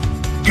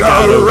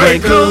Gotta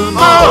rank 'em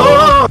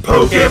all,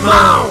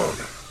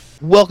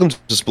 Pokemon! Welcome to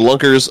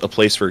Spelunkers, a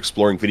place for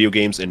exploring video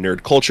games and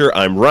nerd culture.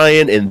 I'm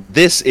Ryan, and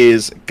this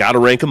is Gotta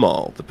Rank 'em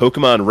All, the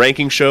Pokemon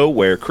ranking show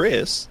where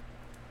Chris...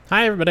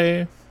 Hi,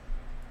 everybody.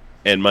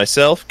 ...and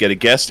myself get a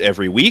guest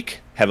every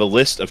week, have a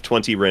list of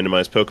 20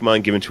 randomized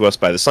Pokemon given to us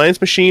by the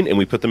Science Machine, and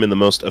we put them in the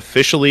most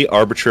officially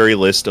arbitrary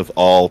list of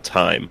all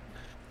time.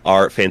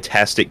 Our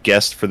fantastic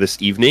guest for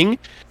this evening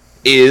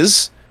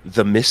is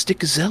the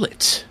Mystic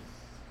Zealot.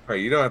 All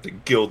right, you don't have to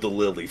gild the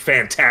lily.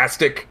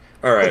 Fantastic.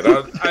 All right,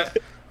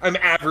 I'm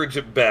average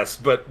at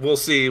best, but we'll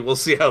see. We'll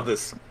see how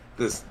this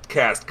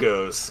cast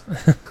goes.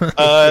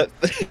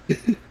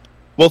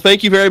 Well,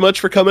 thank you very much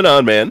for coming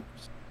on, man.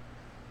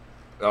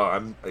 Oh,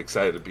 I'm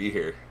excited to be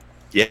here.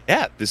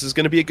 Yeah, this is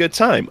going to be a good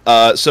time.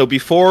 So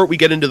before we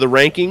get into the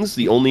rankings,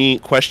 the only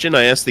question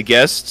I ask the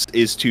guests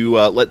is to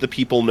let the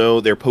people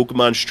know their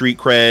Pokemon street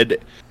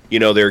cred, you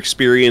know, their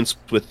experience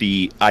with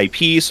the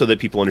IP, so that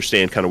people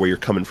understand kind of where you're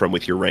coming from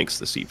with your ranks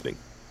this evening.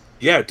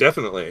 Yeah,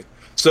 definitely.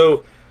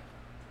 So,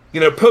 you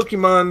know,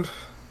 Pokemon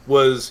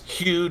was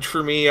huge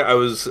for me. I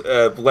was,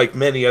 like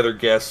many other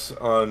guests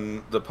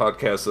on the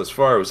podcast thus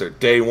far, I was there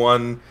day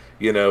one,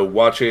 you know,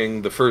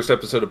 watching the first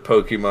episode of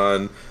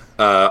Pokemon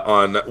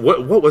on,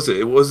 what was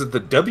it? Was it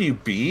the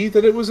WB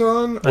that it was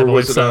on? Or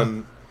was it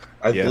on,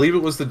 I believe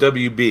it was the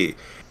WB.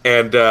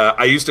 And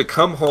I used to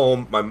come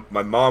home,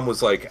 my mom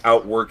was like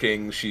out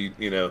working, she,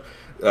 you know,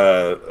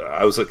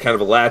 I was kind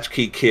of a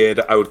latchkey kid.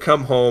 I would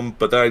come home,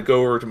 but then I'd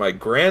go over to my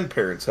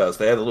grandparents' house.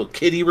 They had a little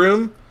kiddie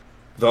room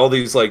with all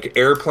these like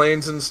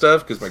airplanes and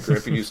stuff, because my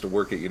grandpa used to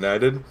work at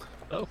United.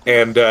 Oh.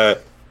 And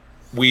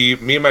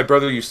me and my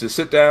brother used to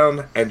sit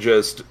down and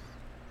just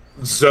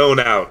zone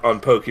out on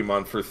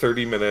Pokemon for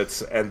 30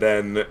 minutes, and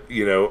then,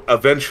 you know,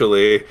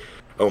 eventually,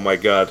 oh my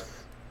god,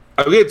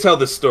 I'm going to tell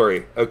this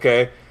story,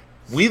 okay?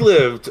 We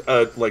lived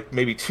like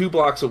maybe 2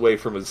 blocks away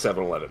from a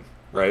 7-Eleven,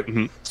 right?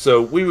 Mm-hmm.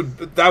 So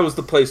that was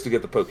the place to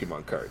get the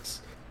Pokemon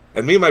cards.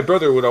 And me and my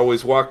brother would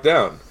always walk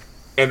down.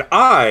 And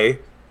I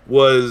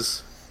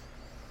was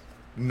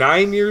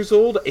 9 years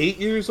old, 8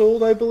 years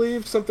old, I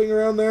believe, something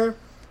around there.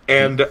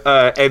 And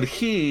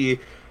he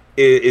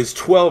is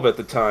 12 at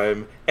the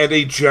time and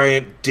a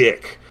giant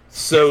dick.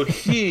 So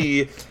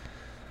he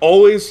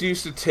always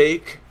used to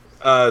take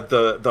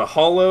the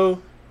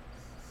holo,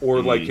 or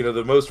like, you know,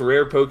 the most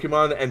rare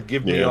Pokemon, and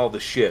give me all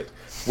the shit.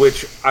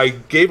 Which I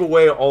gave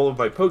away all of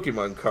my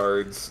Pokemon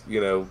cards,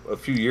 you know, a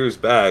few years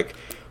back.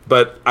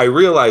 But I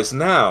realize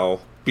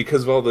now,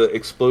 because of all the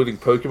exploding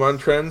Pokemon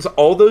trends,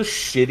 all those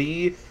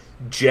shitty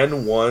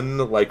Gen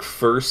 1, like,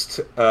 first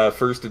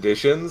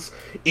editions,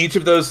 each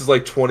of those is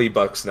like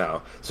 $20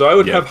 now. So I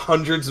would have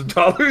hundreds of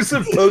dollars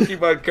of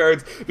Pokemon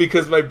cards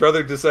because my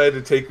brother decided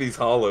to take these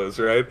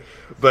holos, right?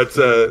 But,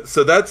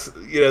 so that's,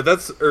 you know,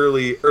 that's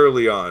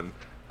early on.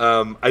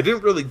 I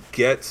didn't really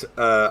get...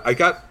 I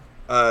got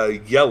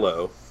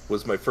Yellow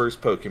was my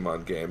first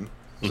Pokemon game.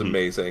 It was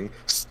amazing.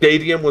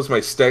 Stadium was my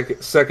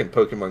second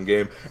Pokemon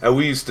game, and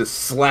we used to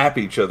slap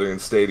each other in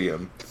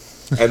Stadium.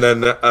 And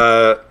then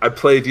I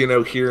played, you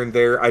know, here and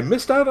there. I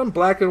missed out on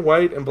Black and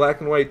White and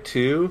Black and White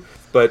 2,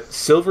 but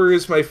Silver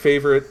is my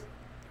favorite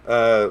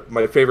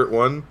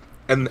one.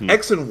 And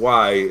X and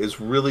Y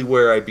is really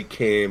where I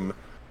became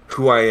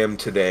who I am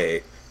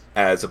today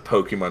as a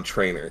Pokemon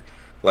trainer.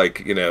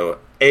 Like, you know,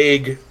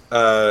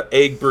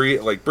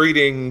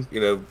 breeding, you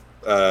know,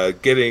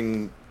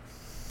 getting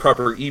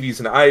proper EVs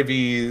and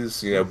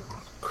IVs, you know,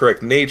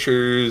 correct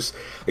natures.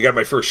 I got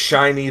my first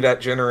shiny that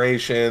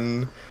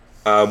generation,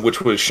 which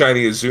was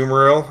Shiny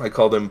Azumarill. I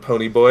called him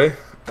Pony Boy,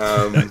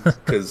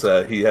 because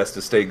he has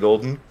to stay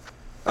golden.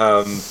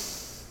 Yeah,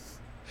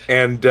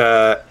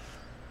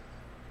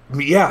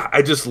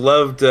 I just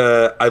loved,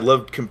 I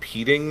loved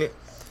competing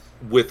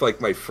with,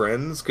 like, my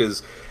friends,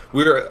 because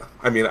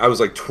I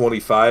was like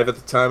 25 at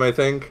the time, I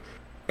think,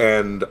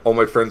 and all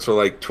my friends were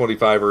like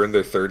 25 or in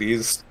their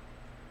 30s,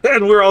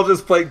 and we're all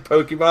just playing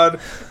Pokemon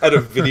at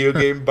a video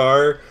game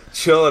bar,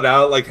 chilling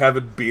out, like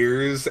having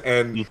beers.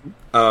 And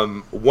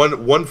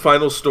one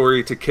final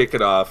story to kick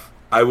it off.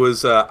 I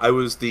was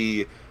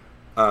the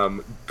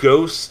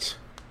ghost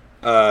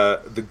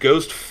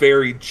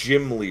fairy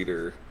gym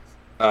leader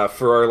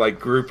for our like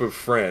group of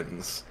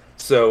friends.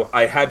 So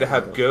I had to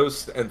have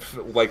Ghost, and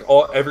like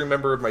every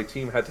member of my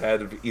team had to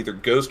have either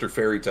Ghost or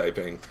Fairy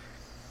typing.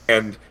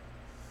 And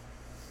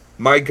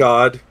my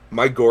god,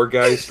 my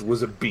Gourgeist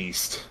was a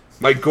beast.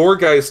 My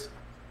Gourgeist,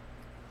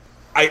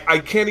 I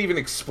can't even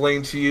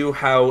explain to you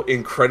how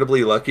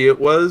incredibly lucky it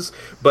was,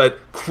 but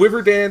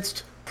Quiver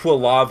Danced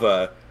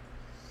Quilava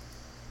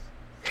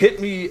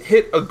hit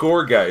a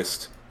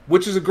Gourgeist,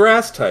 which is a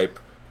grass type,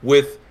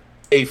 with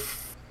a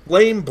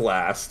Flame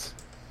Blast.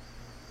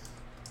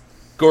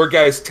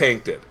 Gourgeist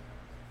tanked it.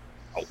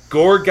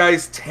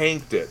 Gourgeist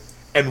tanked it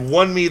and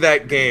won me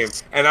that game.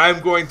 And I'm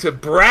going to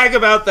brag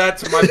about that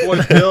to my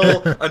boy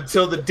Bill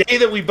until the day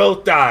that we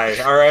both die,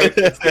 alright?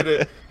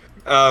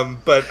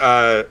 But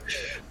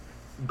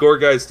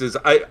Gourgeist is...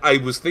 I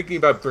was thinking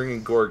about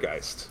bringing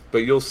Gourgeist,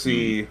 but you'll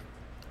see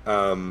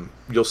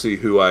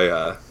who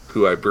I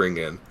bring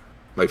in.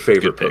 my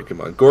favorite Good pick.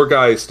 Pokemon.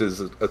 Gorgeist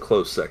is a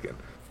close second.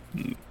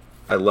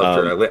 I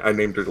loved her. I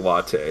named her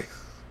Latte.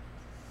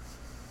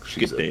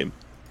 She's Good name.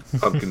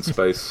 pumpkin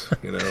spice,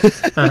 pumpkin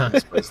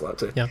spice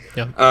latte. Yeah.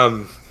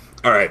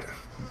 All right.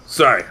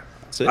 Sorry.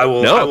 That's it. I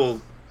No.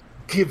 will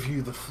give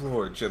you the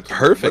floor, gentlemen.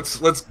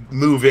 Perfect. Let's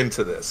move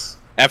into this.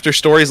 After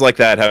stories like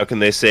that, how can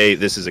they say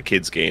this is a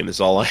kid's game?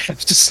 Is all I have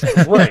to say.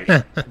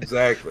 Right.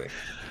 Exactly.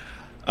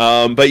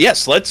 But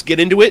yes, let's get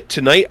into it.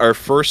 Tonight, our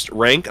first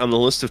rank on the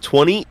list of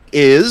 20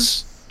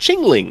 is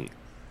Chingling,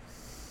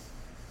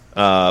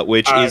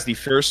 which is the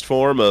first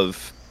form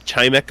of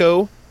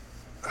Chimecho.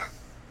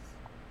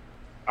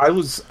 I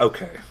was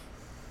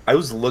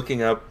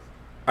looking up.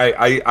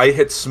 I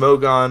hit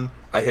Smogon,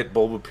 I hit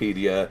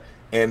Bulbapedia,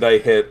 and I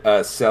hit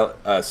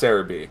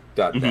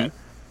Cerebi.net.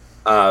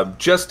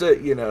 Just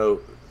to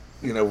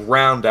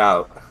round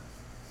out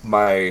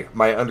my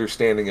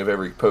understanding of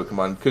every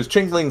Pokemon, because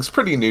Chingling's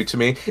pretty new to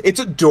me. It's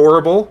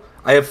adorable.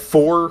 I have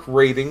 4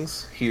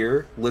 ratings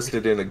here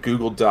listed in a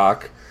Google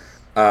Doc.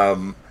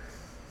 They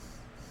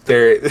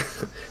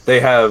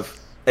have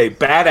a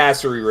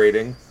badassery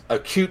rating, a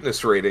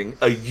cuteness rating,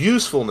 a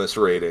usefulness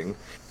rating,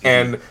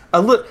 and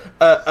a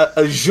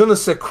je ne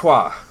sais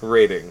quoi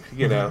rating.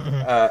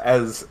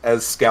 As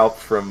Scalp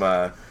from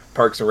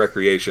Parks and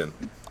Recreation.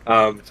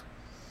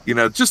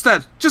 Just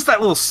that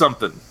little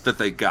something that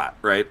they got,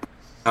 right?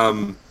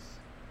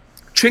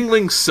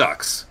 Chingling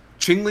sucks.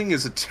 Chingling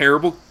is a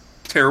terrible,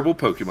 terrible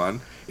Pokemon.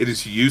 It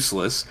is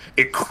useless.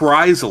 It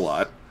cries a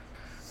lot,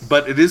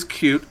 but it is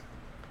cute,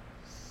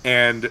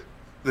 and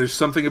there's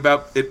something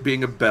about it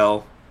being a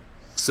bell.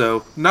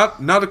 So not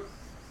an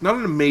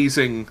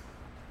amazing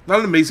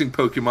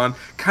Pokemon.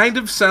 Kind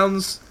of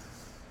sounds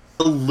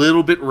a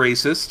little bit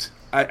racist.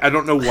 I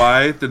don't know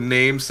why the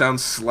name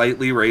sounds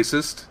slightly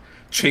racist.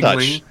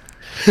 Chingling.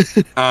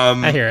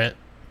 I hear it.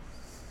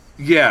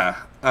 Yeah.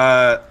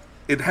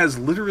 It has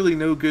literally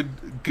no good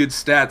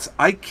stats.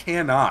 I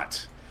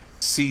cannot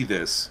see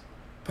this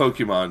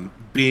Pokemon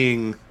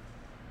being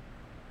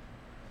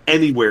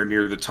anywhere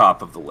near the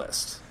top of the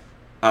list.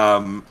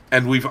 And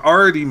we've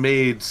already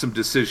made some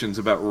decisions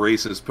about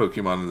racist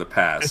Pokemon in the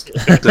past.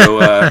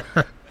 So, I'm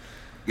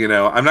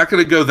not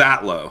going to go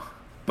that low.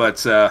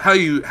 But how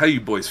you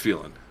boys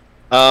feeling?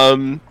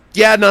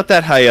 Yeah, not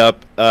that high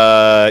up.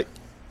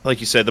 Like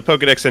you said, the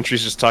Pokedex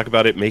entries just talk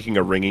about it making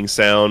a ringing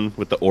sound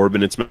with the orb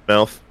in its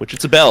mouth, which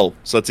it's a bell,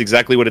 so that's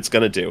exactly what it's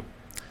going to do.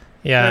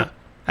 Yeah.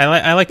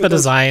 I like the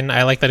design.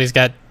 I like that he's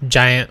got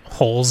giant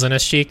holes in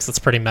his cheeks. That's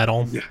pretty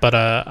metal. Yeah. But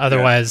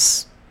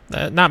otherwise,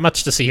 not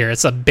much to see here.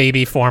 It's a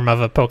baby form of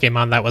a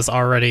Pokemon that was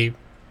already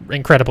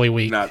incredibly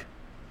weak. Not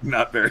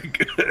very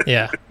good.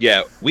 Yeah.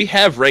 Yeah, we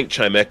have ranked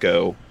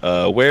Chimecho.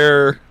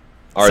 Where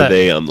are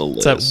they on the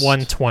list? It's at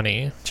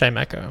 120,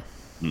 Chimecho.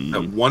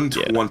 At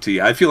 120,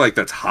 yeah. I feel like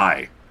that's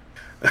high.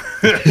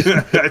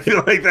 I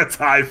feel like that's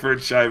high for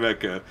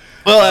Chimecho.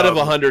 Well, out of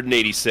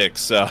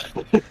 186, so...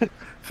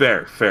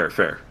 Fair.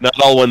 Not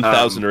all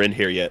 1,000 are in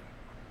here yet.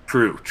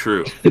 True.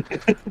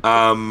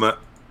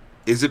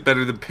 Is it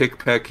better than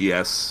Pick-Peck?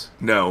 Yes.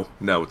 No,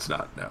 it's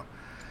not. No.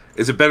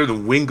 Is it better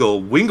than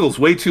Wingull? Wingle's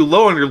way too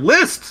low on your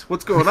list.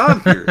 What's going on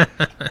here?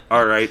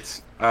 All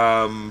right.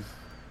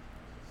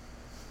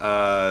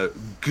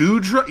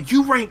 Goodra?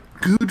 You rank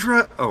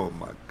Goodra? Oh,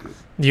 my God.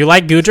 You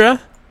like Goodra?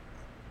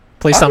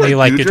 Please tell me you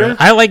like Goodra.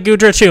 I like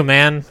Goodra too,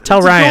 man. Tell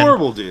it's Ryan. It's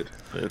adorable, dude.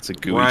 It's a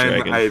gooey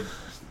dragon.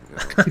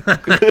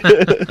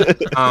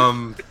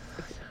 All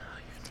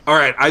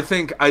right, I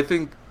think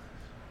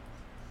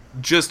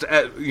just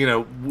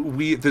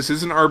this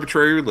is an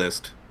arbitrary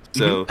list,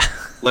 so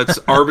let's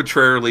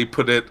arbitrarily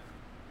put it.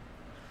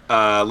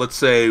 Let's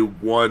say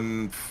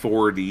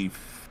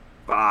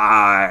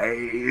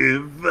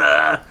 145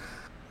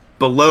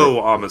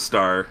 below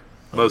Amistar,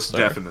 most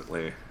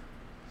definitely.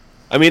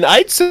 I mean,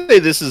 I'd say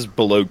this is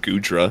below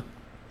Goodra.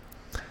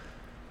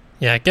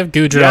 Yeah, give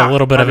Goodra a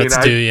little bit of its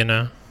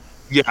due,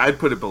 Yeah, I'd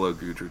put it below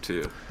Goodra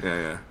too.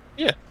 Yeah.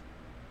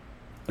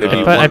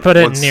 Maybe I put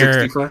it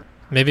near,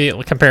 maybe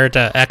compare it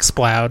to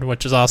Exploud,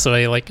 which is also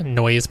a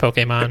noise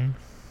Pokemon.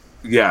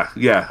 Yeah.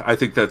 I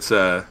think that's.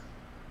 I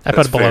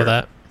put it below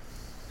that.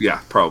 Yeah,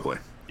 probably.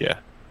 Yeah,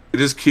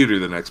 it is cuter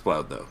than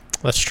Exploud though.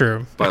 That's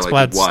true.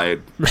 By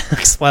wide.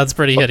 Exploud's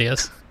pretty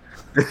hideous.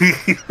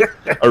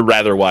 A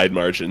rather wide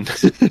margin.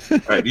 All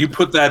right, you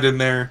put that in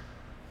there.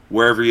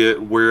 Wherever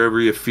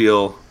you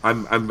feel,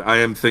 I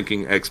am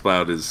thinking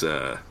Exploud is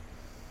a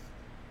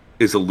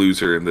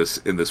loser in this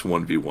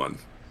 1v1.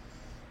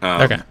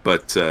 Okay,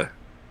 but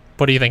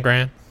what do you think,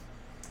 Ryan?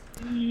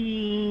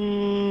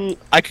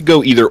 I could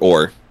go either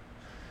or.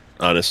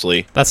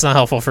 Honestly, that's not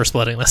helpful for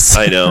splitting this.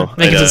 I know.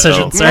 Make a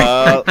decision,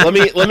 sir. Let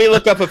me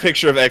look up a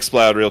picture of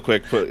Exploud real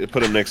quick. Put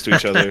them next to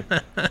each other.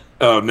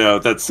 Oh no,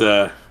 that's.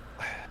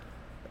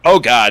 Oh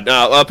God!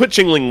 No, put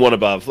Chingling one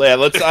above. Yeah,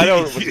 I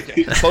don't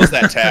close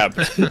that tab.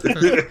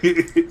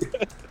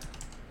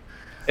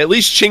 At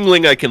least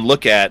Chingling I can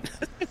look at.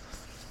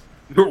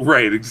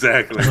 Right,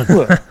 exactly.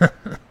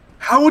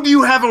 How would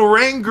you have a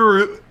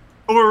Ranguru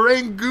or a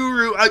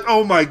Ranguru?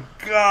 Oh my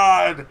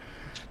God!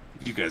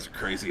 You guys are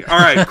crazy. All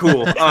right,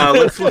 cool.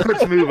 Let's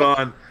move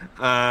on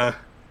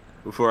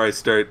before I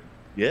start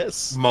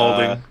Yes.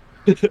 mauling.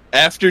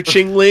 After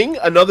Qingling,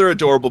 another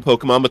adorable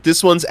Pokemon, but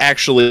this one's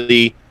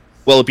actually,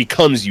 well, it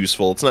becomes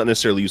useful. It's not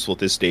necessarily useful at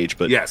this stage,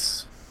 but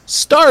Yes.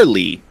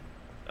 Starly,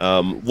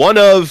 one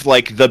of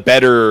like the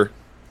better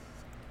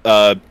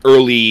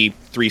early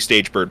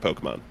 3-stage bird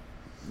Pokemon.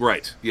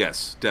 Right.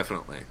 Yes,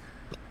 definitely.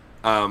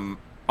 On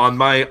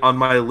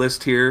my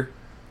list here,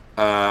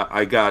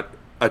 I got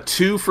a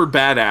 2 for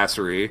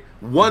badassery.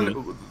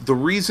 One, the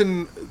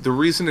reason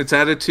it's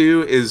at a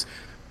 2 is,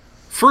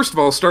 first of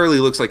all, Starly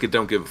looks like it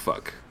don't give a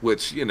fuck,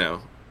 which, you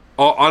know,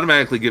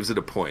 automatically gives it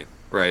a point,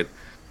 right?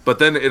 But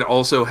then it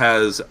also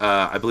has,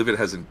 I believe it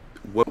has,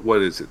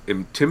 what is it?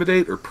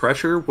 Intimidate or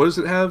pressure? What does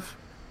it have?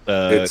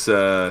 It's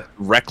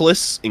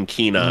Reckless and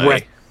Keen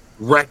Eye.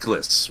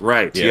 Reckless,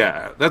 right? Yeah.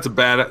 Yeah. That's a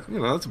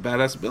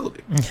badass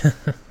ability.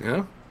 You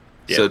know,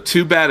 Yeah. so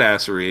 2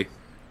 badassery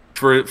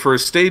for a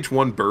stage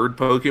 1 bird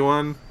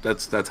Pokemon.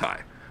 That's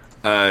high.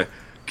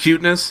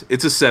 Cuteness,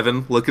 it's a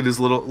 7. Look at him.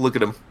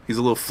 He's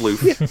a little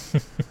floof.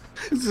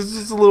 It's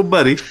just a little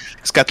buddy.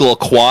 He's got the little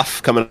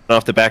quaff coming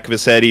off the back of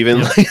his head,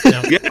 even.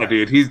 Yeah,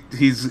 dude.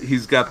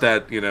 He's got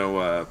that. You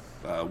know,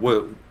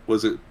 what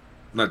was it?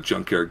 Not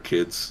Junkyard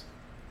Kids.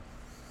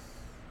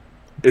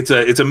 It's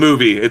a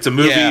movie. It's a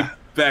movie. Yeah.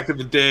 Back in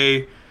the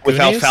day With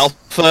Goonies?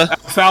 Alfalfa.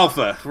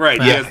 Alfalfa, right?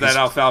 Yeah. He has that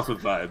alfalfa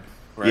vibe.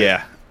 Right?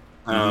 Yeah.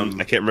 I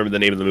can't remember the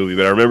name of the movie,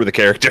 but I remember the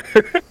character.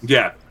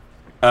 Yeah.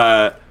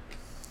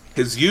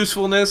 His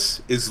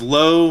usefulness is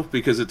low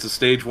because it's a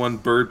stage 1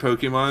 bird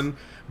Pokemon,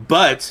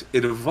 but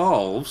it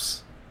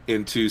evolves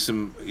into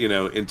some, you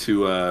know,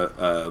 into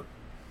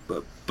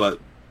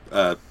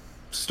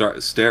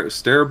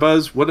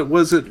Starabuzz. What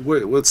was it?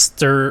 What's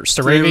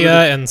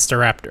Staravia and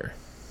Staraptor.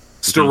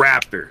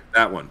 Staraptor?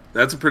 That one.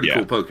 That's a pretty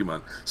Yeah. cool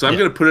Pokemon. So I'm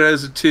gonna put it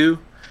as a 2,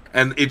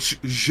 and it's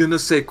je ne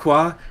sais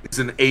quoi. It's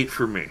an 8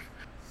 for me.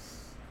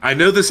 I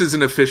know this is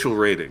an official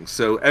rating,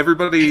 so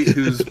everybody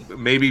who's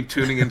maybe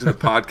tuning into the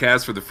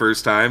podcast for the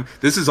first time,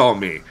 this is all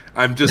me.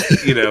 I'm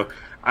just, you know,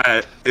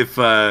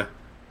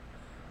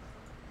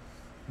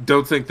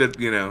 don't think that,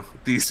 you know,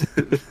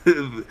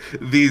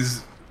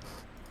 these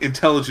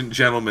intelligent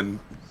gentlemen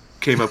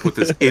came up with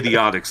this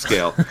idiotic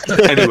scale.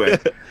 Anyway,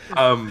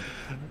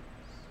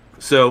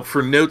 so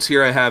for notes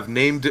here, I have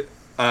named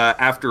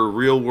after a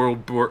real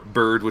world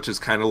bird, which is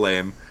kind of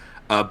lame,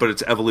 but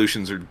its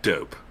evolutions are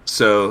dope.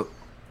 So.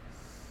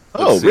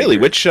 Oh, see really?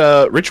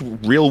 here. Which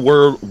real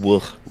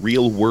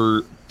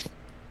word?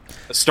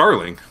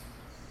 Starling.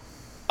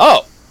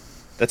 Oh,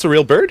 that's a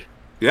real bird?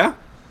 Yeah.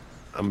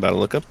 I'm about to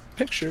look up a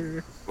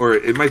picture. Or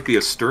it might be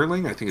a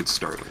Sterling. I think it's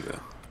Starling,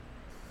 though.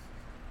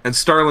 And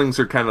Starlings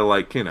are kind of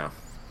like, you know,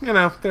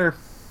 they're...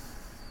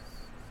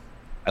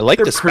 I like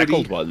They're the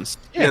speckled pretty. ones.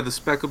 Yeah, the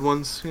speckled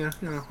ones. Yeah,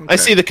 you know. I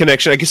see the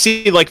connection. I can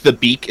see like the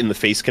beak and the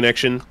face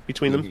connection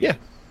between them. Yeah.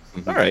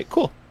 All right,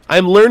 cool.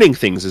 I'm learning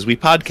things as we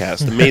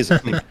podcast.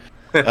 Amazing.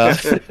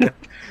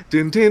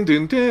 Dun, dun,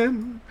 dun,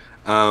 dun.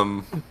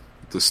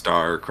 The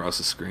star across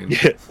the screen.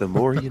 Yeah, the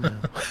more you know.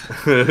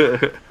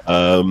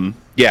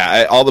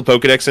 All the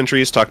Pokedex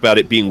entries talk about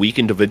it being weak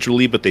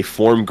individually, but they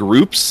form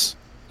groups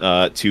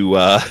to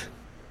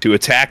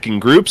attack in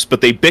groups,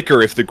 but they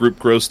bicker if the group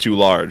grows too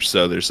large.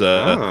 So there's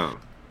a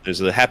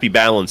happy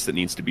balance that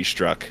needs to be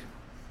struck.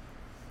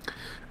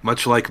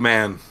 Much like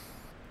man.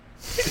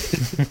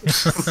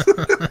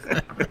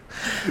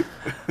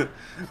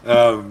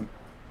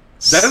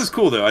 That is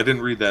cool, though. I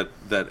didn't read that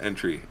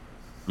entry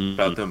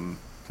about them.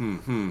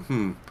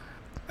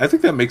 I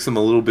think that makes them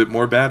a little bit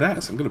more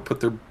badass. I'm going to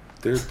put their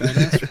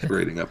badass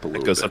rating up a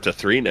little It goes bit. up to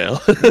 3 now.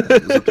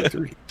 It goes up to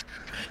 3.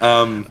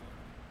 How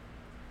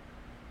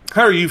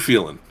are you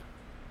feeling?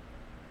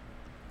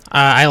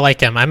 I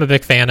like him. I'm a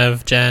big fan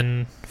of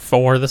Gen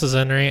 4. This is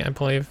in, right? I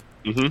believe.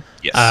 Mm-hmm.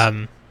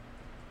 Yes.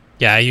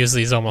 Yeah, I use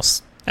these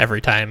almost every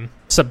time.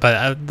 So,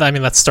 but I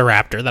mean, that's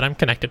Staraptor that I'm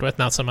connected with,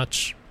 not so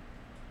much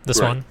this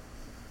Right.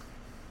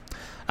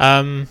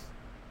 one.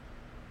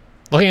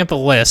 Looking at the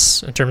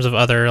list in terms of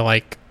other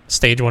like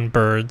stage 1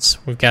 birds,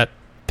 we've got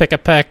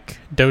Pick-a-Peck,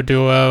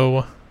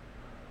 Doduo.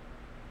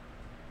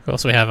 Who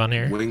else do we have on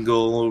here?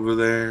 Wingull over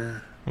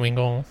there.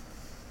 Wingull.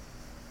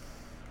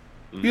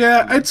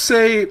 Yeah, I'd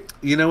say,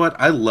 you know what?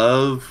 I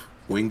love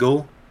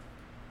Wingull.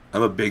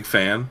 I'm a big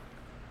fan.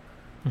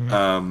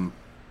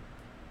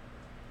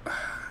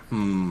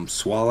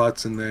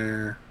 Swalot's in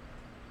there.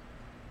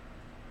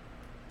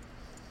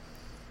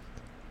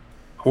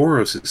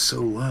 Horos is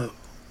so low.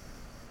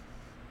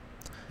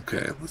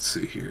 Okay, let's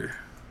see here.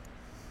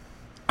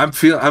 I'm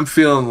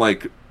feeling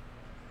like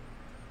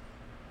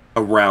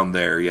around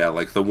there, yeah,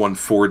 like the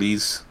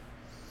 140s.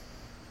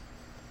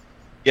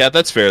 Yeah,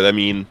 that's fair. I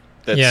mean,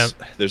 that's Yeah.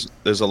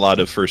 there's a lot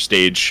of first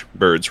stage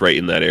birds right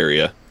in that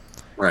area.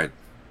 Right.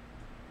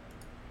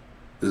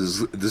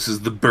 This is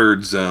the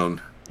bird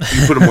zone.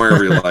 You put them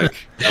wherever you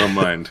like. I don't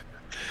mind.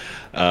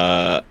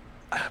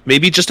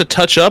 Maybe just a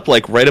touch up,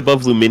 like right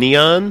above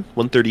Luminion,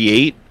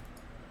 138.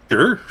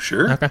 Sure.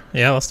 Okay,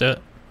 yeah, let's do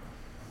it.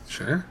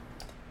 Sure.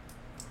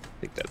 I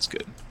think that's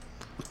good.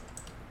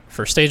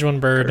 For stage 1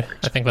 bird,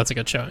 I think that's a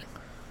good showing.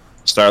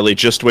 Starly,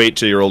 just wait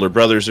till your older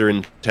brothers are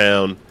in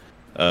town.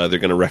 They're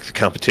going to wreck the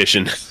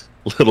competition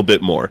a little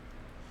bit more.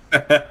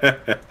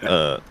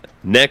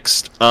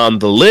 Next on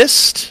the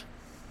list,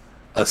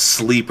 a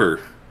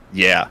sleeper.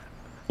 Yeah.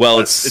 Well,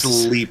 A it's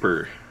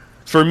sleeper.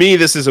 for me,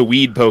 this is a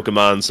weed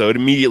Pokemon, so it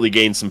immediately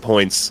gains some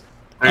points.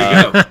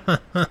 There you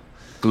go.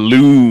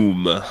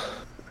 Gloom.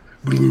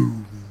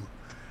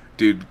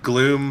 Dude,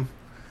 Gloom,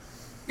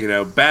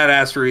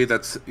 badassery,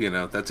 that's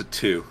a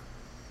 2.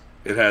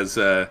 It has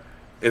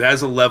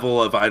a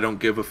level of I don't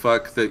give a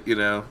fuck that,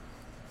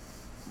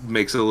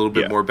 makes it a little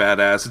bit more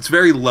badass. It's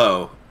very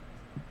low.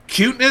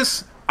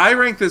 Cuteness, I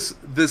rank this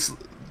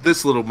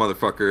little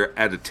motherfucker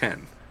at a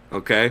 10,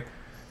 okay?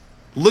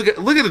 Look at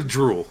the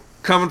drool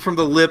coming from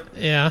the lip.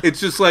 Yeah. It's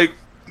just like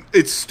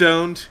it's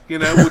stoned,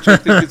 which I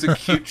think is a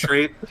cute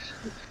trait.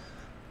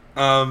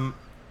 And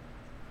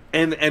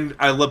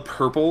I love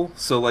purple,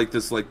 so like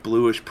this like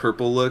bluish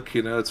purple look,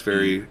 it's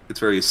very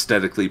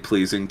aesthetically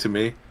pleasing to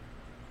me.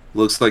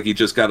 Looks like he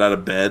just got out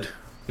of bed,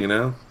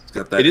 It's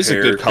got that. It is a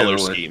hair good color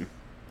kinda like- scheme.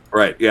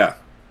 right? Yeah,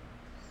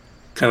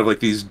 kind of like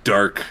these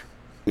dark,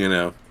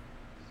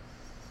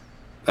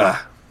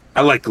 I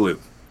like Gloom.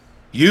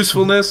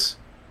 Usefulness.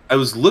 I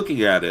was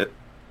looking at it,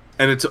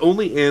 and it's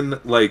only in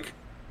like,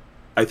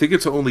 I think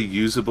it's only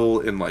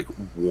usable in like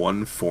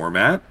one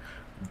format,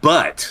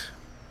 but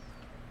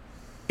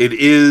it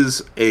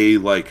is a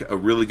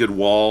really good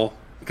wall.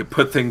 You can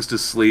put things to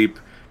sleep.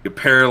 You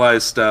can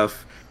paralyze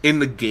stuff. In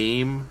the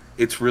game,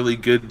 it's really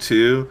good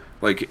too.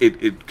 Like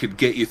it could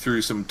get you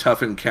through some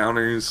tough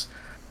encounters.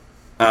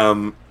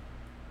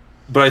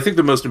 But I think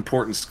the most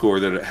important score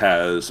that it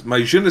has,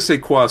 my Je ne sais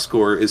quoi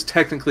score, is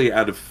technically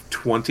out of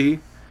 20,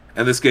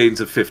 and this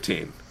gains a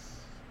 15.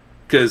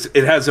 Because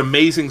it has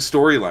amazing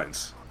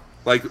storylines.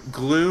 Like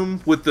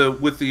Gloom with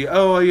the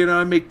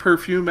I make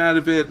perfume out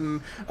of it,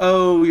 and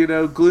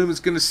Gloom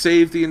is going to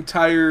save the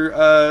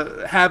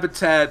entire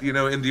habitat,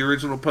 in the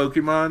original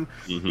Pokemon,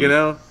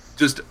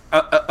 just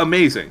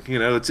amazing.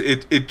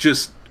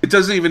 It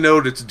doesn't even know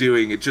what it's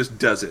doing. It just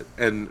does it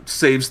and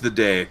saves the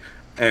day.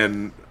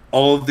 And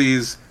all of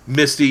these,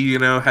 Misty,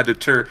 had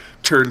to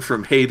turn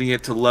from hating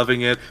it to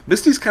loving it.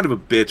 Misty's kind of a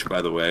bitch,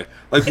 by the way.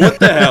 Like, what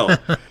the hell?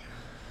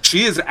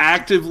 She is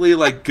actively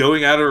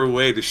going out of her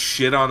way to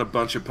shit on a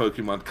bunch of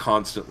Pokemon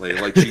constantly.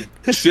 Like she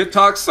shit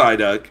talks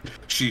Psyduck,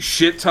 she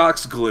shit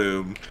talks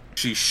Gloom,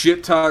 she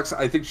shit talks.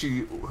 I think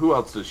who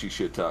else does she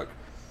shit talk?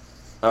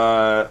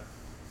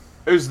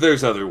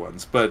 There's other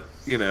ones, but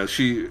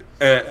she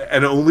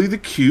and only the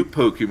cute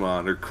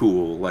Pokemon are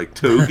cool, like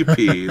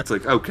Togepi. It's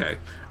like, okay,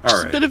 all She's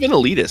right, a bit of an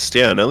elitist,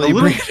 yeah. No, a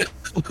little,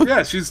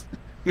 yeah, she's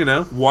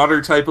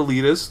water type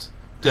elitist,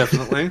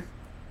 definitely.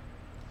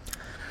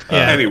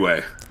 Yeah.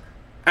 Anyway.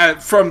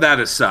 From that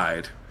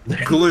aside,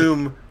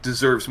 Gloom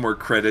deserves more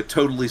credit.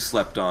 Totally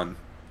slept on.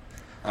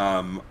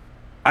 I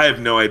have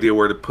no idea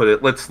where to put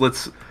it. Let's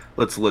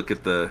look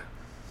at the.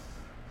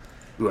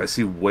 Ooh, I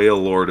see Whale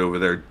Lord over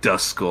there.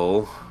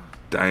 Duskull,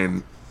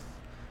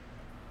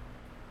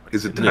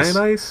 Is it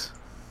Dianice?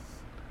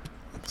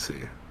 Let's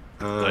see.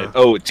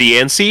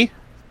 Deancey?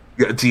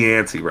 Yeah,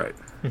 Deancey, right?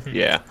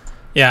 Yeah.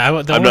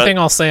 Yeah. The only thing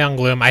I'll say on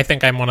Gloom, I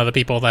think I'm one of the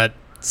people that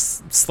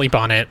sleep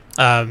on it.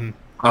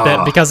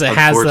 Because it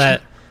has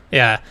that.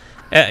 Yeah,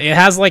 it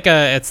has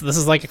this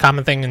is like a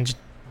common thing in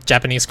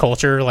Japanese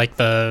culture. Like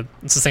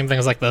it's the same thing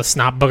as like the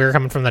snot booger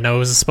coming from the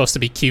nose is supposed to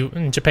be cute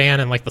in Japan,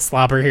 and like the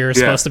slobber here is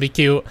supposed to be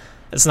cute.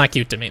 It's not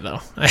cute to me though.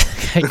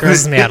 It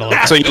grosses me out a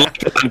little. So you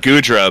like it on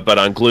Goodra, but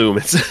on Gloom,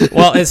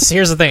 it's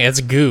here's the thing.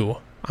 It's goo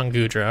on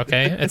Goodra.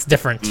 Okay, it's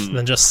different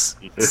than just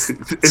It's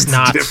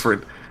snot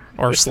different.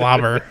 or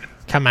slobber.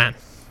 Come on.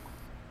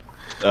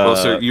 Well,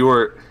 sir, you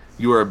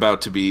are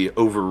about to be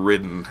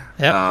overridden.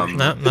 Yep,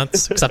 no,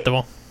 that's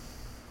acceptable.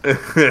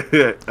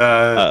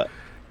 I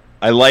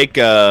like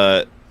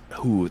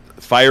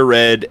Fire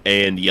Red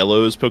and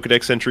Yellow's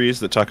Pokedex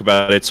entries that talk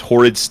about its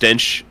horrid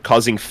stench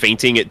causing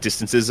fainting at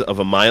distances of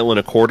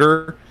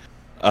 1.25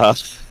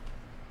 miles.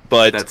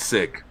 But That's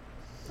sick.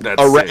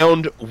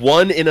 around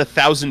 1 in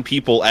 1,000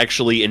 people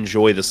actually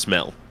enjoy the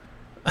smell.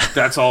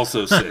 That's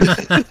also sick.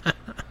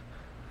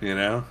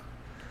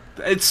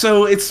 It's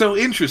so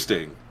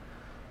interesting.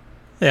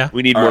 Yeah.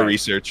 We need All more right.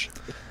 research.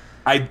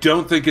 I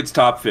don't think it's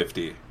top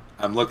 50.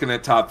 I'm looking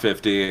at top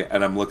 50,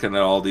 and I'm looking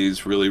at all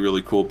these really,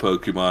 really cool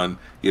Pokemon.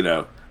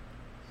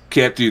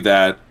 Can't do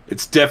that.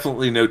 It's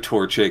definitely no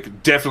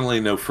Torchic. Definitely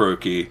no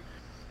Froakie.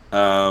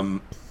 But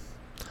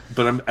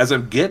as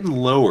I'm getting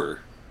lower,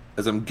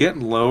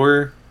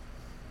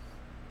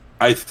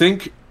 I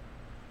think...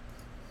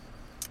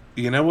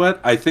 You know what?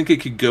 I think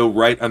it could go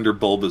right under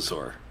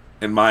Bulbasaur,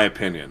 in my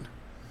opinion.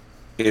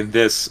 In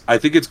this, I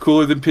think it's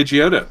cooler than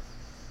Pidgeotto.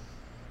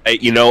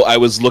 I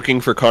was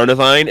looking for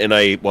Carnivine, and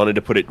I wanted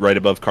to put it right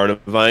above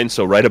Carnivine,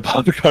 so right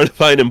above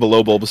Carnivine and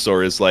below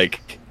Bulbasaur is,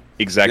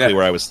 exactly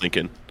where I was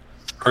thinking.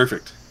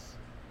 Perfect.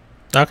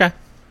 Okay.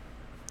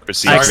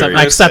 Proceed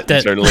I accept it.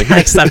 internally. I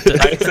accept it.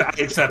 I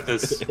accept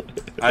this.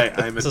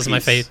 I'm This at is my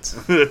peace.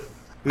 fate.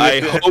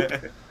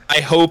 I I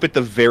hope at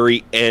the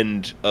very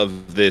end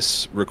of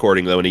this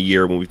recording, though, in a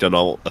year when we've done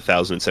all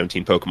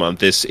 1,017 Pokemon,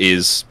 this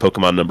is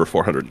Pokemon number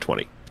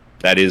 420.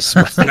 That is.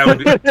 That would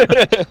be,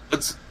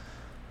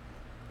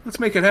 let's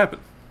make it happen.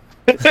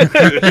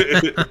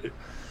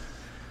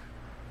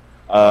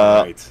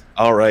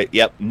 All right.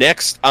 Yep.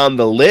 Next on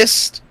the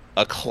list,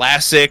 a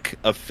classic,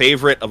 a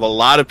favorite of a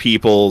lot of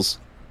people's,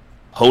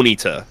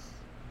 Ponyta.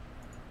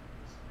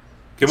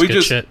 Can That's we good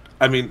just? shit.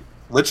 I mean,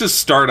 let's just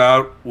start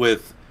out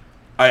with.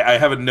 I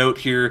have a note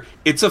here.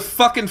 It's a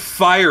fucking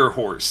fire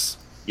horse.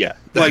 Yeah.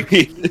 Like,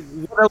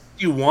 what else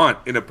do you want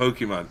in a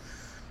Pokemon?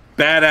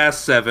 Badass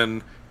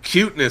 7,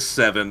 cuteness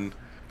 7,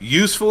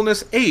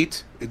 usefulness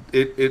 8.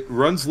 It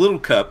runs Little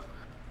Cup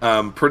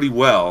pretty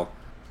well.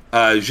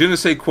 Je ne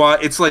sais quoi.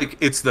 It's like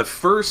it's the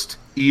first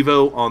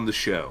Evo on the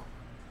show.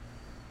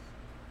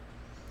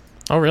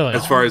 Oh, really?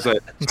 As far as I'm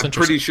interesting.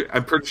 pretty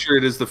sure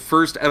it is the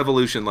first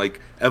evolution, like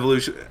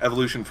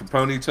evolution from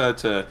Ponyta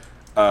to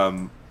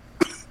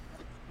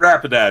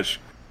Rapidash,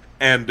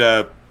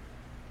 and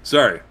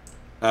sorry,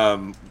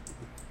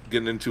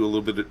 getting into a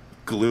little bit of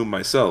gloom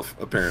myself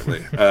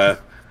apparently.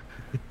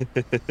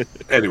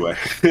 Anyway,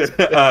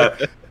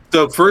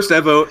 so first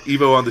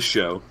Evo on the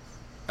show,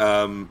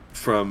 from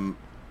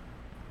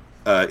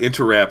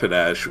into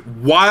Rapidash,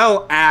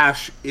 while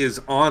Ash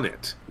is on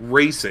it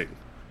racing.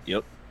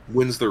 Yep.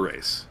 Wins the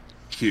race.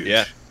 Huge.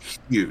 Yeah.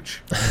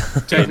 Huge.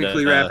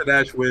 Technically, And,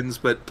 Rapidash wins,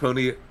 but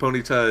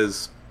Ponyta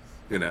is,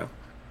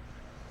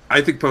 I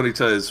think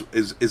Ponyta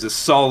is a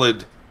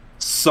solid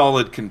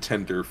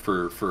contender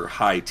for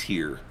high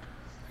tier,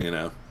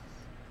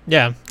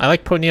 Yeah, I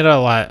like Ponyta a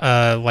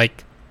lot.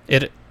 Like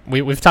it,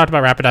 we've talked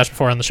about Rapidash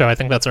before on the show. I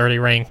think that's already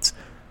ranked.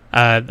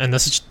 And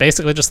this is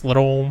basically just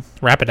little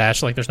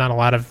Rapidash. Like, there's not a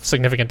lot of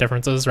significant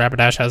differences.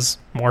 Rapidash has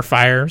more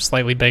fire,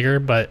 slightly bigger,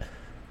 but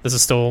this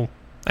is still,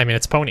 I mean,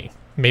 it's Pony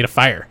made of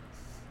fire.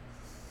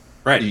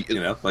 Right.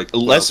 Like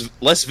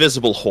less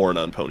visible horn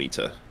on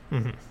Ponyta.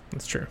 Mm-hmm.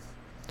 That's true.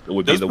 It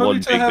would be Does the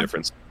one Ponyta big have-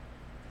 difference.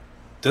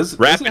 Does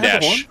it have a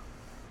horn?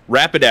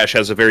 Rapidash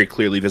has a very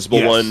clearly visible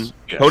Yes, one.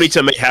 yes.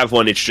 Ponyta may have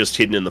one, it's just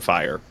hidden in the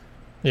fire.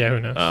 Yeah, who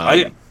knows?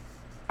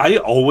 I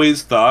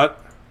always thought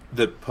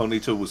that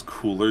Ponyta was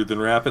cooler than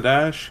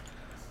Rapidash,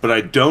 but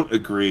I don't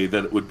agree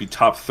that it would be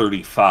top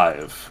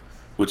 35,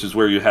 which is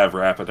where you have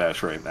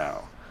Rapidash right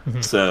now.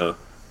 Mm-hmm. So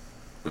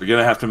we're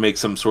gonna have to make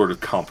some sort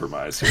of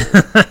compromise here.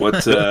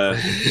 What?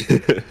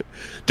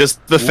 Does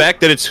the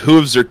fact that its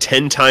hooves are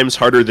 10 times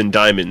harder than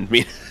Diamond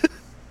mean?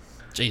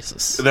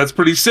 Jesus. That's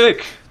pretty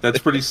sick.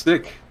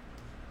 Hariyama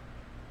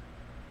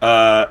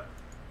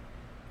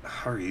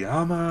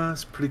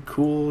is pretty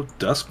cool.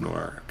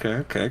 Dusknoir.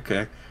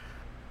 Okay.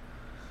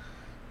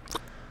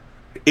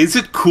 Is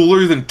it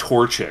cooler than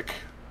Torchic?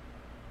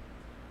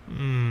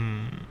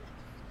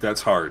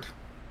 That's hard.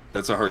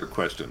 That's a hard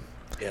question.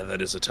 Yeah,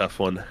 that is a tough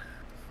one.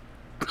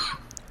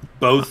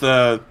 Both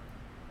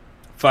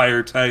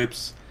fire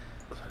types.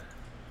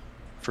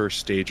 First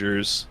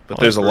stagers, but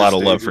there's a lot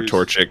of love for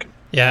Torchic.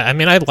 Yeah, I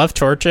mean, I love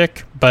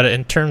Torchic, but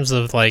in terms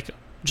of, like,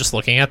 just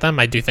looking at them,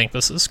 I do think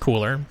this is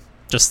cooler.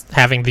 Just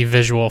having the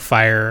visual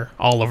fire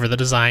all over the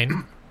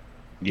design.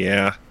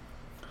 Yeah,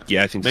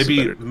 I think this is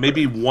better.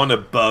 Maybe one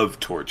above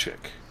Torchic.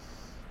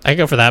 I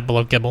go for that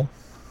below Gibble.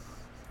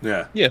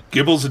 Yeah.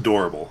 Gibble's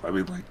adorable. I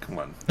mean, like, come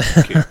on.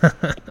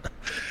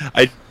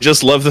 I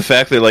just love the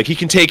fact that, like, he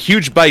can take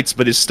huge bites,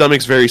 but his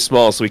stomach's very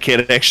small, so he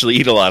can't actually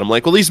eat a lot. I'm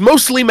like, well, he's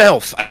mostly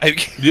mouth.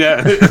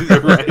 Yeah,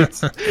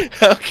 right.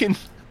 How can?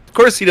 Of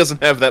course, he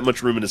doesn't have that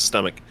much room in his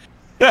stomach.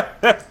 All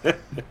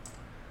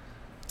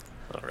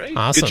right.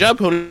 Awesome. Good job,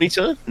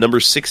 Ponyta. Number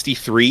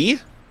 63.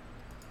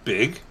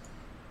 Big.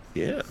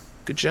 Yeah.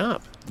 Good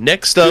job.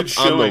 Next up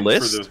on the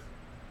list.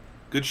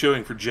 Good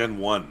showing for Gen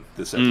 1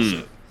 this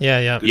episode.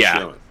 Yeah. Good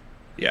showing.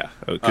 Yeah,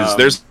 because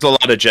there's a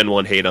lot of Gen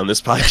 1 hate on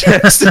this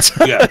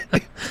podcast. Yeah.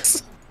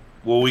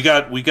 Well, we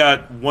got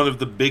one of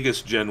the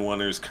biggest Gen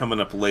 1ers coming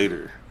up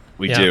later.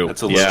 We Yeah. do.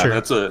 That's a yeah.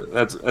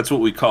 that's what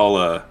we call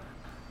a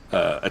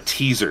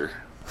teaser.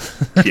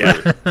 Yeah.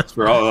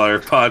 For all our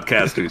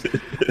podcasters.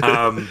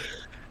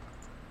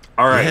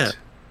 All right.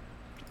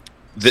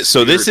 Yeah.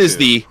 So this is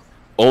the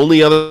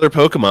only other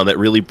Pokemon that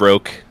really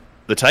broke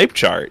the type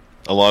chart,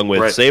 along with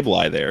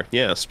Sableye there.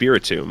 Yeah,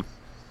 Spiritomb.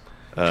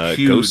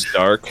 Ghost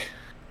Dark.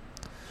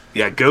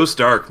 Yeah, Ghost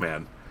Dark,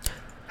 man.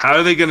 How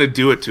are they going to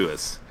do it to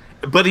us?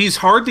 But he's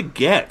hard to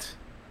get.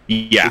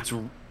 Yeah.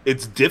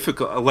 It's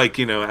difficult. Like,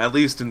 at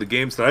least in the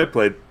games that I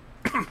played,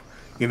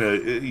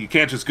 you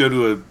can't just go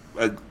to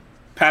a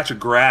patch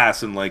of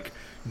grass and, like,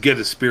 get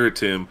a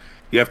Spiritomb.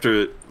 You have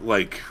to,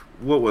 like,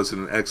 what was it,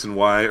 an X and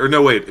Y? Or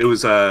no, wait, it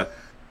was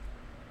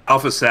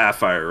Alpha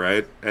Sapphire,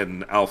 right?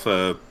 And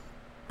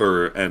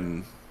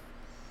and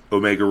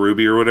Omega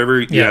Ruby or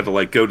whatever. You had to,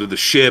 like, go to the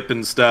ship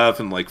and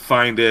stuff and, like,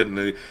 find it,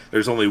 and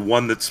there's only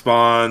one that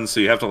spawns, so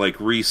you have to, like,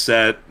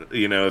 reset,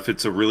 if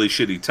it's a really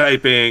shitty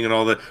typing and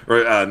all that,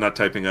 or not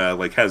typing,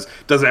 like,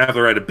 doesn't have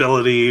the right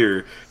ability,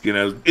 or,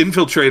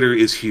 Infiltrator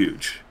is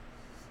huge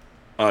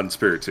on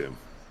Spiritomb.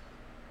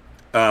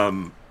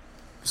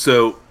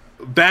 So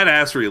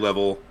badassery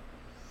level,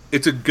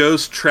 It's a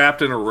ghost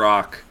trapped in a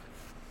rock.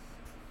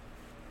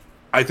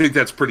 I think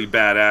that's pretty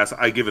badass.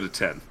 I give it a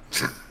 10.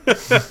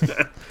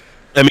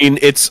 I mean,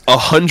 it's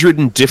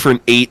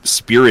 108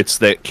 spirits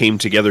that came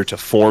together to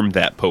form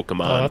that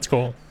Pokemon. Oh, that's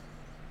cool.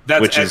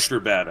 That's Which extra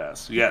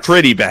badass. Yes,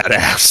 pretty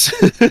badass.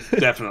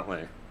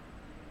 definitely.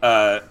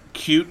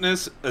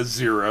 Cuteness, a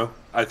 0.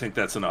 I think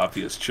that's an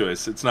obvious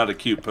choice. It's not a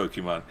cute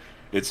Pokemon.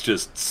 It's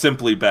just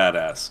simply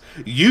badass.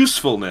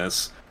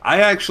 Usefulness,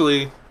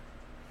 the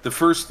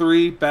first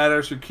 3,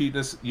 badass or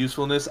cuteness,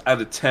 usefulness,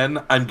 out of 10,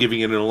 I'm giving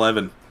it an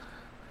 11.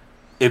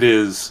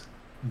 The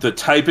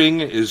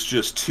typing is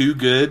just too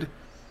good.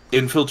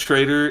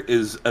 Infiltrator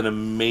is an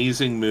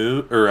amazing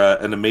move, or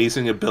an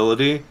amazing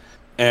ability,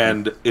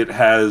 and it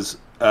has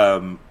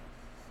a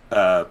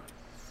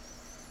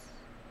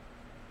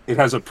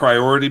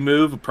priority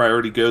move, a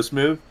priority ghost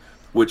move,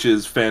 which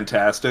is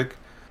fantastic.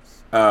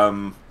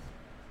 Which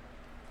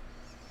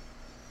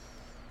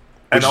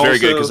is very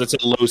good because it's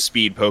a low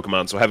speed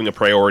Pokemon, so having a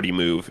priority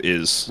move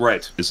is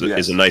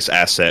a nice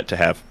asset to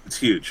have. It's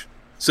huge.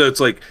 So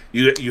it's like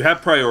you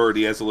have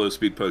priority as a low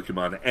speed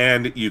Pokemon,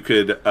 and you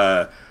could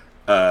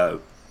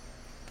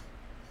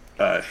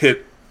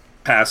hit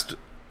past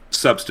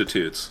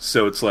substitutes.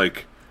 So it's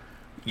like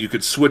you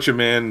could switch him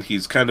in.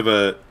 He's kind of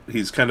a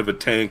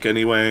tank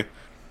anyway.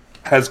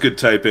 Has good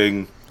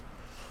typing.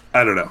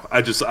 I don't know.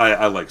 I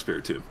like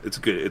Spiritomb. It's a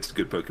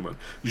good Pokemon.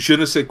 You shouldn't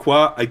have said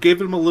Qua. I gave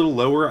him a little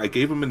lower. I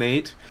gave him an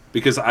 8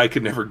 because I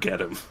could never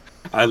get him.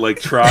 I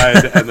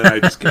tried and then I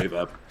just gave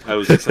up. I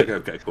was just like,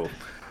 okay, cool.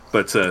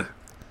 But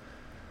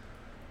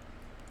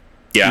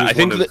yeah, I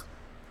think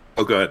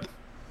oh, go ahead.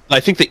 I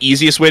think the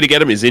easiest way to get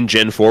him is in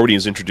Gen 4 when he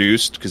was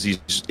introduced, because he's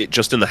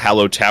just in the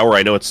Hallowed Tower.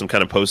 I know it's some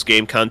kind of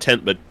post-game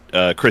content, but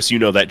Chris, you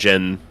know that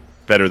gen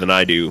better than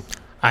I do.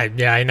 I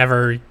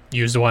never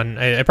used one.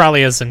 It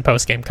probably is in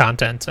post-game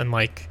content, and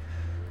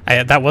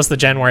that was the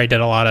gen where I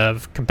did a lot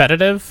of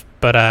competitive,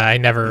 but I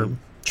never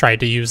tried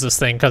to use this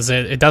thing, because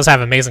it does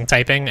have amazing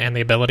typing and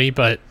the ability,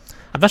 but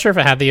I'm not sure if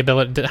it had the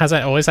ability. Has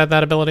it always had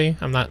that ability?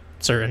 I'm not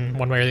certain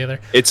one way or the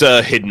other. It's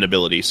a hidden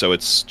ability, so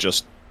it's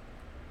just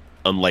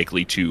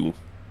unlikely to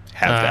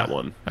have that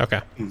one.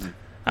 Okay.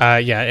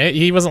 Yeah,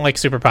 he wasn't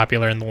super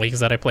popular in the leagues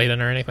that I played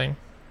in or anything,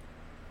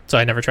 so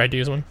I never tried to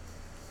use one.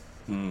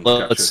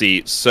 Let's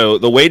see. So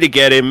the way to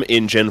get him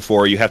in Gen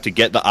 4, you have to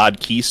get the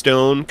Odd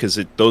Keystone, because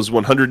those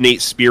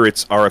 108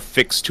 spirits are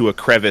affixed to a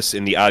crevice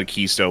in the Odd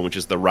Keystone, which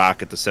is the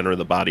rock at the center of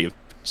the body of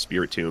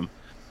Spiritomb.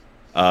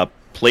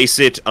 Place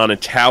it on a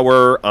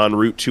tower on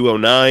Route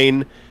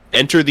 209,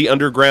 enter the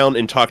underground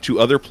and talk to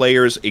other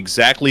players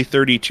exactly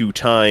 32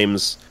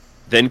 times,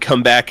 then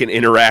come back and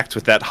interact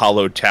with that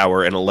hollowed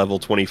tower, and a level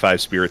 25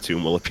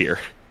 Spiritomb will appear.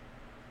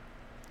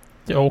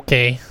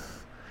 Okay.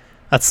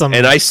 That's some...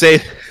 And I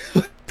say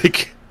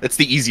that's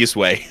the easiest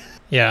way.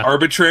 Yeah.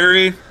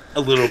 Arbitrary?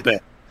 A little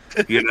bit.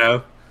 You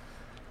know?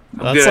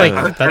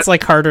 That's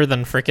harder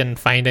than freaking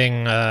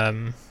finding...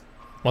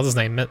 what's his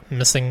name?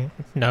 Missing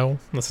No?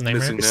 What's his name,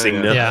 right?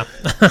 Missing No. Yeah.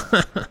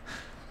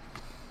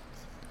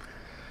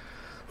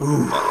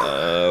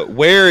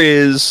 Where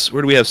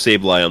do we have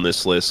Sableye on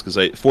this list?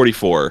 Because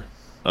 44.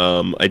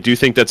 I do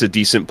think that's a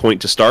decent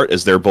point to start,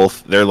 as they're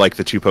like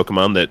the 2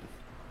 Pokemon that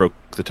broke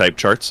the type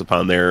charts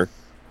upon their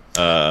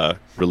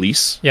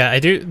release. Yeah, I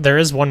do. There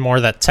is one more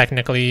that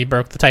technically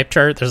broke the type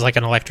chart. There's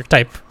an electric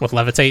type with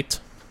Levitate.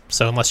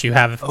 So unless you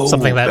have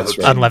something that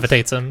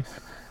unlevitates him,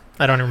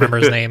 I don't remember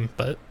his name,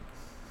 but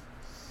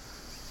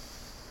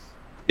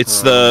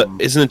it's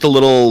isn't it the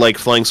little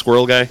flying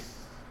squirrel guy?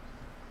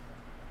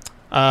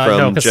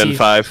 From Gen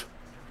 5.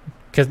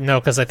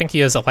 Because I think he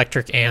is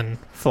electric and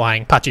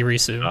flying.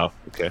 Pachirisu. Oh,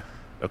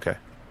 okay.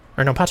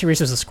 Or no,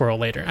 Pachirisu's a squirrel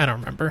later. I don't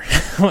remember.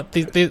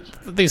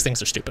 These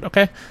things are stupid,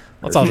 okay?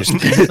 Let's all just...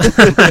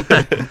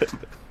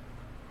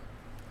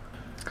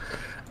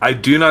 I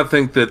do not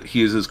think that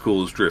he is as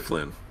cool as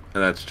Drifloon,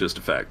 and that's just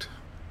a fact.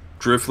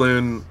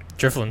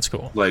 Drifloon's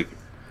cool. Yeah.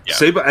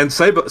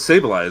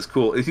 Sableye is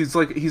cool.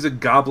 He's a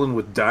goblin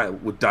with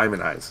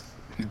diamond eyes.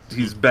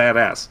 He's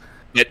badass.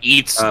 That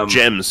eats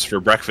gems for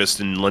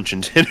breakfast and lunch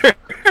and dinner.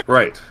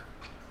 Right.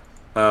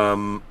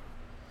 And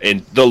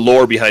the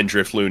lore behind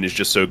Drifloon is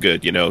just so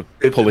good,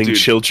 pulling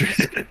children.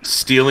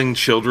 Stealing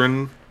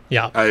children.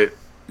 Yeah.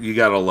 You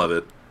gotta love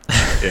it.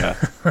 Yeah.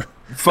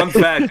 Fun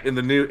fact, in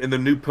the new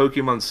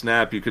Pokemon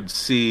Snap, you could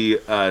see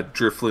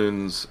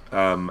Drifloon's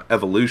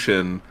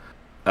evolution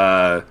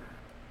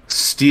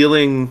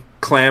stealing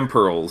clam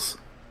pearls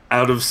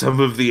out of some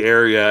of the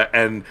area,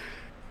 and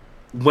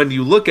when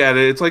you look at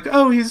it, it's like,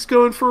 oh, he's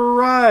going for a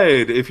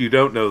ride, if you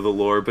don't know the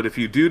lore. But if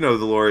you do know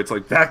the lore, it's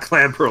like, that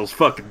clam pearl's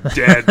fucking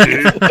dead,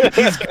 dude.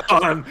 He's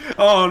gone.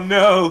 Oh,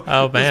 no.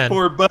 Oh, man. This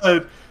poor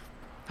bud.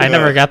 I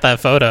never got that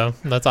photo.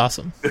 That's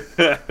awesome.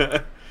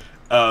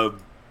 I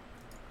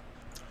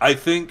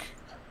think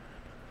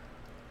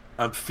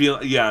I'm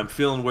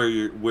feeling where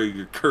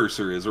your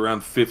cursor is,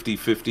 around 50,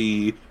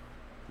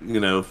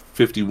 51,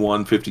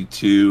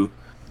 52.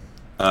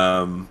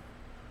 How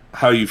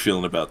are you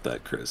feeling about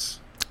that, Chris?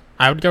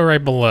 I would go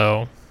right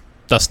below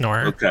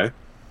Dusknoir.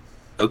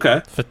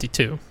 Okay.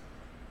 52.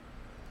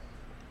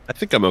 I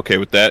think I'm okay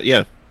with that.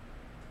 Yeah.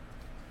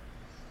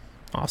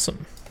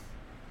 Awesome.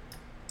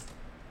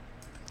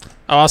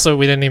 Oh, also,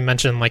 we didn't even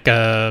mention, like,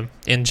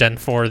 in Gen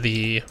 4,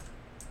 the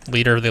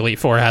leader of the Elite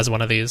Four has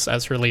one of these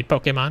as her lead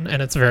Pokemon,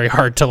 and it's very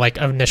hard to, like,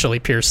 initially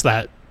pierce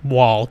that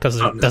wall because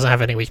it doesn't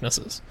have any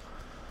weaknesses.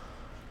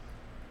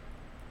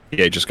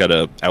 Yeah, you just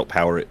gotta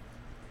outpower it.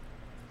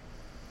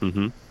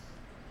 Mm-hmm.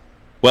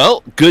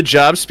 Well, good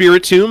job,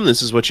 Spiritomb.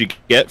 This is what you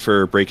get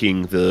for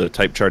breaking the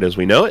type chart as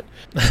we know it.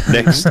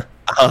 Next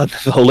on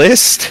the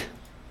list,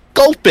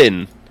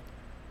 Gulpin.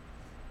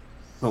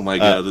 Oh my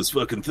god, this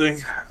fucking thing.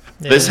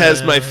 This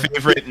has my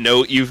favorite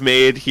note you've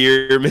made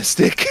here,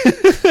 Mystic.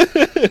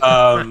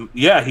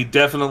 Yeah, he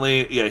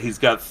definitely. Yeah, he's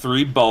got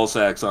 3 ball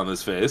sacks on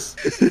his face.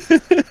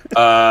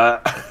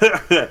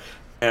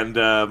 And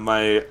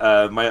my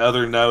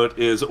other note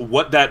is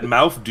what that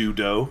mouth do,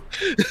 dough.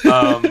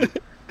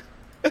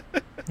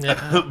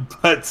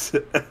 But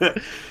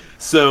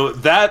so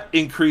that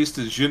increased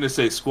his Je ne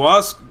sais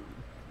quoi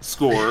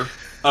score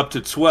up to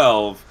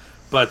 12.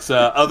 But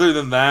other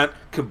than that,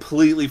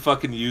 completely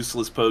fucking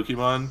useless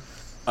Pokemon.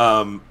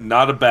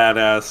 Not a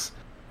badass.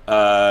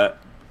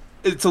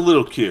 It's a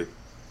little cute.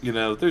 You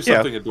know, there's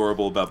something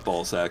adorable about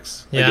ball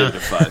sacks. Yeah. I give it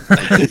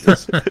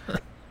a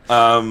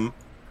 5.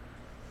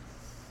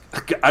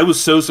 I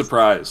was so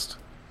surprised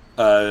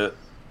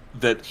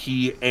that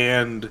he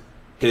and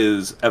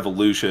his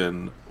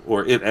evolution,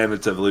 or it and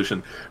its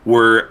evolution,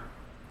 were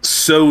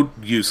so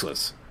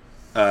useless.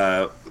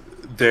 I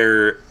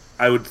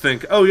would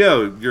think, oh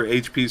yeah, your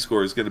HP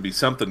score is going to be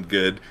something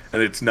good,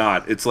 and it's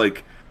not. It's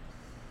like,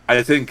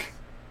 I think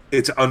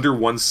it's under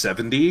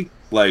 170,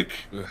 like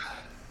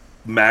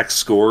max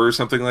score or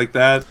something like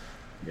that.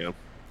 Yeah,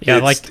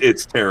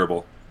 it's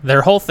terrible.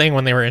 Their whole thing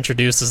when they were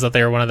introduced is that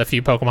they were one of the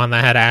few Pokemon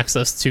that had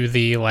access to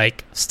the,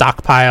 like,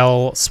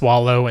 stockpile,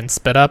 swallow, and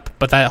spit up,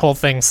 but that whole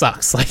thing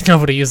sucks. Like,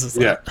 nobody uses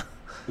that.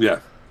 Yeah,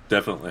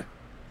 definitely.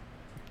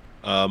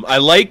 I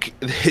like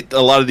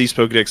a lot of these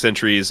Pokedex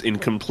entries in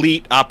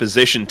complete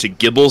opposition to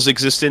Gibble's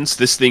existence.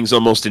 This thing's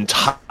almost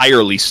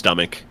entirely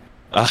stomach.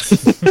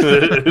 Nice.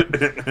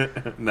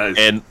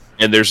 And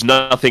there's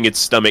nothing its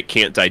stomach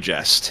can't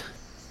digest.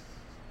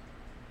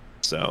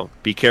 So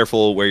be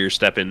careful where you're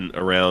stepping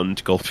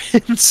around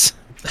Gulpins.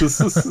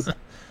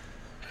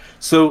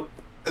 So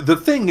the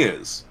thing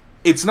is,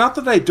 it's not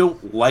that I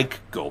don't like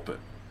Gulpin.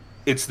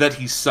 It's that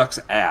he sucks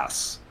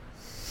ass.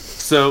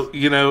 So,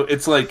 you know,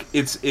 it's like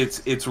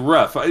it's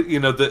rough.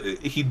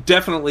 He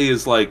definitely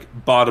is like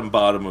bottom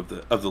of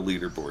the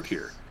leaderboard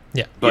here.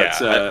 Yeah.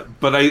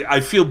 But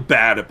I feel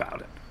bad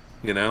about it,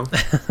 you know?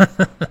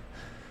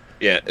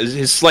 Yeah,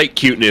 his slight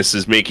cuteness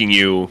is making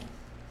you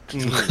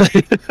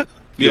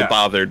feel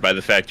bothered by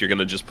the fact you're going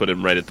to just put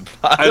him right at the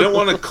bottom. I don't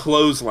want to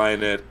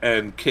clothesline it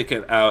and kick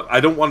it out.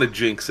 I don't want to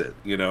jinx it,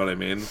 you know what I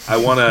mean? I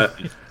want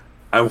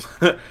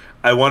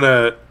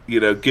to, you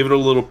know, give it a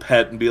little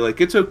pet and be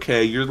like, it's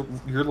okay, you're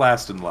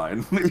last in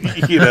line.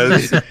 You know?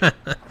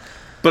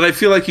 But I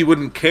feel like he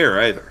wouldn't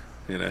care either.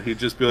 You know, he'd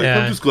just be like,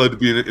 I'm just glad to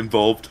be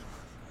involved.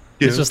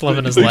 He's just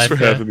living his Thanks life. for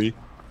having me.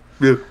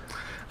 Yeah.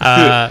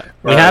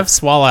 We have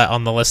Swalot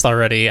on the list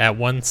already at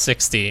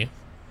 160.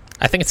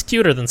 I think it's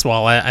cuter than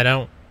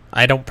Swalot.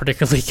 I don't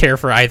particularly care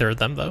for either of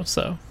them though.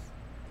 So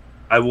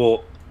I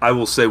will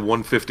say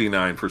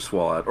 159 for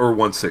Swalot, or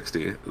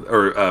 160,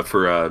 or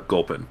for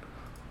Gulpin.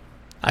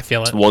 I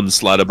feel it. One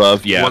slot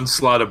above, yeah. One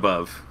slot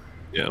above.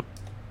 Yeah.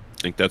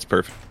 I think that's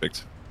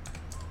perfect.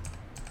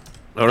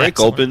 All right,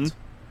 Excellent.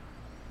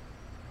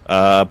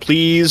 Gulpin.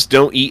 Please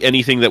don't eat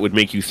anything that would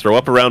make you throw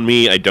up around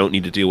me. I don't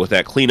need to deal with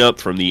that cleanup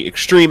from the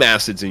extreme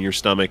acids in your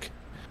stomach.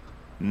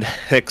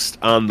 Next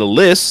on the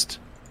list,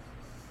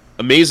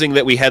 amazing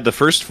that we had the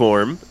first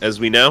form, as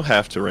we now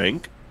have to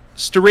rank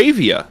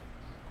Staravia.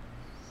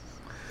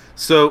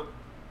 So,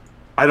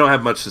 I don't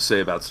have much to say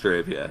about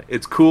Staravia.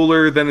 It's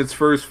cooler than its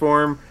first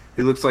form.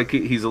 He looks like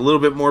he's a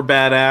little bit more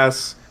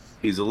badass.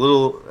 He's a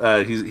little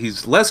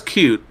he's less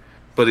cute,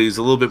 but he's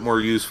a little bit more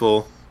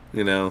useful.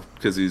 You know,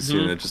 because he's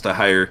you know, just a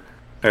higher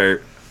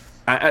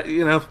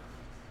you know.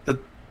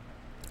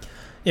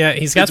 Yeah,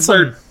 he's got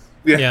some.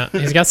 Yeah,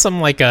 he's got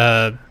some like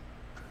a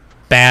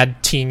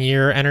bad teen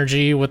year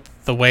energy with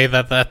the way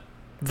that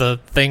the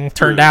thing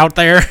turned out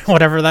there.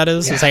 Whatever that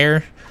is, his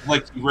hair.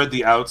 Like he read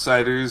The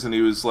Outsiders, and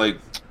he was like,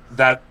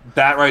 that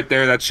right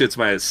there, that shit's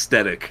my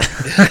aesthetic.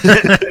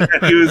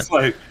 And he was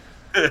like,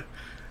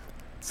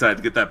 decided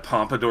to get that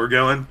pompadour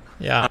going.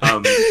 Yeah.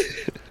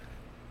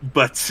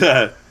 But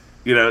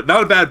you know,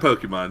 not a bad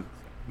Pokemon.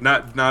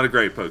 Not a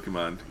great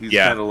Pokemon. He's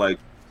kind of like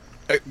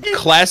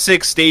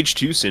classic Stage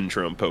 2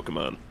 syndrome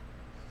Pokemon.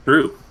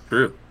 True.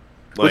 Like,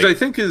 Which I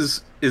think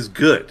is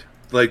good.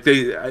 Like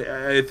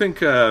I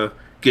think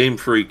Game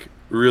Freak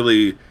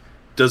really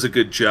does a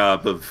good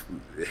job of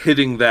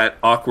hitting that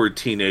awkward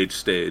teenage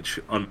stage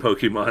on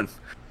Pokemon.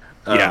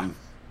 Let's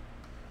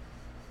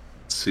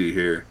see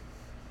here.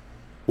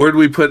 Where did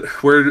we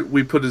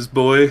put his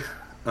boy?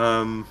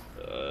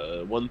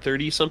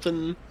 130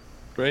 something,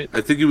 right?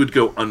 I think he would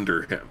go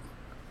under him,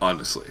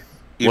 honestly.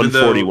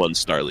 141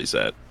 Starly's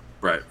at.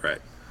 Right.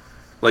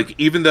 Like,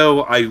 even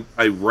though I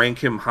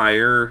rank him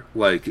higher,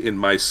 like, in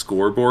my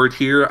scoreboard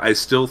here, I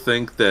still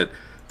think that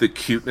the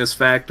cuteness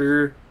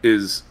factor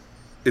is...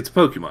 It's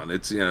Pokemon.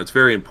 It's, it's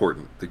very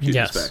important, the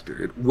cuteness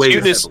factor. It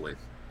weighs heavily.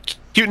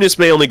 Cuteness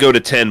may only go to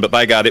 10, but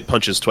by God, it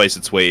punches twice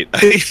its weight.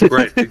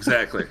 Right,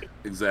 exactly.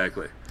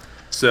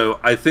 So,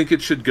 I think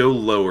it should go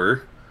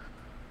lower.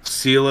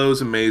 Cielo's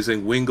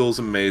amazing. Wingle's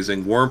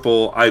amazing.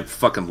 Wurmple, I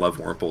fucking love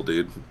Wurmple,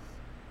 dude.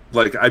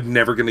 Like, I'm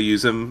never going to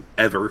use him,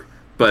 ever.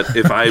 But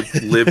if I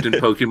lived in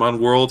Pokemon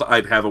World,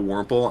 I'd have a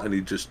Wurmple, and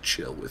he'd just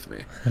chill with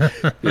me.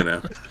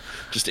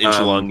 Just inch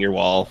along your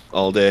wall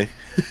all day.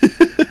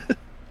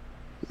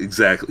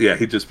 Exactly. Yeah,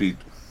 he'd just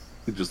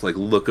like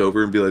look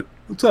over and be like,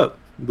 "What's up?"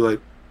 And be like,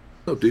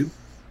 "Oh, dude."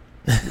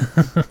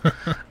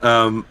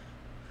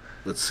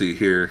 Let's see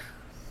here.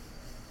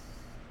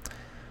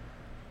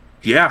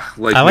 Yeah,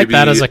 like I like maybe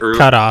that as a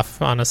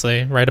cutoff,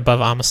 honestly, right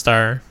above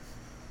Amistar.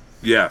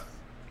 Yeah.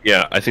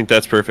 Yeah, I think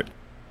that's perfect.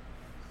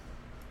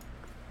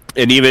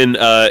 And even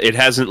it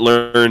hasn't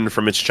learned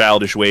from its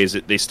childish ways.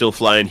 They still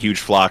fly in huge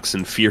flocks,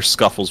 and fierce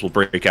scuffles will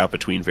break out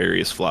between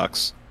various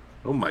flocks.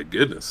 Oh my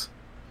goodness.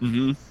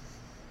 Mm-hmm.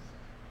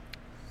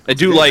 I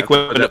do like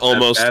when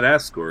almost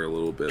badass score a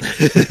little bit.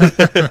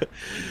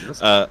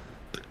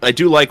 I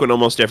do like when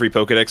almost every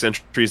Pokedex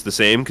entry is the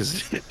same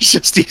because it's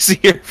just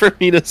easier for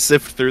me to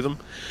sift through them.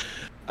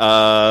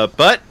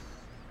 But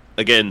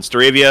again,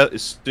 Staravia,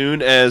 as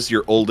soon as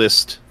your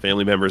oldest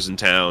family members in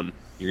town,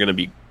 you're gonna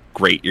be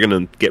great. You're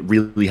gonna get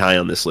really high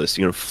on this list.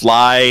 You're gonna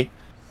fly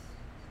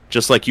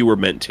just like you were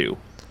meant to.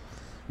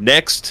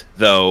 Next,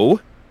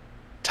 though,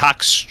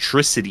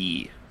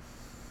 Toxtricity.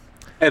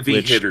 Heavy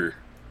hitter.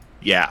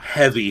 Yeah.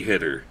 Heavy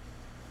hitter.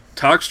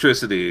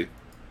 Toxtricity,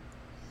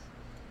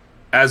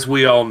 as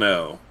we all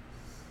know,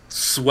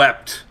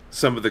 swept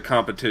some of the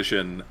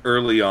competition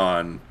early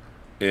on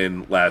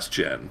in last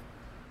gen.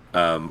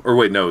 It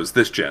was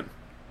this gen.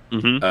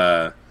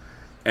 Mm-hmm.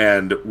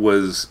 And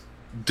was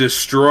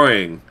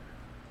destroying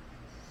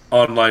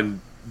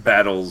online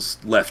battles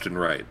left and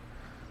right.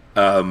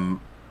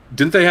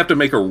 Didn't they have to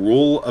make a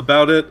rule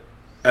about it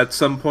at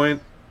some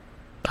point?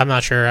 I'm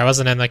not sure. I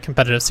wasn't in the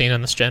competitive scene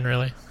in this gen,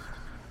 really.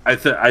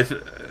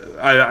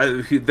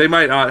 They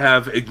might not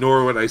have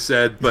ignored what I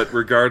said, but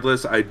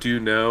regardless, I do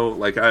know.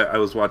 Like I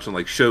was watching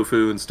like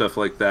Shofu and stuff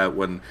like that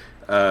when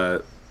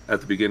at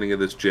the beginning of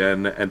this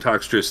gen, and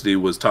Toxtricity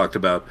was talked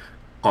about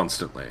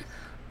constantly.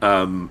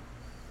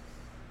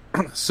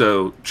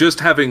 So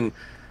just having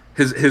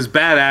his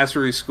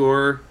badassery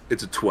score,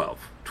 it's a 12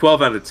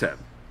 out of 10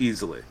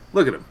 easily.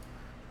 Look at him.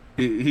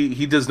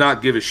 He does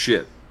not give a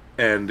shit,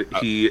 and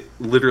he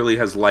literally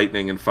has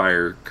lightning and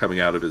fire coming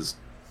out of his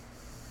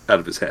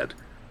head.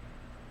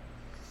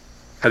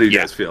 How do you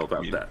guys feel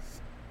about that?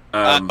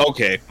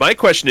 Okay, my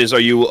question is, are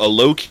you a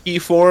low-key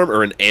form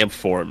or an amp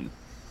form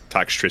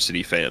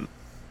Toxtricity fan?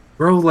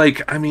 Bro,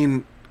 like, I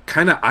mean,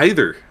 kind of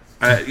either.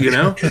 I'll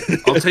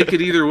take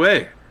it either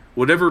way.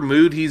 Whatever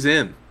mood he's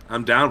in,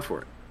 I'm down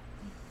for it.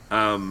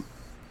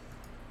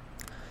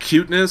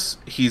 Cuteness,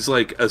 he's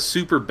like a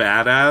super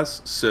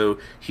badass, so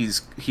he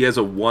has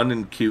a 1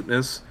 in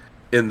cuteness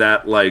in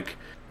that, like,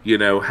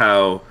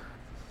 how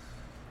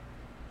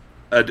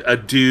a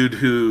dude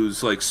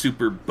who's like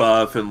super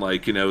buff and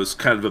like is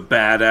kind of a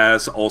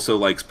badass also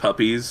likes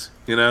puppies,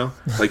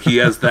 like he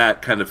has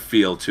that kind of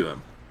feel to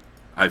him.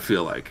 I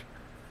feel like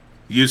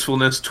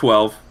usefulness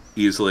 12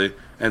 easily,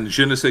 and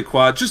je ne sais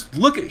quoi. Just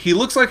he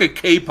looks like a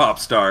K-pop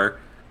star.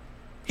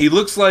 He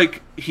looks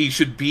like he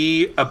should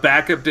be a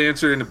backup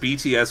dancer in a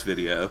BTS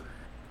video.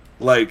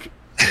 Like,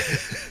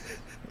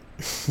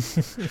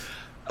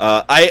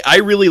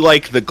 I really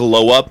like the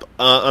glow up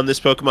on this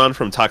Pokemon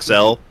from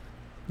Toxel.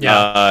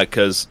 Yeah,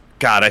 because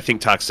God, I think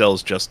Toxel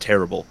is just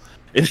terrible.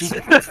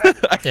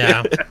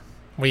 Yeah,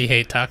 we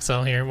hate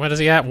Toxel here. What is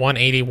he at?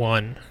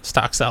 181. It's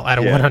Toxel out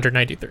of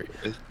 193.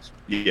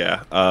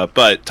 Yeah,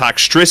 but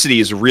Toxtricity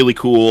is really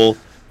cool.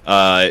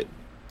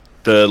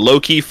 The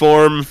low-key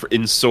form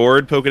in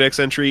Sword Pokedex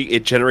entry,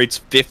 it generates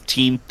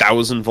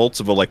 15,000 volts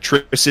of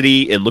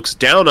electricity and looks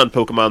down on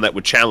Pokemon that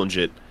would challenge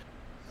it.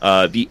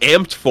 The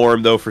amped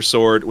form, though, for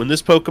Sword, when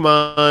this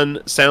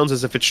Pokemon sounds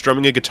as if it's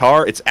strumming a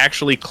guitar, it's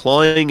actually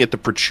clawing at the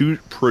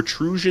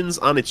protrusions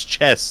on its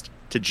chest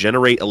to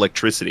generate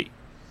electricity.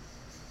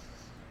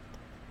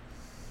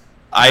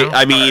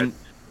 I mean,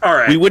 all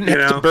right, we wouldn't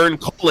have to burn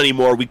coal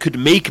anymore. We could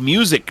make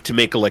music to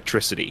make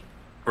electricity.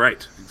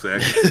 Right,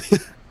 exactly.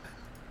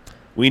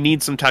 We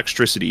need some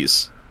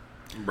Toxtricities.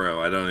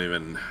 Bro, I don't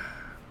even...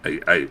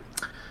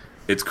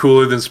 It's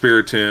cooler than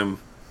Spiritomb.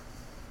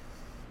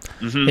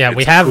 Mm-hmm. Yeah,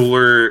 we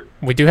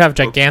do have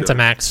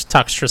Gigantamax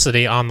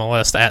Toxtricity on the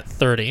list at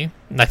 30.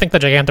 And I think the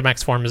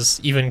Gigantamax form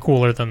is even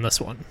cooler than this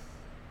one.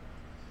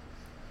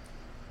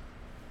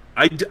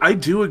 I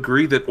do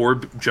agree that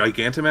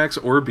Gigantamax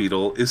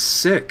Orbeetle is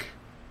sick.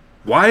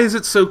 Why is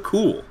it so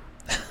cool?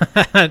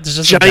 It's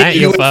just giant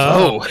a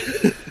UFO.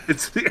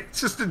 It's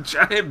just a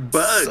giant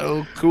bug.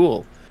 So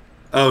cool.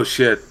 Oh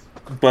shit!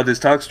 But is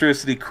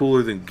Toxtricity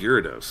cooler than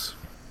Gyarados?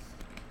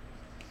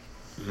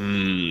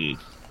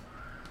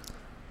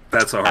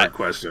 That's a hard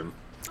question.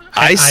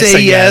 I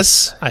say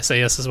yes. I say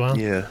yes as well.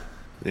 Yeah.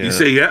 You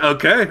say yeah?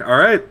 Okay, all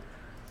right.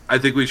 I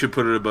think we should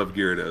put it above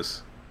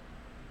Gyarados.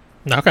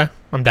 Okay,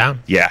 I'm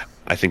down. Yeah,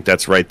 I think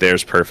that's right there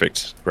is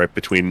perfect. Right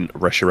between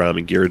Reshiram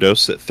and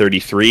Gyarados at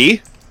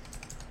 33.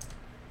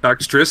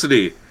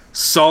 Toxtricity,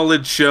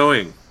 solid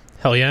showing.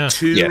 Hell yeah.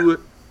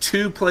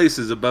 Two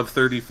places above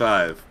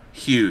 35.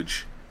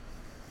 Huge.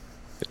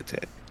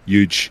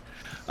 Huge.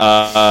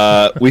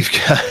 We've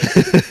got...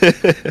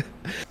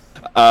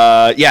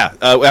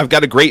 I've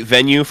got a great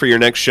venue for your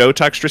next show,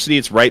 Toxtricity.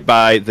 It's right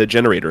by the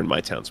generator in my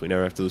town, so we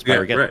never have to lose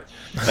power again. Right.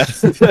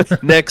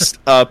 Next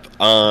up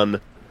on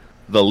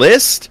the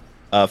list,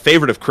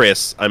 favorite of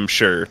Chris, I'm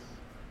sure,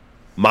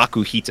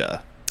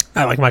 Makuhita.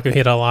 I like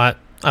Makuhita a lot.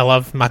 I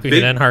love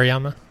Makuhita and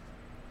Hariyama.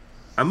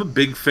 I'm a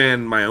big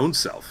fan my own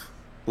self.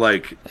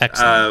 Like,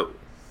 excellent.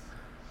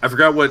 I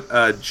forgot what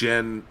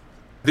Gen...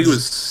 I think it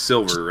was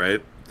Silver,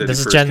 right?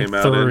 This is Gen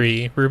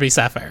 3, Ruby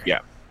Sapphire.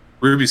 Yeah.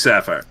 Ruby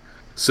Sapphire.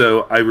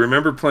 So I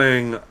remember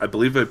playing... I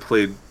believe I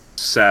played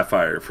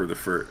Sapphire for the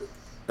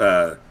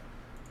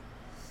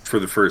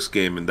first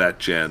game in that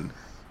gen.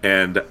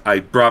 And I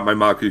brought my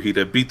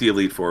Makuhita, beat the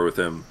Elite Four with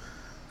him.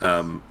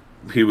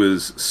 He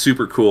was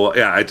super cool.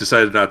 Yeah, I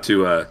decided not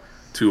to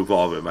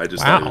evolve him. I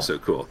just thought he was so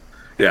cool.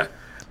 Yeah.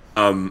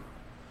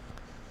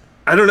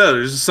 I don't know.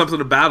 There's just something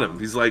about him.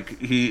 He's like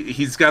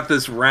he's got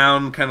this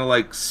round kind of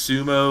like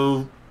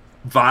sumo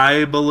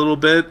vibe a little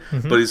bit,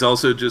 but he's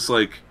also just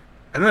like,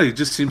 I don't know. He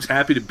just seems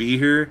happy to be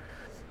here.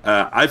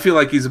 I feel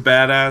like he's a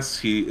badass.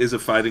 He is a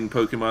fighting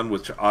Pokemon,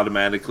 which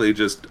automatically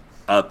just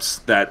ups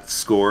that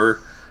score.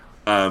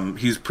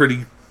 He's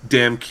pretty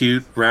damn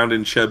cute, round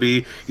and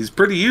chubby. He's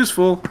pretty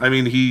useful. I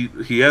mean,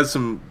 he has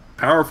some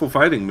powerful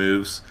fighting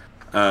moves.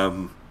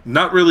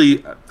 Not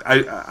really,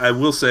 I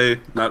will say,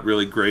 not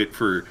really great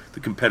for the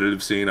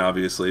competitive scene,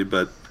 obviously,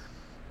 but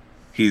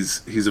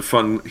he's a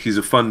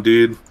fun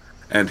dude,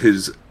 and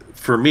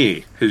for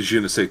me, his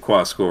Je ne sais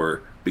quoi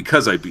score,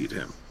 because I beat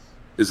him,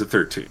 is a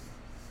 13.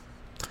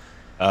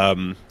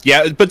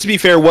 Yeah, but to be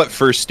fair, what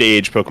first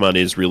stage Pokemon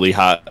is really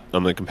hot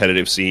on the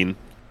competitive scene?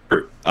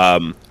 Sure.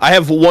 I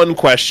have one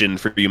question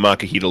for you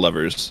Makuhita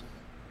lovers.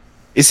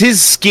 Is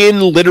his skin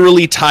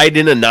literally tied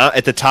in a knot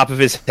at the top of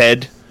his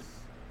head?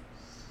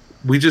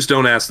 We just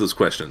don't ask those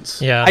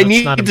questions. Yeah, I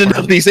need to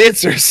know these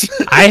answers.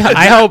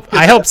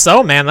 I hope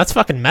so, man. That's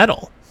fucking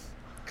metal.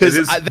 Because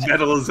it's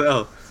metal as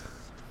hell.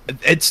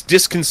 It's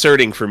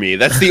disconcerting for me.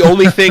 That's the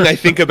only thing I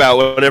think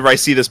about whenever I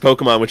see this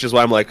Pokemon, which is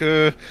why I'm like,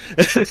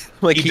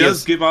 like he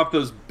does give off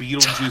those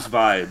Beetlejuice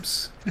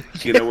vibes,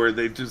 you know, where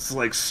they just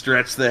like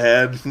stretch the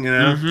head, you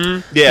know.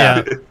 Mm-hmm.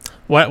 Yeah.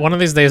 One of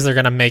these days they're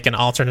gonna make an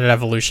alternate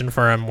evolution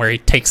for him where he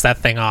takes that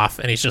thing off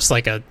and he's just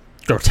like a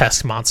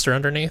grotesque monster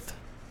underneath.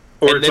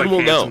 Or it's like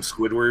handsome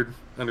Squidward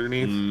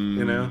underneath,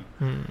 you know.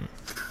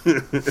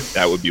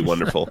 That would be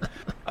wonderful.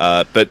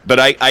 But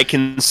I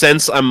can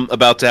sense I'm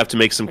about to have to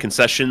make some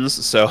concessions.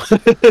 So.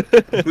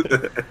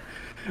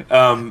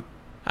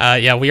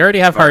 Yeah, we already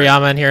have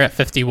Hariyama in here at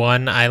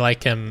 51. I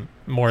like him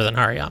more than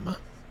Hariyama.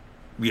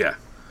 Yeah.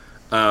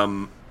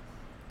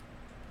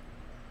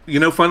 You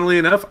know, funnily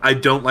enough, I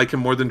don't like him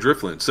more than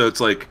Drifloon. So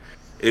it's like,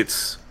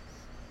 it's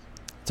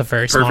a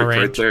very small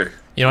range. Right there.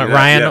 You know what,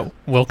 Ryan?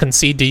 We'll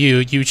concede to you.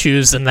 You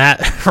choose in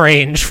that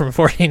range from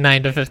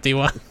 49 to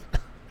 51.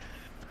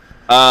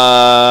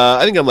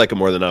 I think I'm like him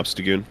more than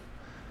Obstagoon.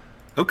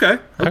 Okay.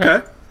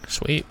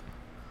 Sweet.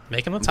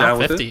 Making the top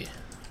 50.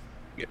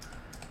 Yeah.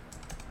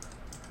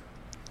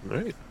 All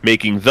right.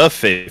 Making the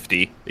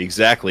 50,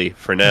 exactly,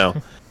 for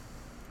now.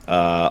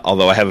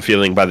 Although I have a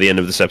feeling by the end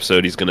of this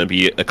episode he's going to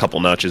be a couple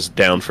notches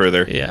down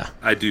further. Yeah.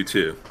 I do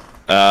too.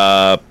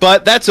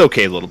 But that's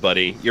okay, little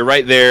buddy. You're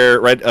right there,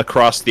 right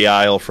across the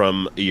aisle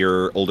from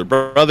your older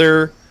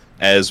brother,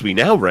 as we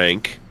now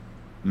rank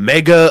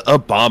Mega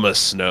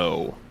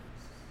Abomasnow.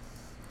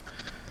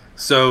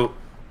 So,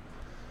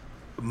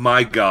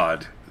 my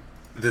God,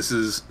 this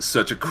is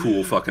such a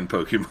cool fucking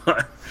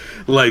Pokemon.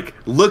 Like,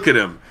 look at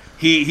him.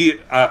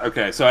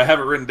 Okay, so I have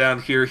it written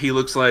down here. He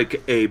looks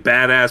like a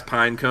badass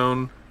pine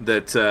cone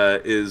that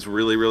is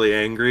really, really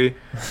angry.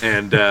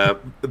 And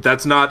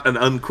that's not an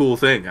uncool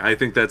thing. I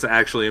think that's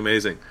actually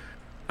amazing.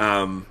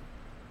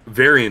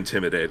 Very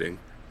intimidating.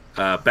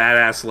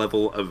 Badass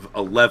level of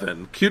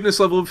 11. Cuteness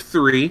level of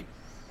 3.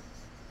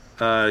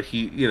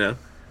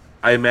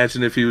 I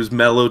imagine if he was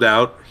mellowed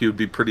out, he would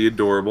be pretty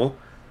adorable.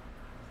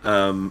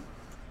 And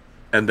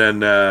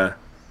then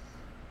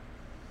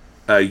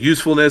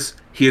usefulness,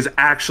 he is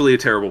actually a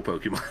terrible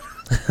Pokemon.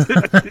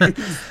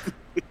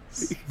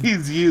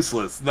 He's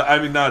useless. I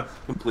mean, not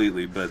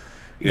completely, but...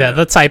 Yeah,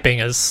 the typing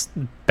is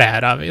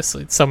bad,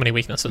 obviously. So many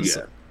weaknesses.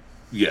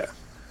 Yeah.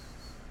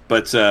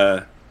 But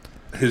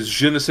his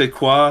je ne sais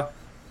quoi,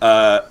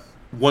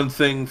 one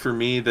thing for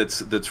me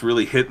that's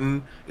really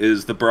hitting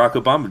is the Barack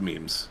Obama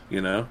memes,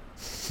 you know?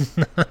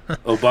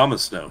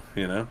 Abomasnow,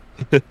 you know?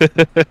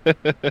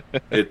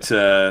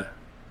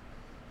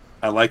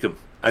 I like him.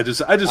 I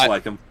just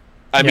like him.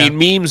 I mean,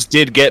 memes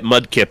did get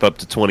Mudkip up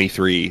to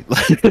 23.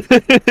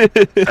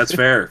 That's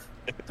fair.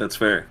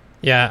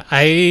 Yeah,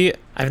 I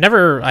I've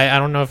never, I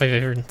don't know if I've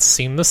ever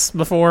seen this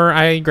before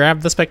I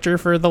grabbed this picture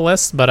for the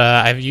list, but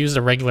I've used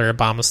a regular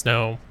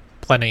Abomasnow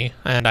plenty,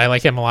 and I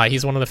like him a lot.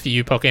 He's one of the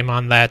few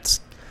Pokemon that,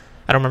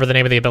 I don't remember the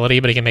name of the ability,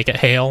 but he can make it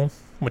hail,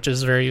 which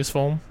is very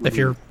useful if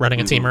you're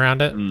running a team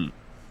around it.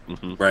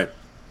 Right.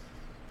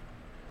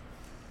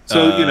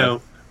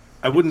 So,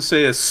 I wouldn't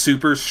say a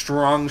super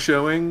strong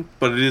showing,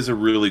 but it is a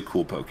really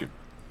cool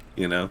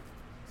Pokemon,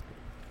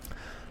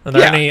 Are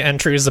there any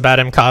entries about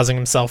him causing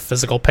himself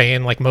physical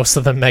pain like most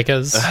of the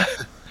megas?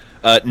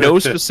 No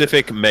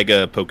specific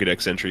Mega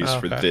Pokedex entries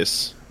for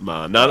this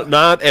mon.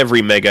 Not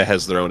every Mega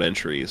has their own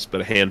entries,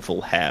 but a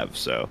handful have,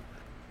 so...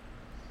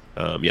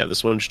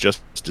 this one's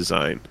just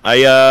design.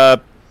 I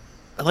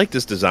like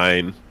this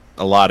design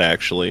a lot,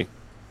 actually.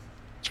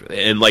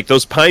 And, like,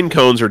 those pine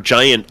cones are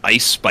giant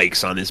ice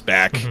spikes on his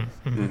back.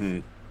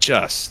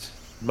 Just,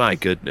 my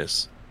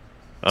goodness.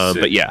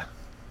 But yeah,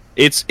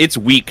 it's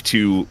weak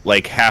to,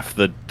 like, half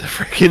the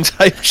freaking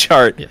type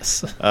chart.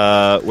 Yes.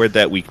 Where'd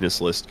that weakness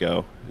list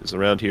go? It's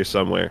around here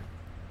somewhere.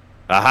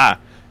 Aha!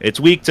 It's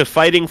weak to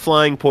fighting,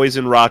 flying,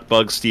 poison, rock,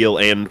 bug, steel,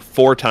 and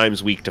 4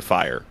 times weak to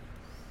fire.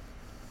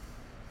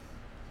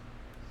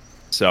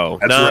 So,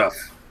 That's rough.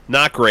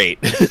 Not great.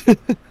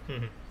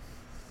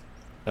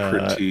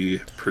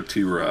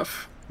 Pretty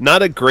rough.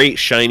 Not a great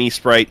shiny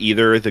sprite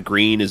either. The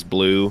green is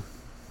blue.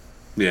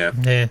 Yeah.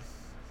 Yeah.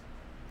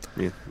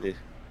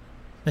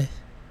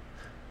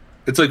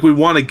 It's like we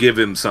want to give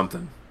him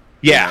something.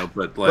 Yeah.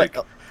 But like...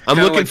 I'm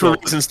looking for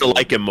reasons to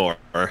like him more.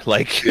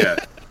 Like, yeah.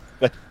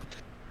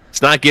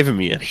 It's not giving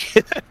me any.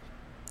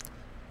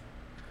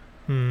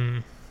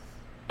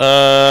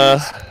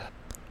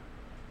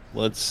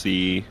 Let's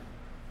see.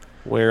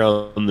 Where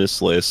on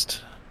this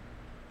list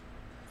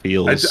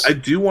feels... I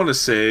do want to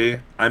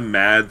say I'm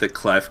mad that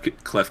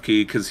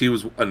Klefki, because he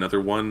was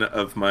another one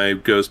of my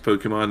ghost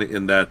Pokemon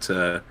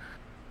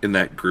in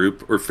that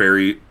group, or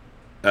fairy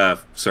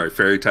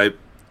type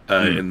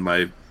in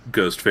my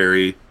ghost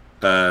fairy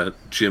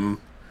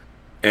gym,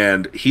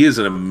 and he is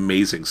an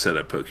amazing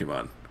setup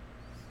Pokemon.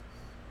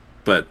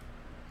 But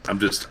I'm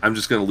just going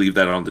to leave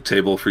that on the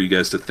table for you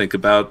guys to think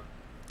about.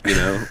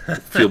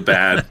 Feel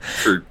bad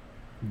for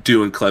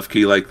doing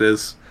Klefki like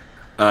this.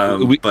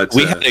 We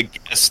had a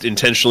guest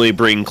intentionally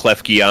bring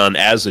Klefki on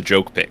as a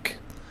joke pick.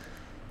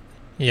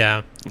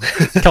 Yeah.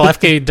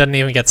 Klefki didn't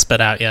even get spit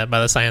out yet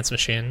by the science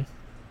machine.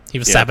 He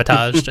was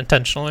sabotaged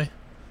intentionally.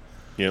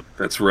 Yep.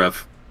 That's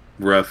rough.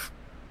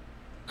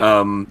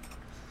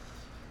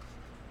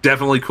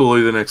 Definitely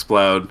cooler than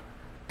Exploud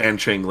and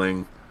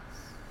Changling.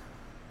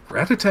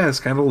 Rattata is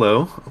kind of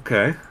low.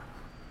 Okay.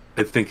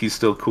 I think he's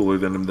still cooler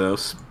than him, though.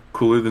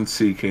 Cooler than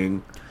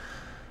Seaking.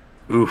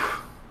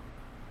 Oof.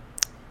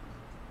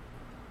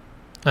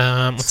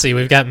 Let's see.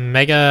 We've got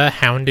Mega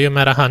Houndoom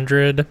at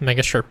 100,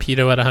 Mega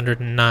Sharpedo at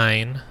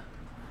 109.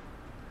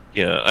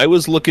 Yeah, I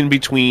was looking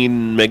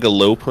between Mega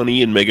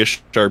Lopunny and Mega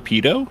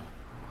Sharpedo.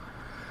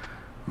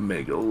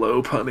 Mega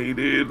Lopunny,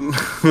 dude.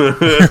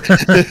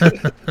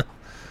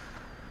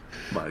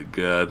 My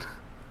God.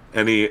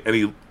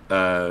 Any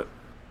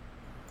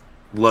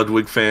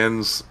Ludwig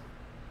fans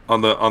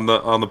on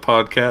the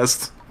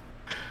podcast?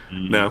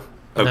 No.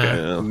 Okay.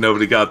 No.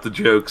 Nobody got the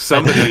joke.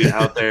 Somebody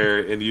out there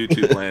in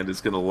YouTube land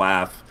is going to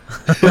laugh.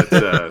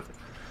 But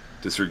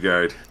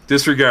disregard.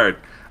 This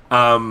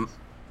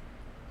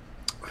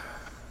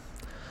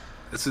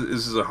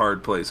is a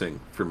hard placing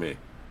for me.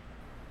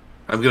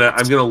 I'm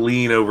gonna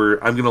lean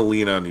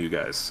on you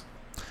guys.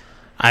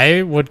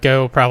 I would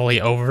go probably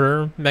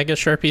over Mega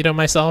Sharpedo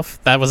myself.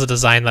 That was a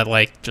design that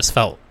just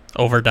felt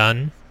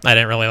overdone. I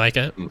didn't really like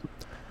it.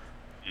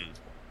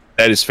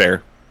 That is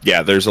fair.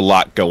 Yeah, there's a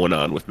lot going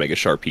on with Mega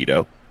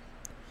Sharpedo.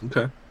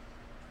 Okay.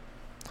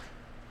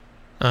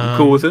 I'm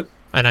cool with it.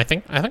 And I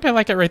think I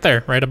like it right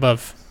there, right below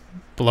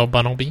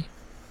Bunnelby.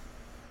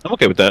 I'm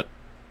okay with that.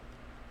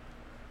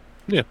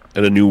 Yeah,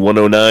 and a new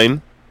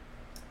 109.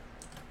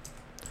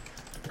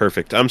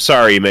 Perfect. I'm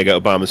sorry, Mega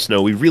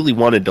Abomasnow. We really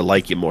wanted to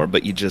like you more,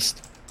 but you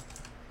didn't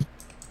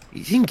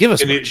give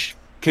us much.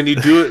 Can you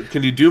do it?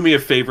 Can you do me a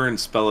favor and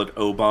spell it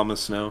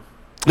Abomasnow?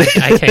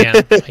 I can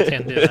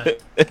do that.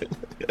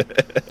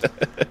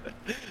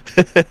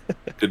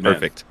 Good man.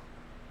 Perfect.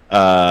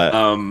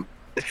 That's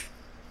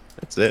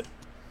it.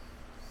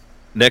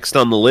 Next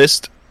on the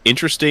list,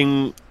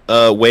 interesting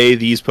way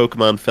these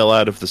Pokemon fell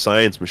out of the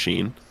science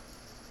machine.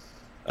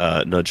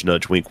 Nudge,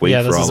 nudge, wink,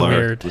 wink for all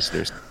our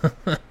listeners.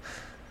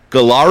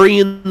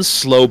 Galarian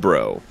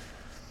Slowbro.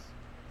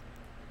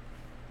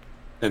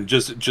 And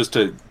just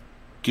to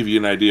give you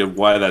an idea of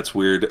why that's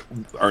weird,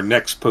 our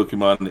next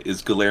Pokemon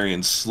is Galarian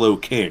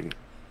Slowking.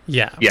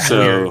 Yeah. So,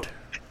 weird.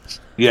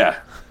 Yeah.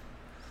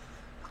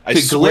 I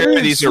swear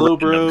Galarian these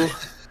Slowbro.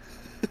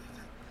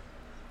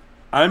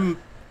 are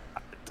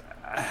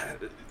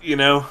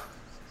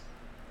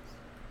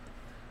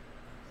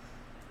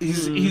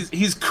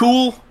he's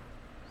cool.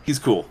 He's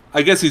cool.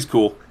 I guess he's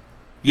cool.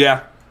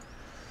 Yeah.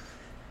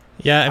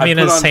 Yeah, I mean,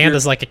 his hand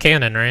is like a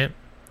cannon, right?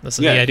 That's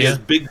the idea. He has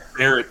big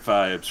Barrett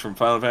vibes from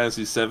Final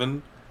Fantasy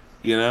VII,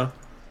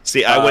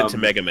 See, I went to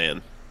Mega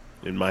Man.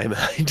 in my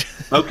mind.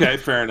 Okay,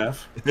 fair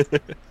enough.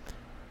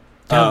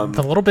 Yeah,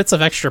 the little bits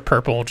of extra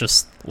purple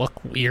just look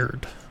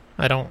weird.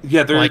 I don't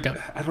like them.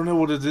 I don't know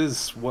what it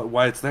is.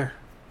 Why it's there?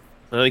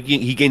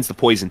 He gains the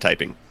poison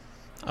typing.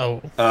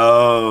 Oh.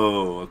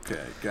 Oh,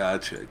 okay.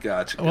 Gotcha.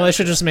 Well, they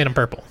should just made him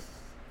purple.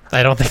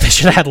 I don't think they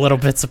should add little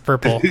bits of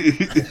purple.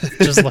 It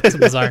just looks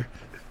bizarre.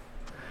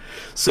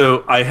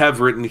 So I have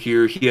written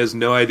here, he has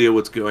no idea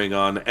what's going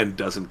on and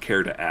doesn't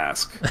care to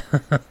ask.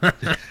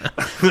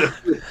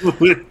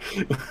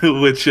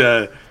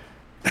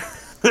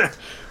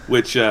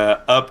 which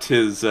upped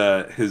his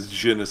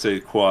je ne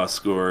sais quoi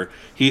score.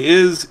 He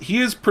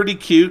is pretty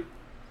cute,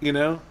 you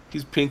know.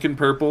 He's pink and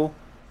purple,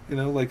 you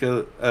know, like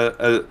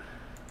a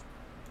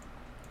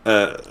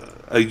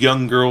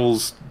young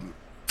girl's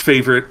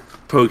favorite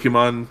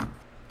Pokemon,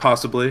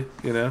 possibly,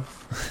 you know.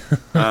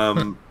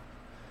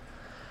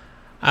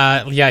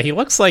 Yeah, he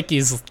looks like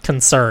he's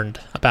concerned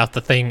about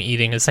the thing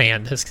eating his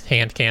hand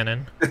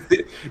cannon.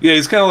 Yeah,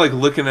 he's kind of like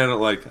looking at it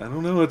like, I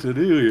don't know what to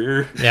do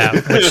here. Yeah,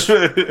 which,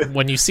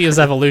 when you see his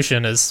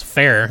evolution, is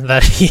fair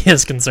that he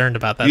is concerned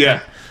about that thing.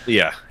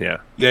 Yeah,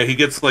 he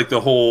gets like the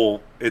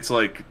whole, it's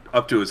like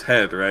up to his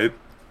head, right?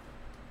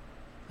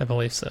 I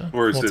believe so.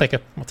 Or is we'll it... take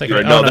it.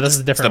 No, this is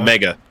a different the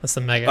Mega. That's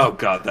the Mega. Oh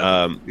god,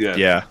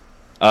 yeah.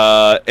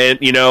 And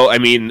you know, I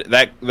mean,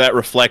 that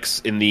reflects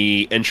in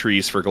the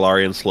entries for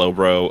Galarian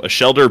Slowbro. A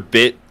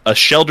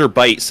shelter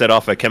bite set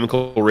off a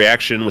chemical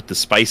reaction with the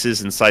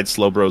spices inside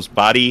Slowbro's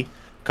body,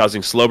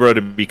 causing Slowbro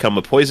to become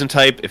a poison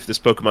type. If this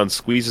Pokemon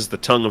squeezes the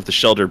tongue of the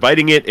shelter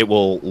biting it, it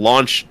will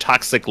launch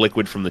toxic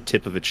liquid from the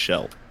tip of its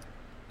shell.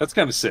 That's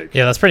kind of sick.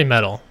 Yeah, that's pretty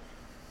metal.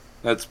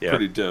 That's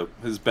pretty dope.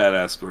 His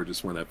badass score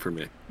just went up for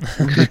me.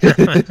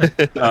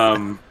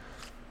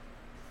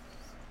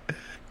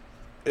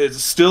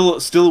 It's still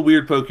a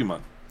weird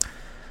Pokemon.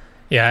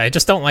 Yeah, I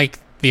just don't like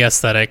the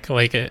aesthetic.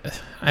 Like,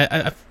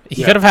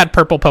 he could have had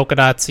purple polka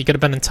dots. He could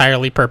have been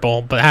entirely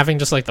purple, but having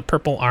just like the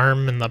purple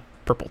arm and the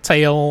purple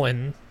tail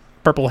and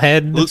purple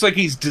head. It looks like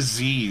he's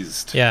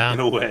diseased. Yeah, in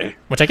a way.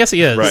 Which I guess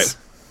he is. Right.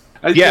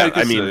 I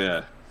mean, so,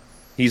 yeah.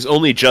 He's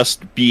only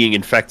just being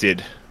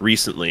infected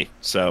recently,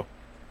 so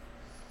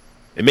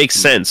it makes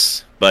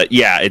sense. But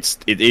yeah, it's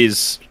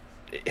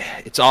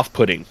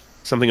off-putting.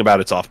 Something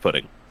about it's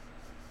off-putting.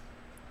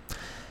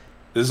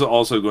 This is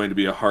also going to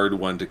be a hard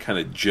one to kind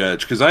of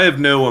judge because I have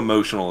no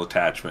emotional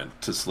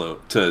attachment to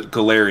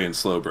Galarian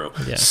Slowbro.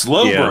 Yeah.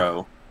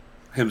 Slowbro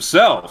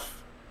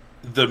himself,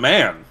 the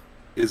man,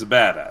 is a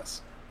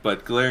badass,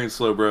 but Galarian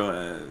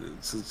Slowbro,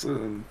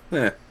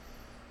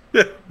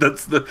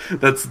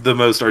 that's the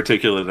most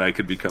articulate I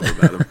could become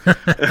about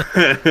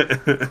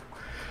him.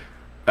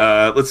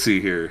 Let's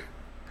see here.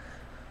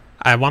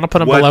 I want to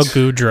put him below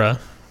Goodra.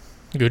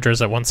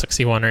 Goodra's at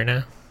 161 right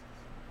now.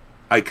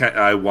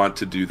 I want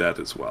to do that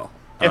as well.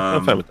 Yeah,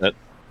 I'm fine with that.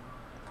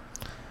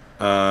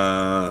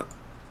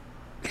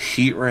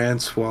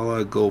 Heatran,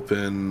 Swallow,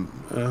 Gulpin,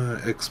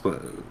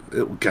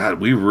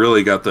 God, we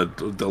really got the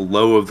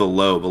low of the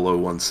low below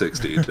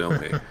 160, don't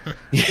we?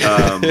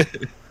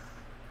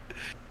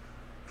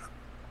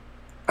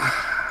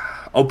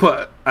 I'll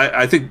put,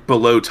 I think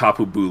below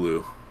Tapu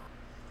Bulu.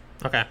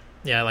 Okay.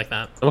 Yeah, I like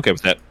that. I'm okay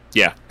with that.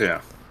 Yeah.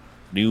 Yeah.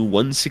 New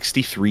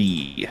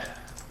 163.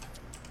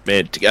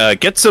 Man, go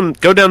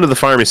down to the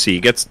pharmacy.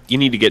 You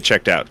need to get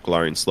checked out,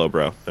 Galarian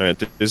Slowbro. All right,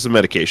 there's a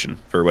medication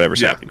for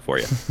whatever's happening for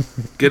you.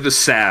 Get a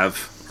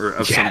salve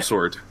of some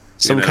sort.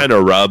 Some kind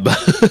of rub.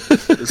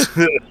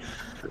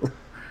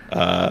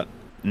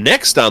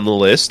 Next on the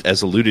list,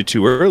 as alluded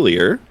to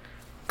earlier,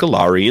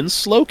 Galarian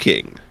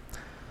Slowking.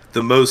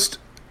 The most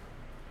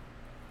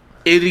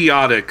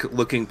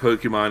idiotic-looking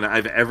Pokemon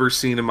I've ever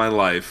seen in my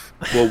life.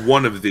 Well,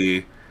 one of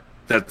the...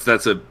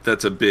 That's a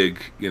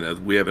big, you know,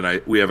 we have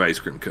ice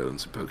cream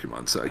cones in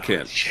Pokemon, so I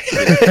can't.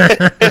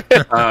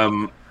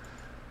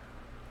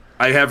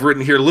 I have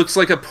written here, looks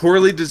like a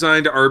poorly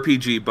designed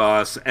RPG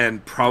boss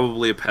and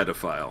probably a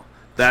pedophile.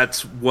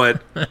 That's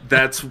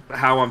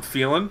how I'm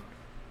feeling.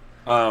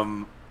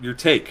 Your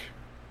take?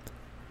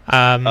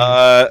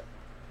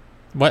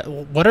 What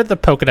are the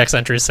Pokedex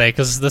entries say?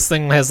 Because this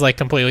thing has like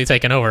completely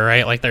taken over,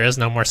 right? Like there is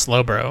no more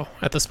Slowbro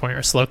at this point,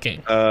 or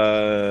Slowking.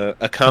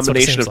 A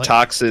combination of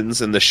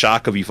toxins and the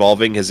shock of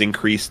evolving has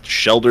increased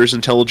Shelder's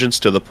intelligence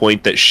to the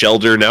point that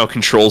Shelder now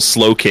controls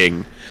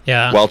Slowking.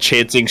 Yeah. While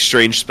chanting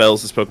strange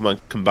spells, this Pokemon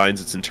combines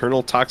its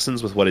internal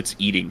toxins with what it's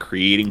eating,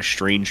 creating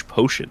strange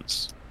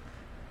potions.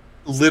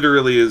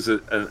 Literally is a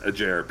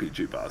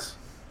JRPG boss.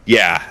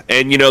 Yeah,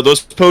 and you know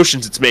those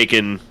potions it's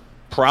making.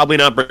 Probably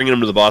not bringing him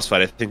to the boss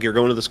fight. I think you're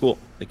going to the school.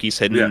 Like he's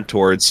heading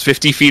towards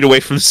 50 feet away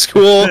from the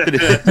school.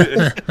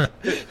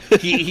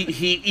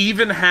 he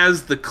even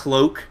has the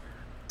cloak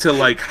to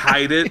like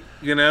hide it,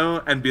 you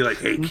know, and be like,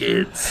 "Hey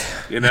kids,"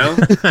 you know.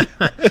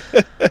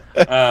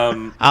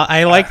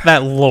 I like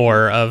that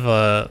lore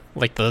of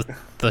like the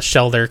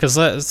Shelder because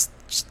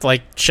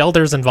like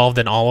Shelder's involved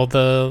in all of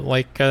the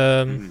like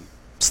Slowbro,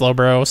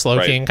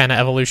 Slowking kind of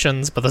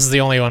evolutions, but this is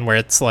the only one where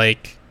it's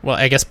like. Well,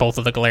 I guess both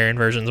of the Galarian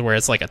versions where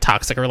it's like a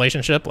toxic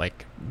relationship,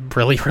 like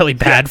really, really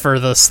bad for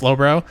the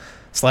Slowbro.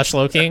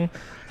 Slowking,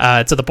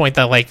 to the point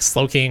that like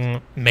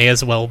Slowking may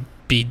as well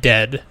be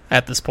dead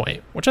at this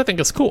point, which I think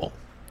is cool.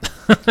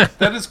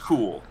 That is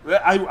cool.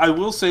 I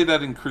will say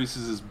that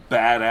increases his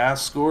badass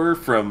score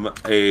from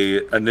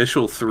a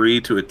initial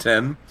 3 to a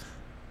 10.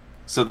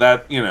 So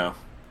that,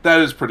 that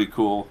is pretty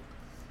cool.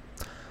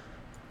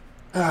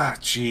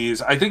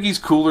 Jeez. I think he's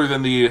cooler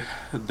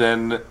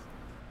than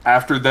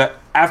after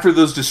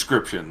those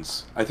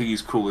descriptions. I think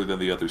he's cooler than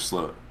the other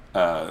Slowbro,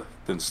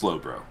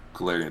 Galarian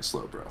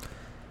Slowbro.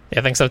 Yeah,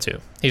 I think so too.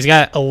 He's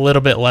got a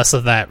little bit less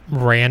of that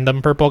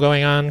random purple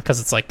going on because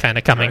it's like kind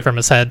of coming from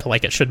his head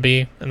like it should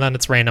be, and then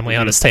it's randomly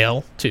on his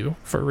tail too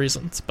for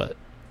reasons. But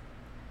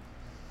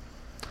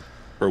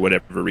for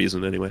whatever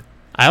reason, anyway.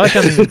 I like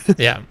him.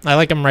 Yeah, I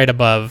like him right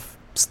above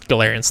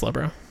Galarian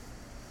Slowbro.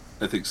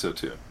 I think so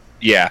too.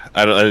 Yeah,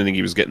 I don't think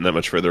he was getting that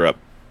much further up.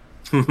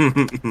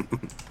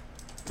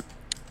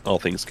 All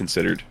things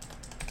considered.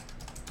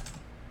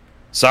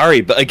 Sorry,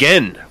 but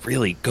again,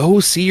 really, go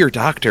see your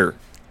doctor.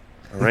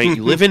 All right,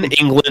 you live in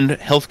England.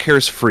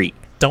 Healthcare's free.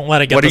 Don't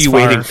let it get What are this you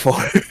far. waiting for?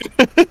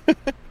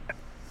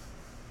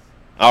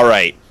 All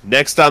right,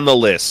 next on the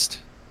list,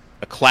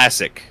 a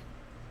classic,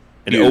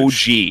 an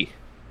Huge. OG,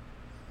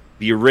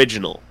 the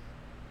original.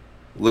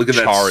 Look at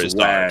that Charizard.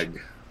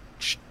 swag.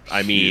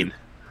 I mean,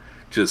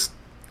 just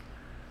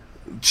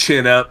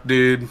chin up,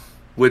 dude.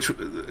 Which,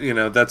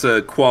 that's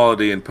a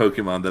quality in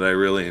Pokemon that I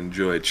really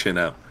enjoy, chin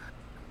up.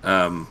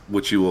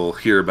 Which you will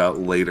hear about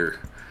later.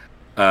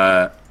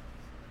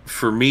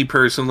 For me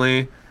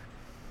personally,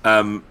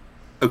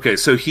 okay,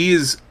 so he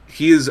is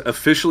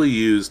officially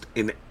used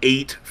in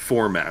 8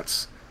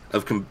 formats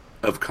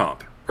of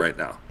comp right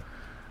now.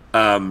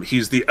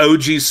 He's the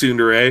OG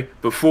Tsundere.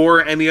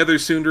 Before any other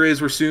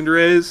Tsunderes were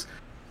Tsunderes,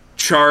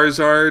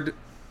 Charizard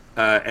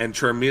and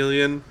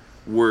Charmeleon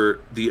were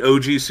the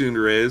OG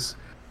Tsunderes.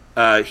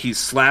 He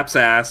slaps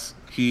ass.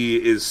 He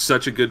is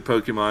such a good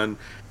Pokemon.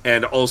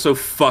 And also,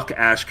 fuck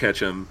Ash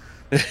Ketchum.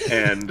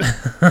 And,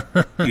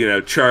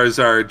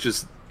 Charizard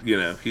just,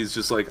 he's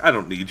just like, I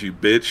don't need you,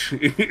 bitch.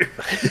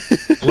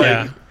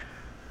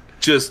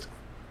 Just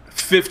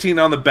 15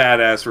 on the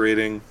badass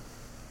rating.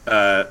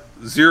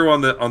 0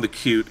 on the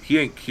cute. He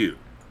ain't cute.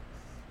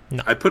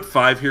 No. I put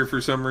 5 here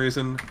for some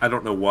reason. I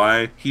don't know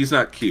why. He's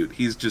not cute.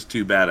 He's just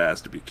too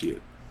badass to be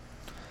cute.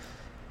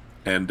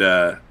 And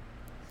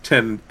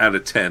 10 out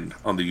of 10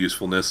 on the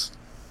usefulness.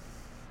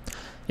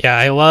 Yeah,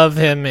 I love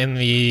him in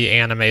the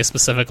anime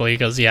specifically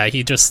because,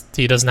 he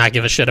does not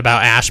give a shit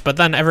about Ash, but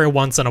then every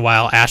once in a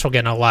while, Ash will get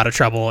in a lot of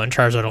trouble and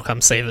Charizard will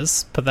come save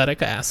his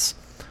pathetic ass.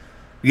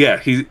 Yeah,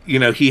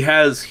 he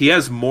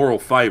has moral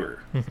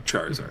fiber,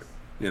 Charizard.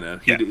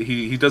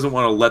 He doesn't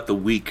want to let the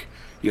weak,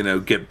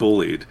 get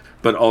bullied,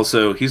 but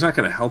also he's not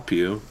going to help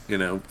you,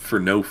 for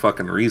no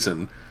fucking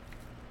reason.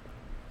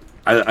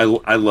 I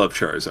love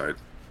Charizard.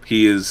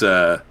 He is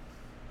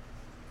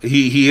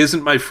he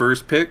isn't my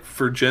first pick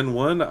for Gen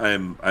 1.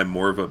 I'm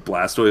more of a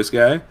Blastoise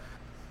guy.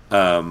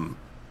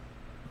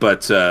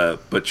 But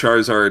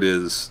Charizard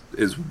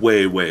is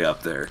way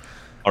up there.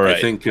 all right.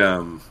 I think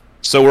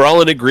So we're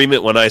all in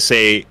agreement when I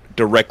say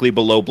directly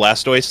below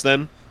Blastoise,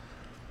 then?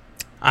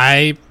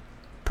 I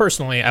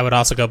would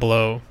also go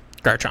below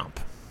Garchomp.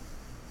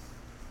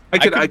 I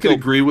could go-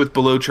 agree with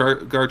below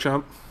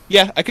Garchomp.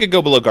 Yeah, I could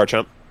go below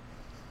Garchomp.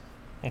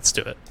 Let's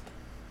do it.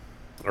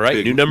 All right,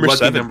 Big new number lucky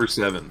 7. number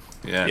 7.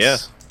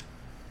 Yes.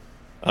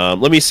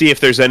 Let me see if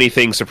there's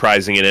anything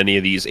surprising in any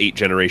of these 8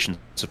 generations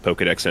of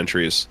Pokedex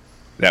entries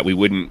that we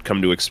wouldn't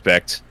come to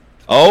expect.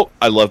 Oh,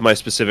 I love my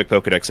specific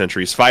Pokedex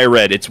entries. Fire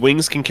Red. Its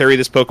wings can carry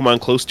this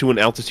Pokemon close to an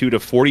altitude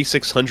of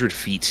 4,600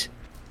 feet.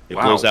 It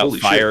Wow, blows out holy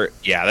fire. Shit.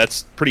 Yeah,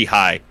 that's pretty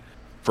high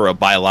for a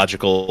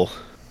biological...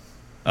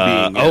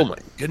 Being, Oh my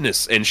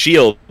goodness. And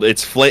Shield.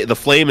 Its the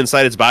flame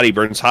inside its body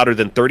burns hotter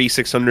than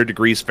 3,600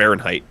 degrees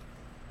Fahrenheit.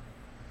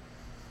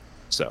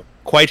 So,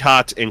 quite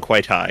hot and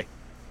quite high.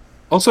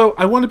 Also,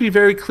 I want to be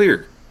very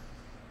clear.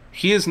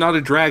 He is not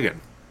a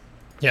dragon.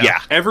 Yeah.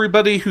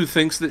 Everybody who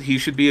thinks that he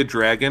should be a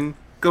dragon,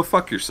 go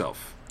fuck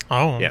yourself.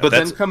 Oh. Yeah. But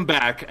that's- then come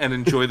back and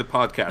enjoy the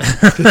podcast.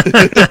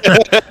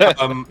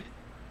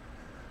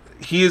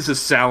 He is a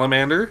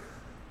salamander,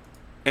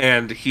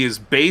 and he is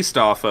based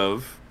off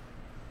of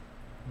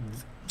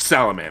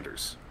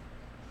salamanders.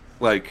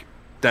 Like,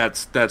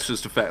 that's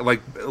just a fact.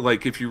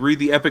 Like if you read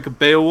the Epic of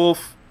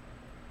Beowulf,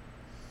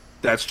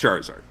 that's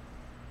Charizard.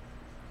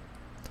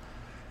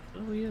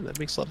 Oh yeah, that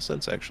makes a lot of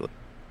sense actually.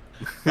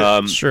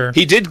 Sure.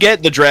 He did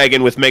get the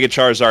dragon with Mega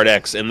Charizard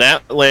X, and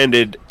that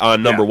landed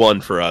on number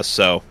 1 for us.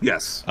 So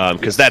Yes.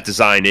 because that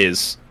design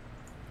is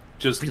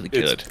Just really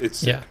good.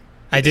 It's Yeah.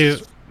 I do.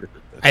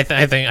 I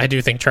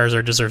do think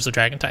Charizard deserves a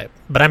dragon type,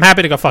 but I'm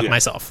happy to go fuck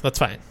myself. That's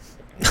fine.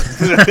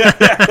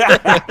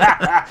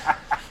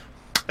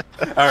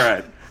 All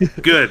right.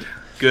 Good.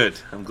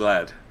 I'm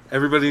glad.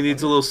 Everybody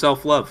needs a little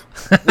self-love.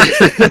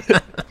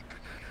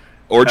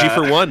 orgy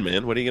for one,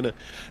 man. What are you gonna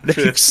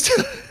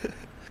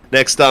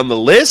next on the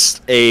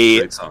list?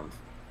 Great song.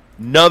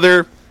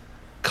 Another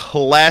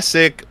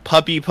classic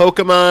puppy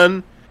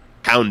Pokemon,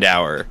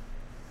 Houndour.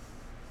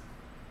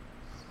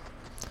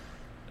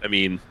 I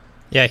mean,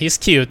 Yeah, he's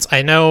cute.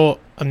 I know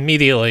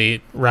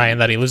immediately, Ryan,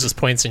 that he loses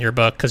points in your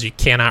book because you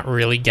cannot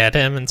really get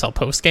him until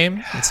post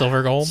game in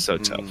Silver Gold. So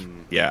tough.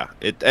 Yeah,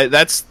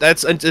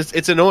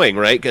 it's annoying,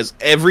 right? Because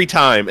every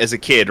time as a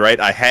kid, right,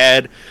 I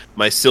had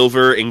my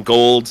Silver and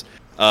Gold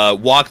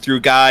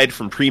walkthrough guide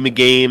from Prima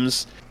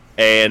Games,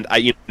 and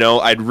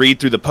I'd read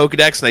through the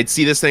Pokedex and I'd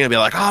see this thing, I'd be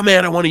like, oh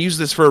man, I want to use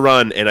this for a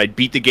run, and I'd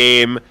beat the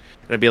game,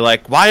 and I'd be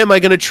like, why am I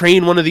going to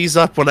train one of these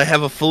up when I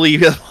have a fully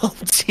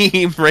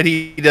team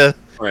ready to?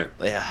 Right.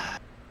 Yeah.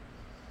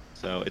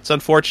 So it's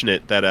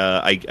unfortunate that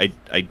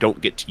I don't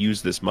get to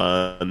use this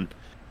mon,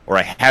 or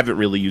I haven't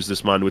really used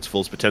this mon to its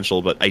fullest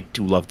potential, but I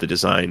do love the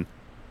design.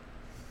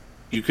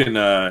 You can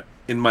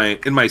in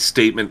my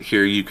statement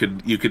here, you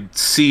could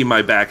see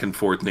my back and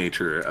forth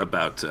nature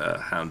about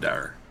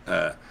Houndour.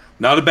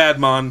 Not a bad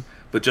mon,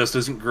 but just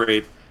isn't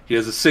great. He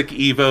has a sick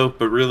Evo,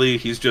 but really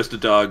he's just a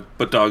dog.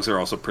 But dogs are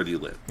also pretty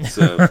lit,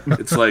 so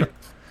it's like,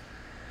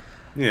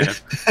 yeah,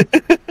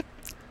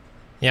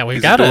 Yeah,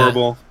 he's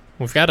adorable.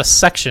 We've got a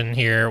section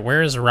here.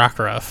 Where is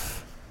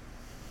Rockruff?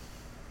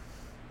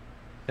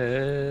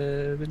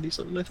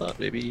 Something I thought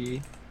maybe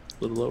a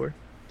little lower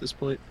at this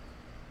point.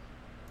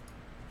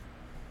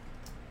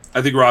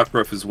 I think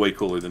Rockruff is way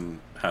cooler than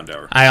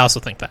Houndour. I also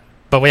think that.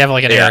 But we have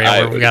like an area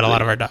where we got a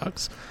lot of our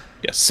dogs.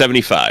 Yeah,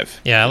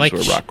 75. Yeah, I like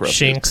where Rockruff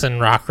Shinx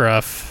and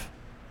Rockruff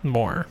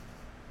more.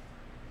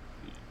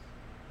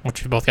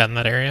 Which we both got in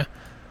that area.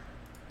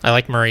 I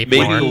like Mareep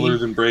Maybe more. cooler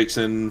than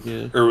Braixen.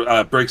 Yeah. Or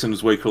Braixen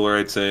is way cooler,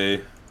 I'd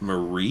say.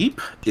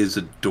 Mareep is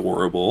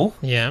adorable.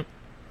 Yeah.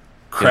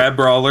 Crab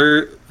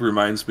Brawler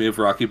reminds me of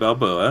Rocky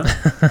Balboa.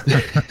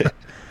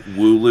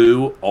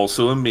 Wooloo,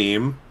 also a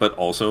meme, but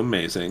also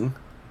amazing.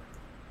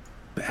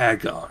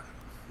 Bagon.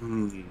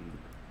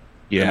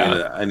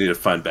 Yeah, I need to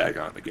find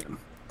Bagon again.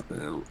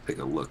 I'll take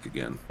a look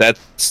again.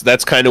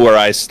 that's kind of where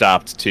I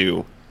stopped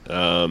too.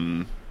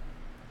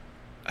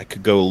 I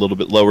could go a little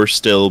bit lower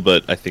still,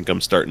 but I think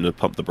I'm starting to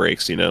pump the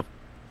brakes.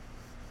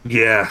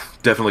 Yeah,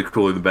 definitely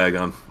cooler than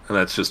Bagon, and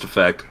that's just a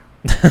fact.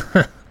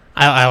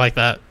 I like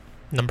that.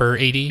 Number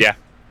 80. Yeah,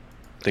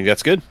 I think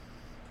that's good.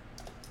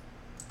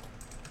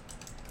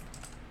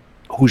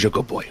 Who's your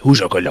good boy? Who's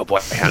your good little boy?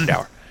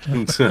 Houndour.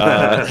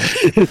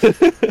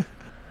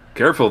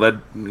 Careful, that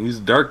he's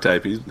a dark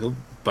type. He'll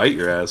bite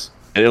your ass.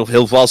 And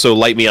he'll also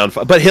light me on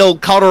fire. But he'll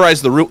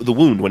cauterize the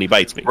wound when he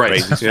bites me. Right.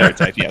 He's fire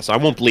type, yeah, so I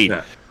won't bleed.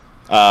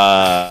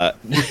 Yeah.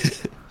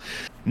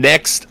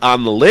 Next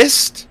on the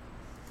list,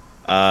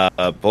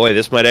 boy,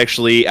 this might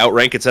actually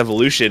outrank its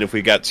evolution if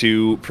we got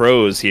two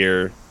pros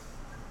here.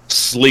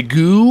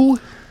 Sliggoo?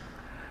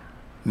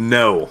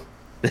 No.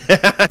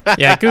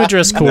 Yeah,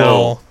 Goodra's cool.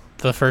 No.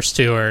 The first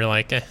two are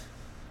like...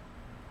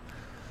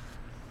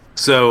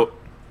 So,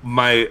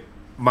 my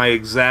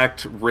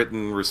exact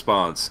written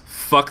response: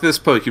 fuck this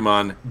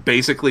Pokemon,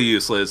 basically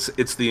useless.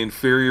 It's the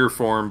inferior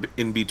form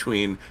in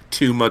between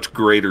two much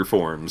greater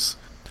forms.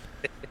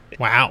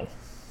 Wow.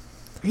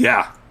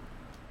 Yeah.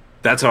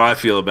 That's how I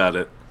feel about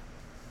it.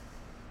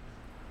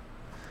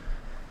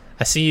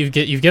 I see you've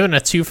given a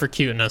 2 for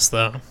cuteness,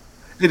 though.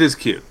 It is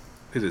cute.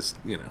 It is,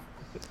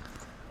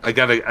 I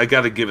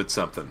gotta give it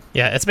something.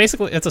 Yeah,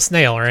 it's a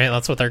snail, right?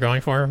 That's what they're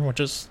going for, which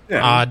is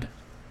odd.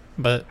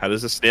 But how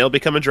does a snail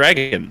become a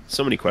dragon?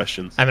 So many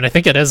questions. I mean, I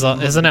think it is.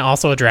 Isn't it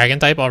also a dragon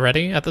type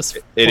already at this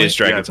point? It is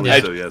dragon Yeah, I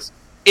type. believe so, yes.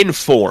 In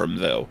form,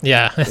 though.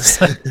 Yeah.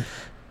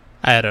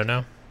 I don't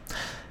know.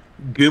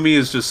 Gumi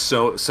is just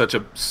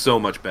so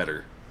much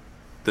better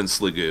than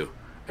Sliggoo,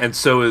 and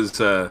so is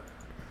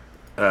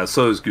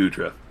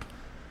Goodra.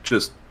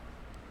 Just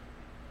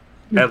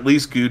at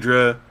least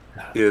Goodra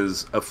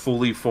is a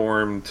fully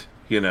formed,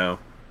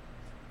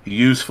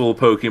 useful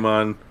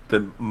Pokemon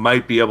that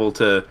might be able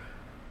to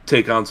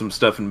take on some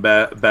stuff in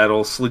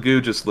battle.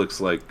 Sliggoo just looks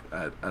like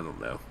I don't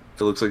know.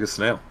 It looks like a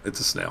snail. It's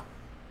a snail.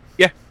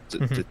 Yeah,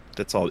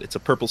 that's all. It's a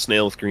purple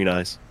snail with green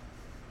eyes.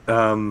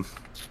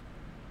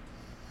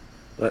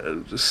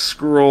 Just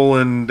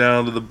scrolling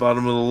down to the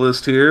bottom of the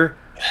list here.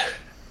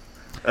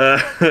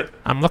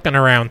 I'm looking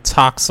around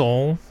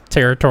Toxel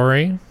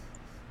territory.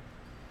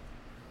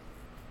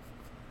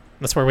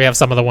 That's where we have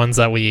some of the ones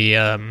that we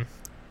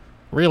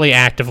really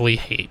actively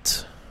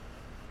hate.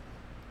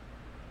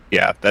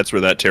 Yeah, that's where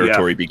that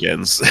territory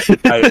begins.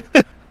 I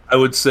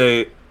would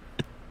say,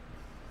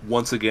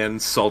 once again,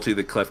 Salty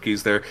the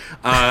Klefki's there.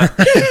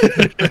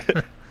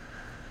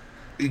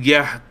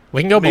 Yeah.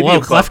 We can go maybe below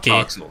above Klefki.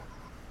 Toxel.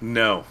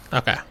 No.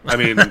 Okay. I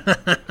mean,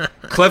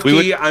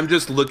 Klefki, I'm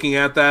just looking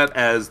at that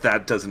as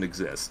that doesn't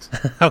exist.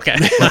 Okay.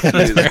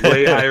 It is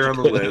way higher on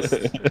the list.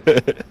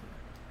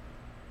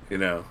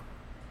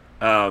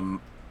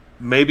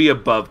 Maybe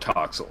above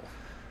Toxel.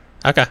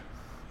 Okay.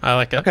 I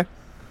like it. Okay.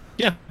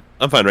 Yeah,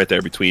 I'm fine right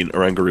there between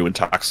Oranguru and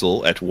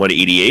Toxel at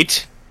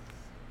 188.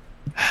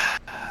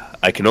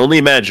 I can only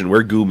imagine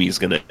where Gumi's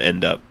going to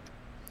end up.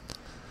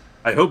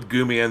 I hope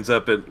Gumi ends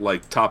up at,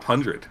 top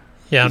 100.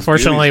 Yeah, Gumi's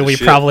unfortunately, the we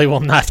shit. probably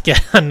will not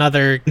get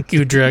another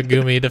Goodra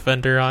Gumi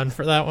defender on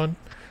for that one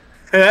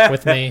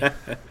with me.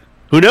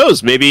 Who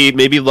knows?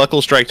 Maybe luck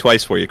will strike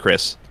twice for you,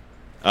 Chris.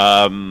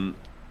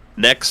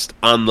 Next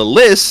on the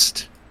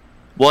list,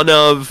 one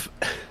of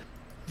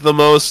the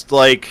most,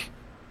 like,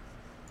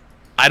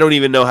 I don't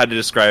even know how to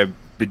describe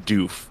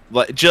Bidoof.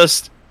 Like,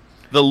 just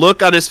the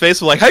look on his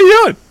face of like, how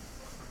you doing?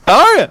 How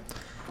are you?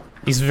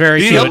 He's very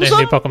Do you cute know in some?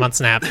 New Pokemon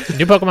Snap.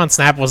 New Pokemon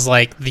Snap was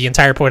like, the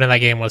entire point of that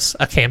game was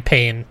a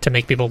campaign to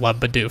make people love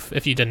Bidoof,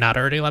 if you did not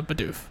already love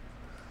Bidoof.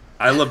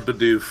 I love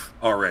Bidoof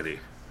already.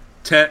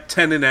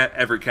 10 in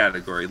every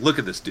category. Look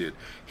at this dude.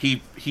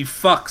 He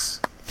fucks.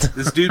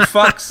 This dude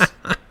fucks.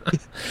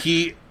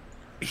 He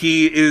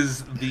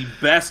is the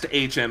best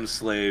HM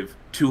slave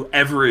to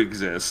ever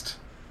exist.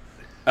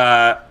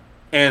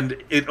 And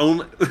it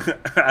only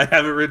I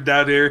have it written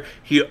down here.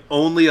 He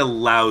only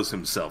allows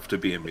himself to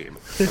be a meme.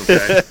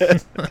 Okay.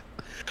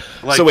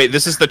 Like, So wait,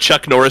 this is the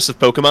Chuck Norris of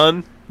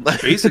Pokemon?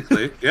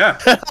 basically, yeah.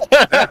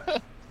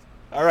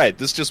 All right,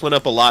 this just went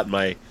up a lot in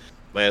my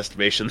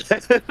estimation.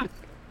 Bidoof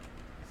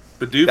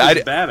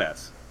is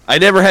badass. I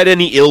never had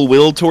any ill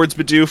will towards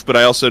Bidoof, but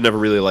I also never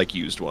really Right.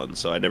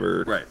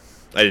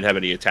 I didn't have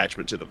any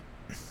attachment to them.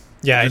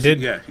 Yeah, I did.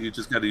 Yeah, you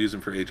just got to use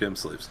him for HM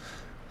slaves.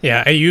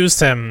 Yeah, I used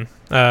him,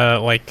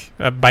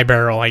 by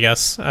barrel, I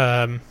guess.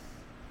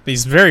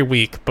 He's very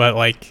weak, but,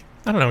 like,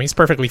 I don't know, he's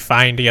perfectly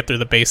fine to get through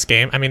the base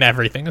game. I mean,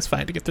 everything is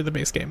fine to get through the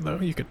base game, though.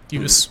 You could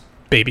use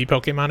baby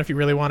Pokemon if you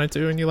really wanted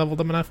to, and you leveled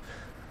them enough.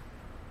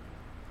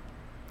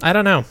 I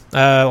don't know.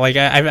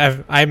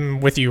 I'm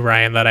with you,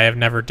 Ryan, that I have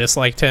never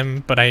disliked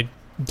him, but I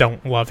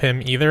don't love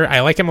him either. I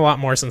like him a lot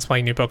more since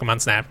playing New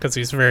Pokemon Snap, because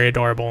he's very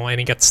adorable, and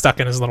he gets stuck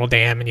in his little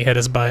dam, and you hit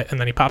his butt, and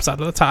then he pops out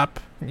of the top,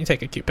 and you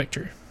take a cute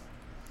picture.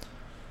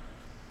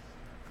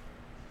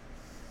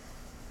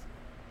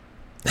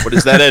 What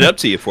does that add up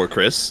to you for,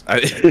 Chris? I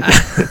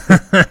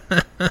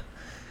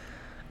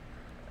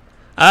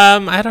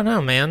don't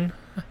know, man.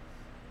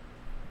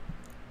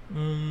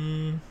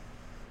 I'm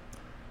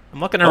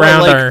looking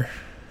around our...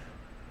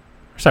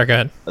 Sorry, go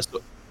ahead.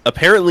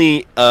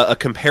 Apparently, a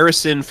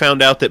comparison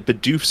found out that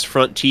Bidoof's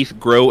front teeth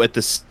grow at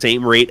the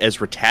same rate as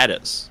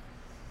Rattata's.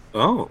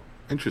 Oh,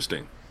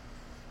 interesting.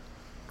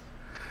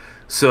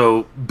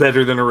 So,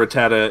 better than a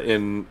Rattata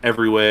in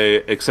every way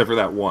except for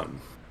that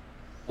one.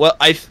 Well,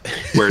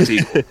 Where it's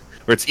equal.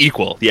 Where it's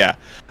equal, yeah.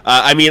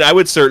 I mean, I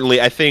would certainly,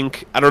 I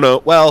think, I don't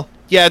know, well,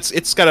 yeah,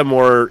 it's got a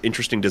more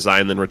interesting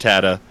design than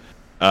Rattata.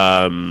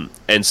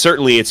 And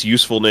certainly its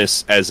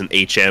usefulness as an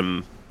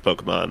HM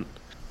Pokemon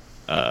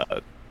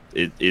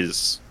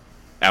it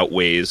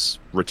outweighs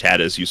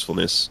Rattata's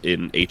usefulness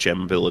in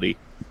HM ability.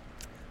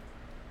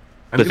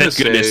 But thank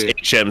goodness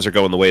HMs are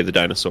going the way of the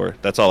dinosaur.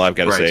 That's all I've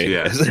got to say.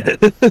 Yeah.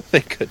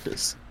 Thank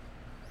goodness.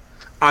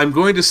 I'm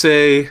going to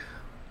say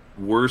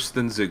worse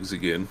than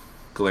Zigzagoon.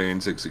 Galarian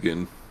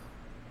Zigzagoon.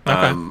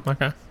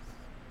 Okay.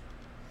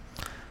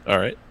 All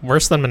right.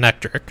 Worse than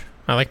Manectric.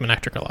 I like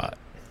Manectric a lot.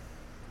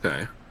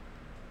 Okay.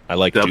 I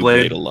like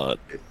Doublade Doublade a lot.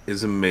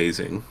 Is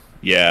amazing.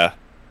 Yeah.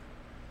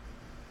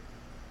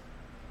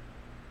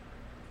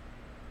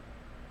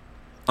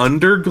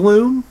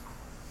 Undergloom?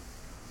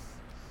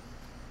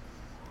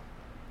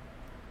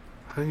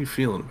 How are you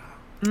feeling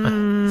about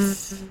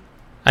it?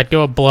 I'd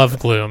go above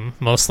Gloom,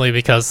 mostly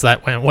because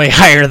that went way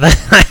higher than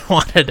I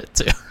wanted it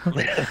to.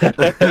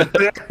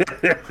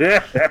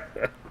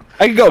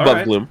 I can go above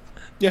right. Gloom.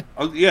 Yeah.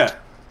 Oh, yeah.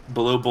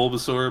 Below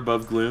Bulbasaur,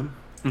 above Gloom.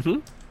 Mm-hmm.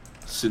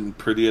 Sitting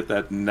pretty at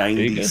that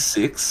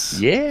 96.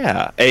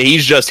 Yeah. And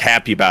he's just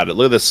happy about it.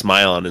 Look at the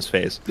smile on his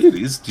face. Dude,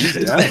 he's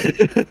down.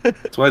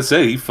 That's why I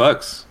say he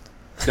fucks.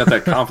 He's got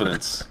that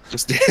confidence.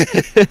 That's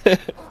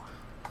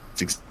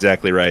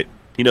exactly right.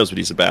 He knows what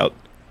he's about.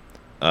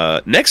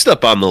 Next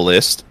up on the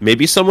list,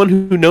 maybe someone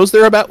who knows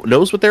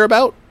what they're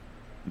about.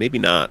 Maybe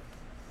not.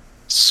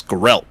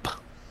 Skrelp.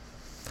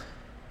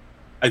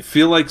 I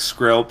feel like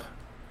Skrelp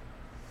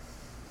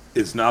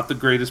is not the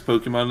greatest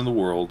Pokemon in the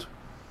world,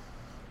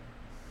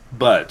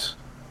 but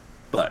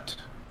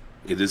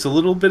it is a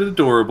little bit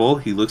adorable.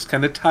 He looks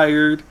kind of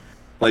tired,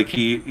 like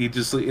he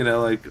just,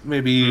 like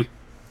maybe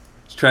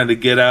he's trying to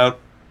get out,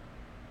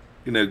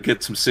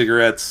 get some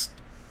cigarettes,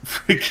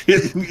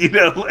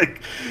 freaking,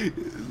 like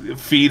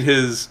feed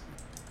his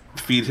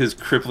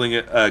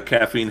crippling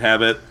caffeine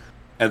habit,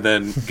 and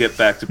then get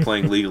back to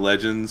playing League of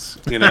Legends,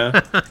 and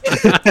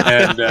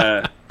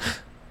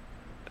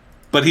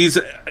but he's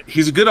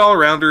a good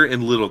all-arounder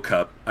in Little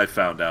Cup, I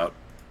found out,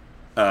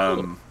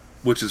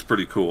 which is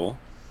pretty cool,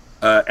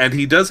 and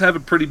he does have a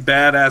pretty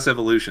badass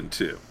evolution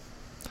too,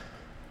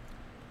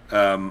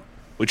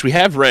 which we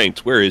have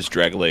ranked. Where is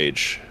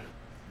Dragalage?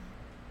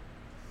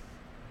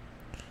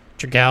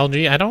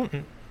 Dragalge? I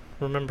don't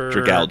remember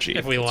Dragalge,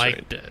 if we that's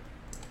liked right. it.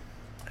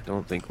 I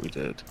don't think we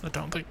did. I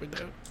don't think we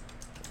did.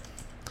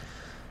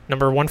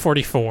 Number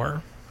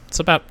 144. It's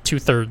about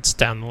 2/3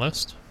 down the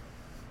list.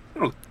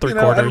 Three I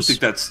don't quarters. think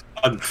that's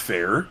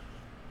unfair.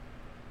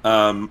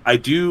 I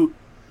do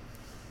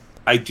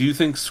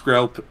think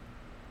Skrelp,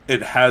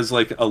 it has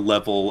like a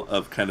level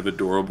of kind of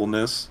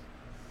adorableness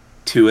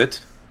to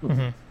it.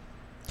 Mm-hmm.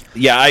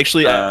 Yeah,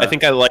 actually, I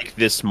think I like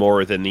this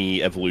more than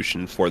the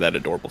evolution for that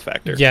adorable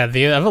factor. Yeah,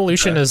 the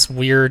evolution is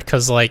weird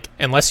because, like,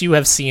 unless you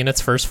have seen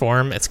its first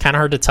form, it's kind of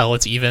hard to tell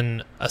it's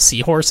even a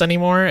seahorse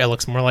anymore. It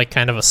looks more like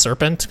kind of a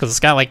serpent because it's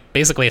got, like,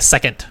 basically a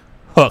second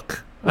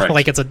hook. Right.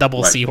 Like it's a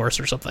double Right. seahorse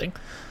or something.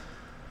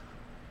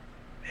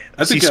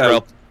 I think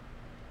Skrelp.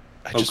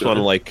 I Oh, just go want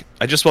to ahead.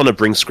 I just want to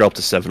bring Skrelp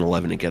to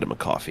 7-Eleven and get him a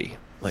coffee.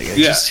 Like, I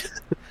Yeah. just,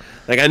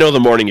 like, I know the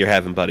morning you're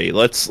having, buddy.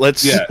 Let's.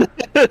 Yeah.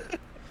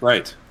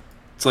 Right.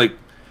 It's like,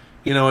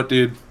 you know what,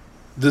 dude?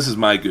 This is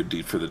my good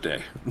deed for the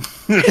day.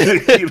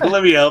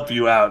 Let me help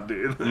you out,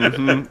 dude.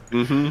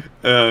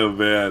 Oh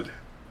man.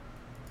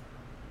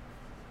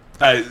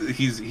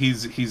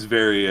 He's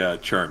very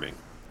charming.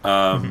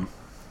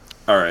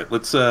 All right,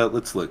 let's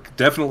look.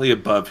 Definitely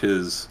above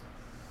his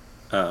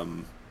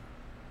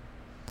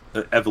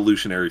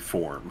evolutionary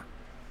form.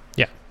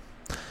 Yeah.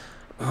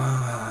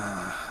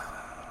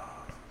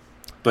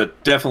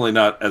 But definitely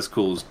not as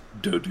cool as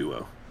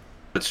Doduo.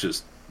 That's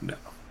just no.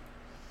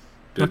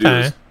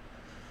 Okay.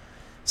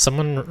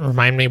 Someone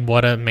remind me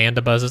what a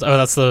Mandibuzz is. Oh,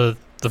 that's the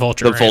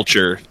vulture. The right?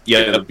 vulture.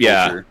 Yeah, the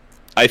yeah. vulture.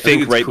 I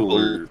think it's right.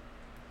 cooler.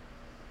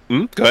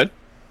 Go ahead.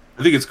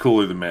 I think it's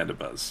cooler than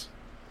Mandibuzz.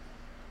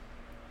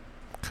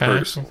 Okay.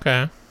 Personally.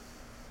 Okay.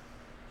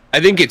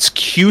 I think it's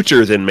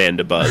cuter than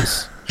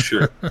Mandibuzz.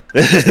 Sure.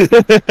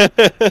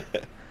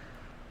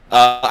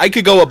 I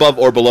could go above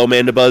or below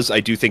Mandibuzz. I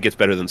do think it's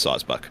better than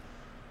Sawsbuck.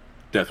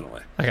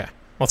 Definitely. Okay.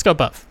 Let's go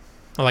above.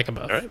 I like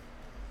above. All right.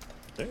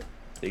 There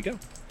you go.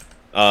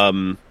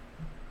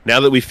 Now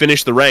that we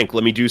finished the rank,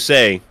 let me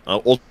say,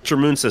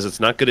 Ultramoon says it's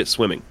not good at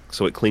swimming,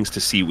 so it clings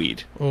to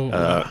seaweed. Ooh.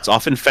 It's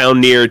often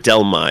found near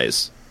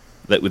Delmise,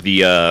 that with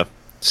the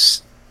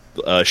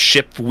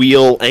ship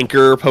wheel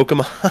anchor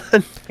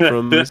Pokemon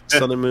from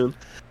Sun and Moon.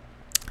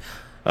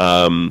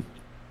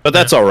 But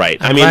that's all right.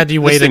 I'm I mean, glad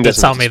you this waited thing to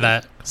doesn't tell me swim.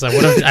 that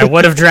because I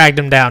would have dragged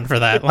him down for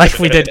that, like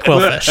we did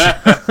Quillfish.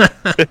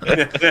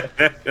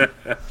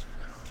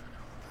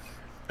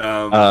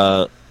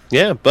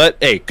 Yeah, but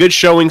hey, good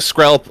showing,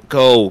 Skrelp.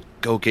 Go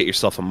get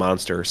yourself a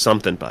monster or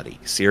something, buddy.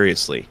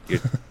 Seriously,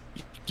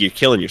 you're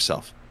killing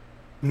yourself.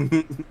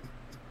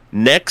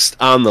 Next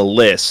on the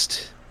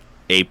list,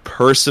 a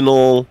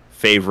personal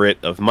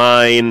favorite of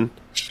mine,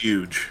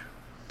 Huge.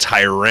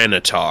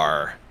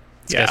 Tyranitar.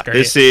 This guy's great.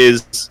 This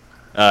is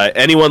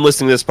anyone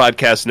listening to this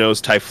podcast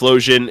knows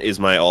Typhlosion is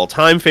my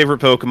all-time favorite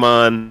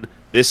Pokemon.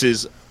 This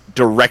is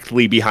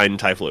directly behind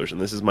Typhlosion.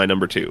 This is my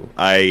number 2.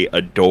 I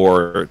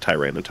adore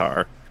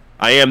Tyranitar.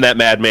 I am that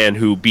madman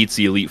who beats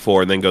the Elite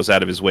Four and then goes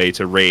out of his way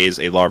to raise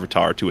a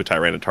Larvitar to a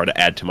Tyranitar to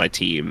add to my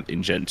team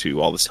in Gen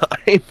 2 all the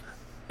time.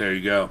 There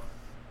you go.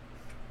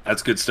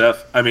 That's good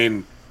stuff. I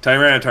mean,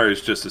 Tyranitar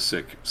is just a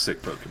sick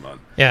Pokemon.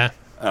 Yeah.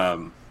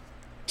 10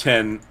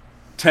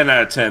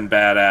 out of 10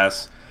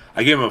 badass.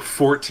 I gave him a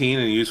 14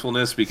 in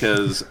usefulness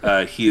because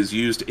he is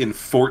used in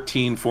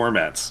 14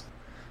 formats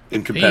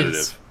in competitive.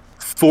 Jeez.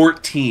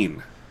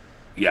 14.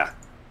 Yeah.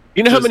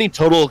 You know how Just- many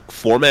total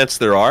formats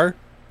there are?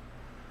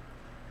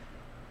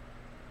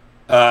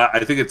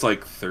 I think it's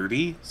like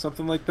 30,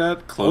 something like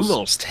that. Close.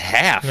 Almost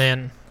half.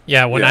 Man.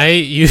 Yeah, when Yeah.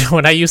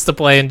 I used to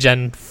play in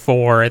Gen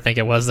 4, I think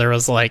it was, there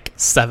was like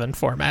 7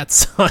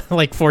 formats.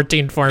 Like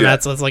 14 formats. Yeah.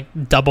 So it's like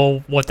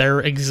double what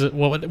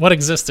what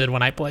existed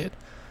when I played.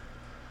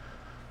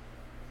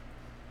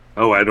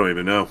 Oh, I don't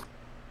even know.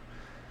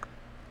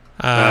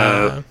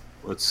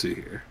 Let's see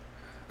here.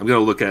 I'm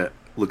gonna look it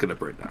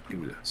up right now. Give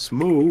me that.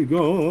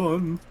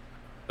 Smogon.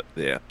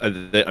 Yeah,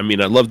 I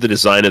mean, I love the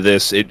design of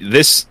this.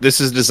 This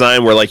is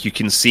design where like you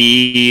can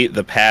see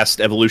the past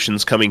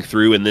evolutions coming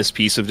through in this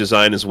piece of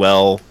design as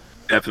well.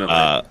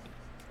 Definitely.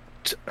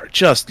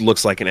 Just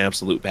looks like an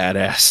absolute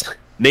badass.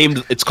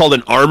 It's called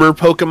an armor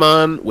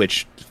Pokemon,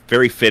 which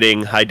very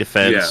fitting, high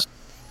defense.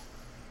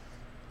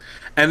 Yeah.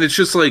 And it's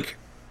just like,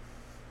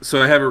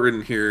 so I have it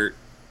written here.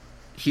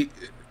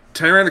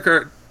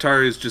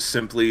 Tyranitar is just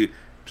simply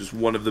just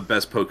one of the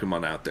best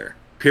Pokemon out there.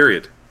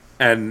 Period.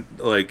 And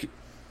like,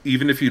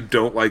 even if you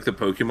don't like the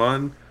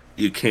Pokemon,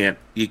 you can't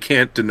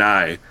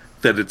deny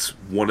that it's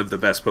one of the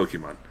best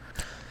Pokemon.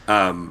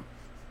 And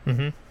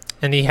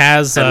he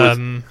has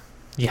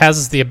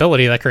the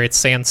ability that creates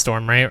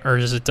Sandstorm, right? Or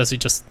does he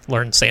just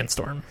learn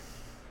Sandstorm?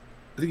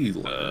 I think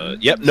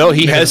Yep. No,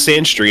 he has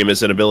Sandstream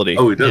as an ability.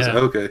 Oh, he does. Yeah.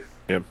 Okay.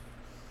 Yep.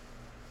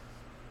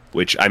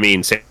 Which, I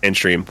mean,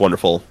 Sandstream,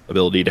 wonderful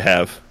ability to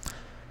have.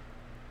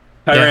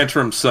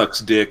 Tyrantrum sucks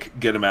dick.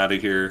 Get him out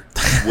of here.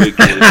 Way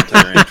cooler than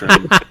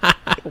Tyrantrum.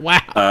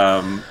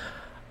 Wow.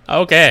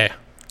 Okay.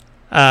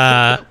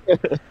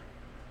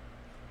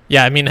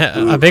 Yeah, I mean,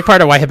 a big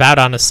part of why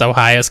Hippowdon is so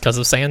high is because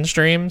of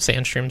Sandstream.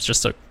 Sandstream's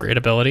just a great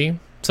ability.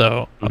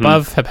 So,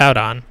 above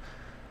Hippowdon.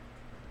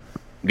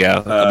 Yeah,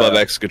 above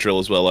Excadrill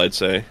as well, I'd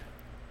say.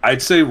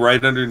 I'd say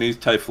right underneath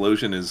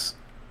Typhlosion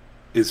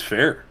is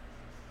fair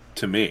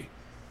to me.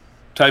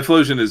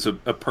 Typhlosion is a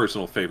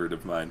personal favorite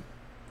of mine.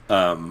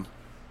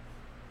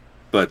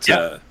 But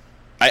Yeah.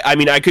 I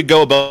mean, I could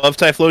go above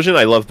Typhlosion.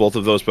 I love both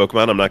of those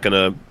Pokemon. I'm not going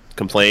to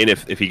complain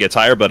if he gets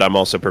higher, but I'm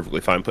also perfectly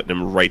fine putting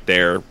him right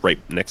there, right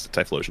next to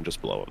Typhlosion,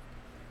 just below him.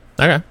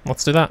 Okay,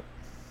 let's do that.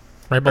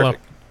 Right below.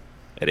 Perfect.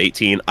 At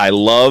 18, I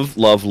love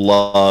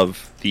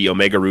the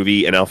Omega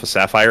Ruby and Alpha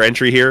Sapphire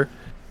entry here.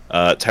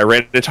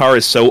 Tyranitar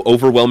is so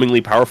overwhelmingly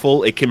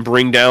powerful, it can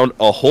bring down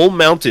a whole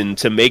mountain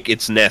to make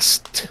its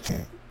nest.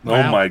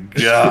 Oh my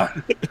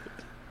god.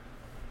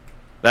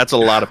 That's a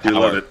lot of power. We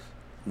love it.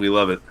 We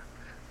love it.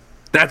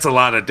 That's a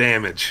lot of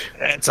damage.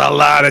 That's a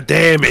lot of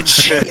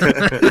damage.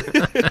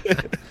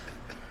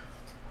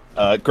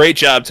 Great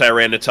job,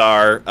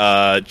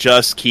 Tyranitar.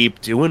 Just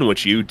keep doing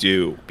what you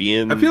do.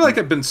 I feel like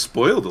I've been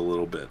spoiled a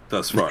little bit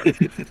thus far.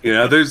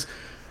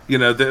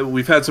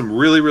 We've had some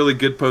really, really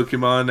good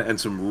Pokemon and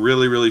some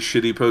really, really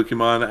shitty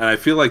Pokemon, and I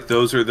feel like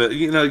those are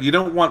you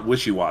don't want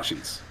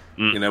Wishy-Washies.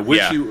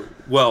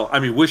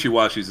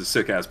 Wishy-Washies is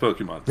sick-ass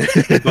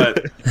Pokemon.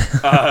 But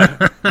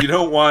you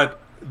don't want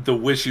the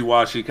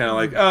wishy-washy kind of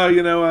like,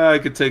 I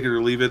could take it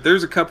or leave it.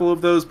 There's a couple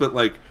of those, but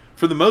like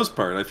for the most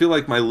part, I feel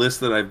like my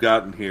list that I've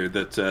gotten here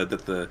that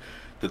the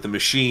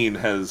machine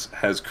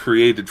has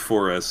created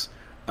for us,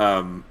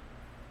 I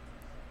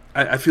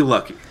feel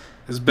lucky.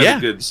 It's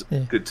been a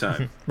good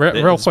time.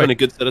 Real It's quick, been a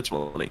good set of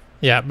 20.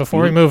 yeah.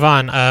 Before we move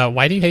on,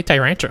 why do you hate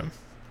Tyrantrum?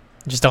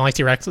 You just don't like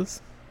T-Rexes?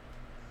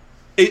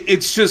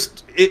 It's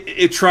just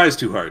it tries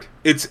too hard.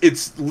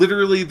 It's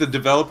literally the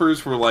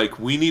developers were like,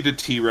 we need a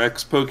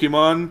T-Rex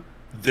Pokemon.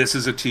 This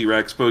is a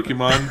T-Rex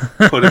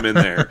Pokemon. Put him in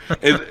there.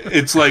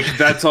 It's like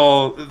that's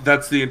all.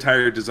 That's the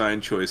entire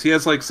design choice. He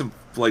has like some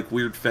like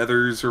weird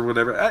feathers or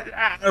whatever.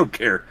 I don't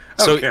care.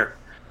 I don't care.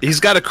 He's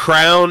got a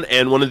crown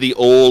and one of the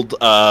old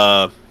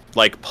puff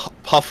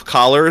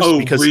collars.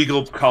 Because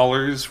regal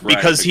collars. Right,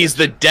 because he's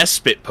the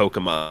Despot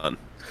Pokemon.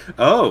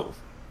 Oh.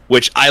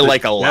 Which I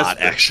like a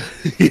lot,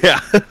 actually. Yeah,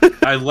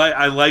 I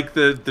like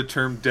the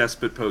term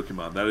Despot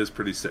Pokemon. That is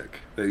pretty sick.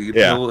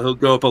 He'll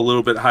go up a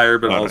little bit higher,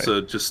 but also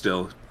just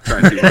still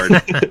trying too hard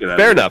to get out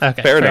fair of enough.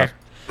 Okay, fair fair.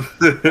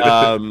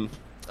 enough.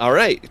 All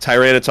right,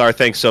 Tyranitar,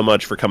 thanks so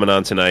much for coming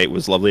on tonight. It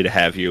was lovely to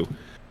have you.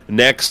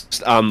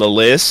 Next on the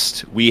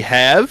list, we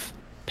have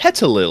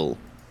Petilil.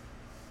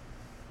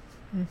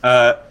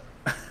 I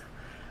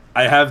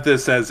have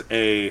this as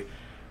a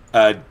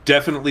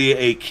definitely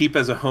a keep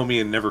as a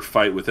homie and never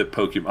fight with it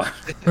Pokemon.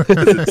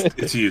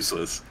 it's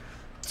useless.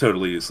 It's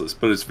totally useless,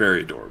 but it's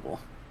very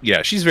adorable.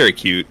 Yeah, she's very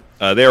cute.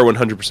 They are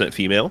 100%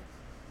 female,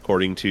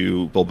 according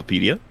to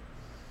Bulbapedia.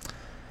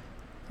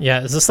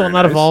 Yeah, is this the one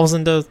Very that nice. evolves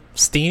into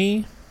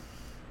Steenie?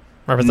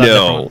 Or was that a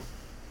different No.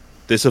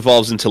 This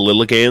evolves into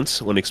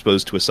Lilligant when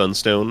exposed to a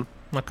Sunstone.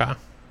 one? Okay.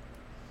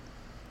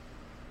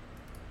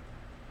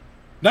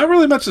 Not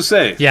really much to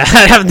say. Yeah,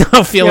 I have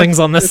no feelings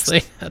on this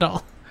thing at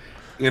all.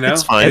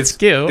 It's fine. It's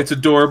cute. It's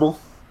adorable.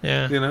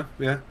 Yeah.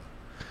 Yeah.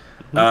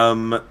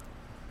 I'm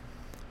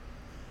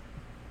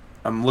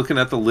looking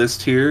at the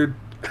list here.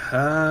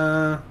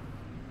 Below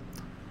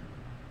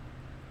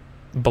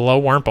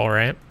Wurmple,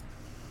 right?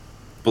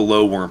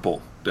 Below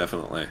Wurmple,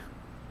 definitely.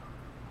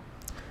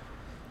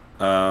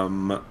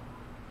 Probably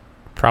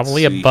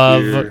see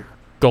above here.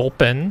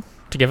 Gulpin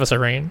to give us a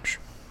range.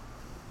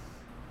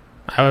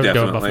 I would go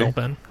above Definitely.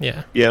 Gulpin.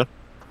 Yeah. Yeah.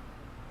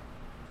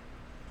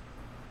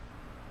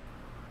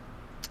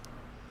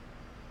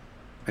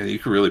 And you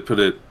can really put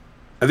it.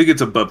 I think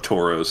it's above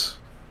Tauros,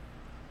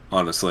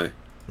 honestly.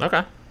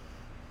 Okay.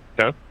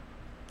 Okay.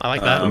 I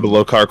like that. And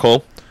below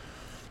Carkol.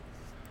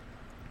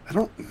 I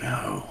don't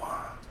know.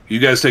 You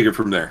guys take it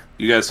from there.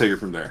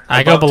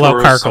 I go Above below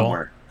Tauros Carkol.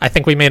 somewhere. I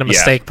think we made a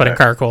mistake putting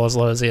okay. Carkol as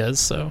low as he is,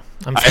 so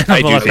I'm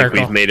I below do think Carkol.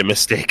 we've made a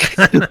mistake.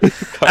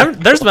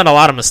 There's been a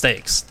lot of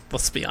mistakes,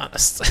 let's be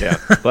honest. Yeah.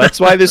 Well,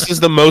 that's why this is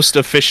the most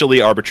officially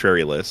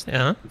arbitrary list.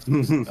 Yeah.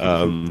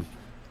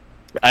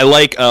 I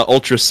like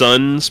Ultra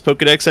Sun's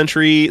Pokedex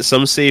entry.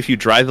 Some say if you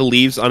dry the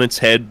leaves on its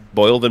head,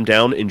 boil them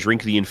down, and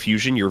drink the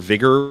infusion, your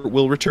vigor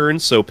will return.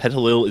 So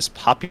Petilil is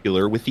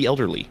popular with the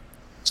elderly.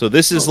 So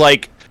this is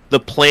like the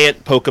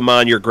plant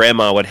Pokemon your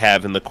grandma would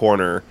have in the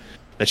corner.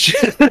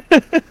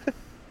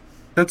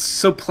 That's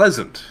so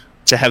pleasant.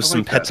 To have I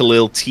some like that.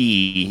 Petilil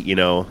tea,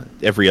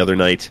 every other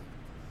night.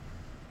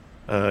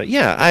 But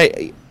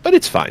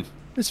it's fine.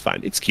 It's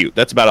fine. It's cute.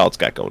 That's about all it's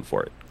got going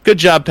for it. Good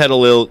job,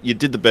 Petilil. You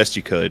did the best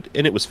you could,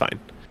 and it was fine.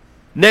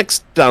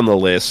 Next on the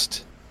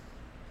list,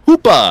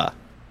 Hoopa.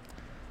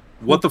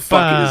 What the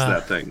fuck is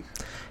that thing?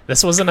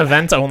 This was an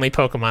event-only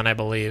Pokemon, I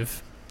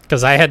believe.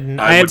 Because I would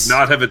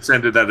not have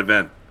attended that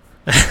event.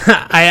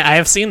 I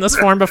have seen this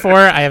form before.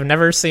 I have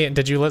never seen...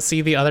 Did you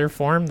see the other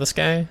form, this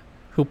guy?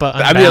 Hoopa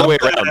I'm the other way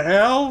Unbound? What the around.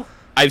 hell?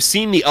 I've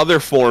seen the other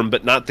form,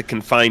 but not the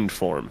confined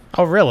form.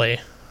 Oh, really?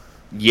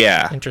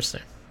 Yeah.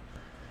 Interesting.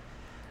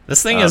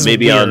 This thing is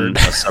maybe weird. on a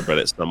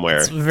subreddit somewhere.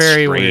 It's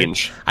very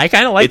strange. weird. I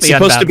kind of like It's the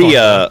supposed to Unbound be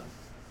form.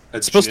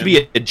 It's supposed to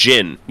be a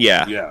djinn.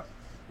 Yeah.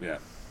 Yeah.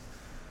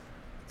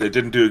 They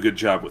didn't do a good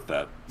job with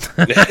that.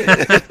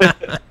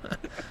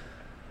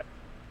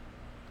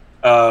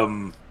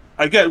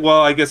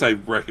 I guess I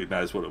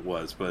recognize what it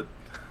was, but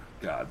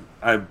God,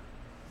 I'm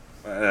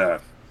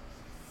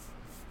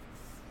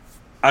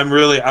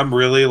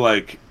really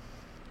like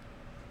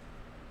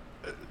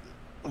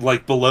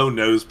below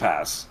nose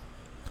pass.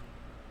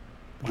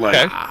 Like,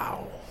 Okay.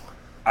 Wow.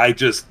 I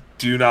just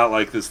do not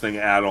like this thing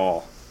at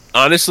all.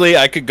 Honestly,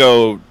 I could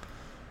go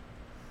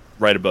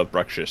right above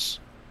Bruxish.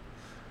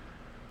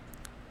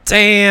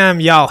 Damn,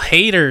 y'all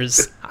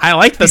haters. I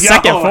like the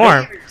second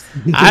form.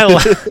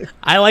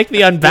 I like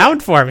the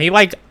Unbound form. He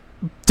like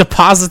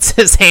deposits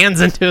his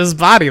hands into his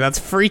body. That's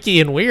freaky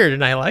and weird,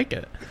 and I like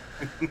it.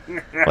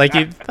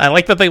 I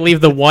like that they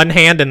leave the one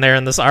hand in there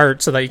in this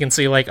art so that you can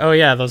see, like, oh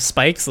yeah, those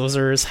spikes, those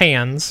are his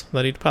hands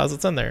that he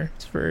deposits in there.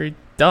 It's very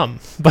dumb,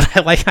 but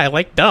I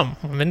like dumb.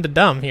 I'm into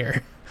dumb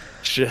here.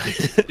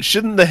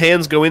 Shouldn't the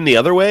hands go in the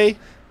other way?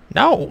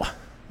 No,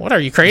 what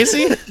are you,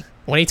 crazy?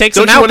 When he takes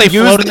Don't them you out, wanna they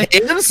use float in the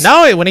the hands?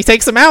 No, when he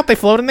takes them out, they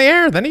float in the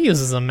air. Then he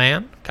uses them,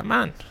 man. Come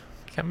on.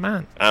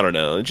 I don't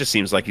know. It just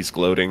seems like he's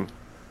gloating.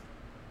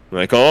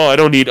 Like, oh, I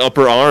don't need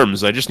upper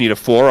arms. I just need a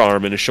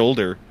forearm and a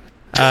shoulder.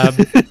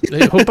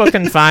 Hoopa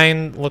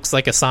Confine looks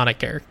like a Sonic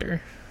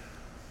character.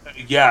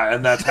 Yeah,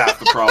 and that's half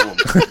the problem.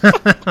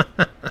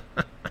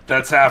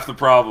 That's half the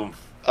problem.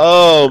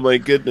 Oh my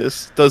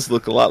goodness. Does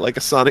look a lot like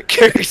a Sonic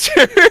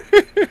character.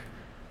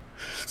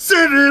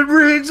 Senate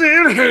rings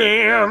in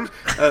hand.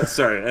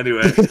 Sorry,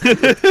 anyway.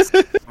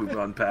 Move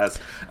on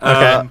past.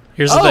 Okay,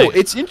 here's the thing.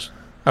 It's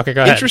Okay,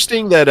 go ahead.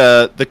 interesting that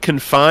the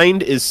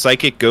Confined is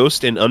Psychic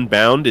Ghost and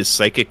Unbound is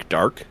Psychic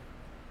Dark.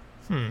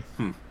 Yeah,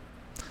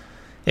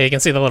 you can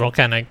see the little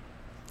kind of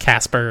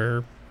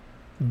Casper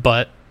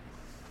butt.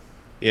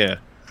 Yeah.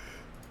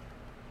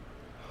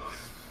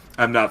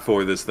 I'm not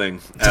for this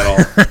thing at all.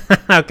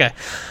 Okay.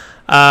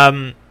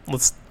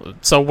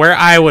 So where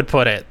I would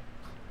put it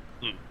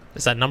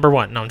is at number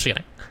 1. No, I'm just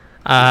kidding.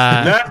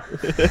 I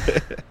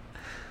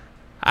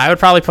would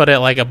probably put it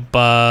like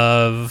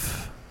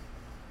above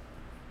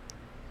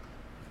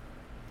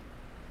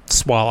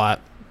Swalot.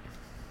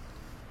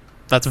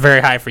 That's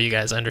very high for you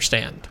guys, I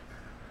understand.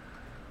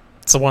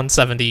 It's a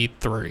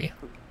 173.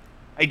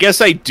 I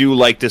guess I do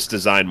like this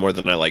design more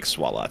than I like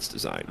Swalot's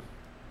design.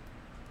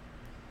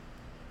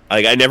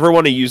 Like, I never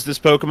want to use this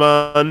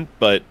Pokemon,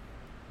 but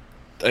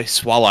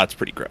Swalot's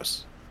pretty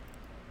gross.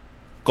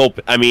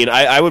 Gulpin. I mean,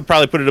 I would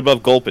probably put it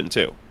above Gulpin,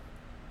 too.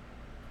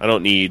 I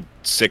don't need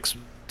 6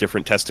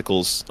 different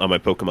testicles on my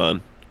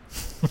Pokemon.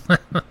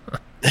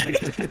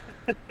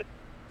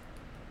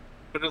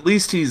 But at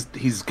least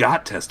he's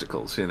got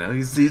testicles, you know.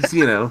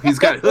 He's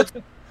got.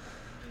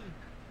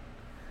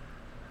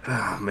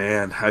 Oh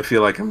man, I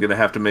feel like I'm gonna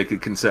have to make a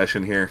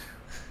concession here.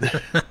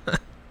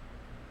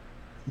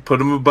 Put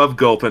him above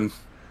Gulpin.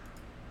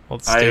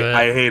 Let's do it.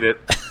 I hate it.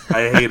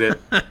 I hate it.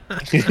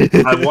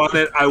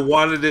 I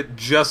wanted it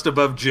just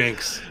above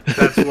Jinx.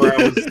 That's where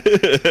I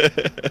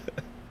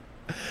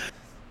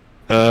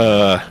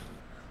was.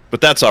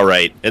 But that's all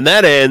right, and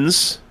that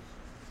ends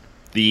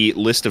the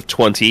list of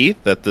 20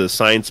 that the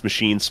science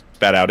machine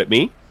spat out at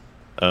me,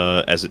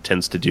 as it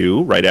tends to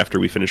do right after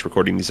we finish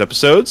recording these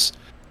episodes.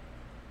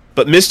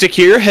 But Mystic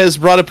here has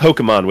brought a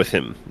Pokemon with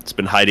him. It's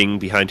been hiding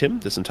behind him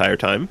this entire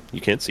time. You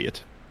can't see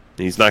it.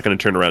 And he's not going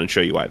to turn around and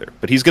show you either.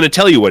 But he's going to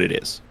tell you what it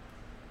is.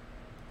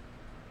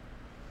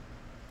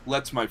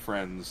 Let's, my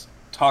friends,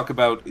 talk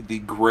about the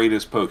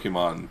greatest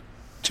Pokemon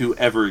to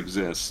ever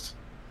exist,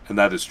 and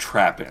that is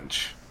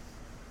Trapinch.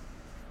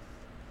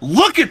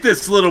 Look at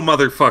this little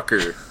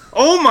motherfucker!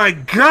 Oh my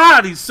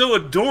god, he's so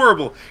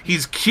adorable!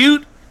 He's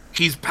cute,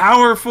 he's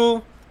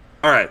powerful.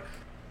 Alright.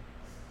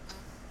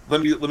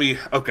 Let me,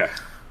 okay.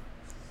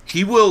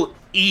 He will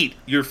eat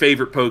your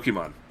favorite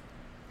Pokemon.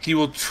 He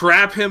will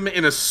trap him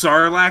in a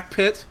Sarlacc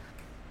pit,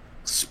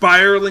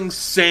 spiraling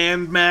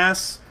sand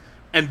mass,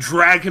 and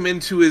drag him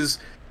into his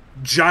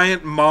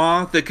giant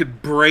maw that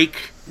could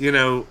break,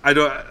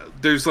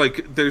 there's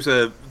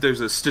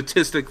a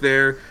statistic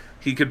there.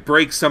 He could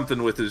break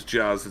something with his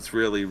jaws that's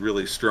really,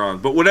 really strong.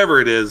 But whatever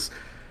it is,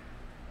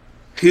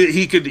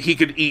 he could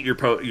eat your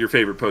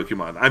favorite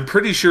Pokemon. I'm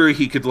pretty sure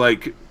he could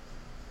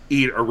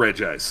eat a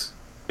Regice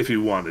if he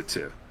wanted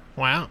to.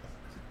 Wow.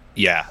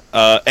 Yeah.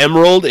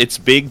 Emerald, its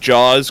big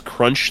jaws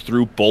crunch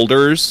through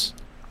boulders.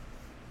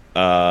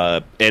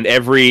 And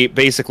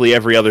basically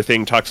every other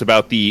thing talks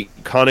about the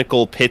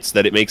conical pits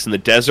that it makes in the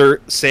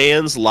desert.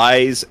 Sands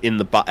lies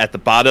at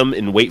the bottom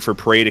and wait for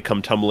prey to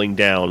come tumbling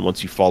down.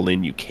 Once you fall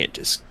in, you can't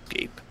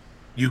escape.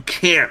 You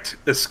can't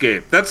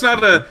escape. That's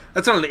not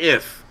an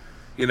if.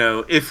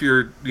 If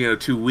you're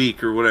too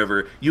weak or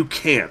whatever, you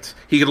can't.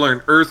 He can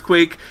learn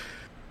Earthquake.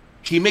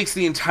 He makes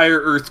the entire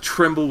earth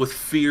tremble with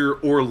fear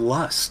or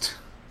lust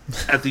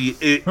at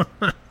the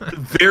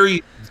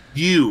very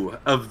view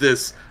of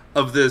this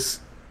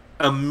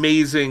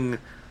amazing,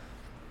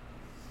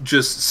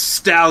 just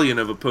stallion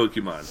of a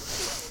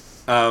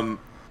Pokemon.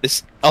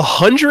 It's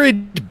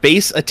 100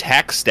 base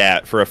attack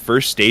stat for a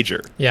first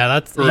stager. Yeah,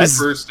 that's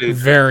first stage.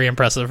 Very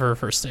impressive for a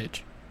first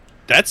stage.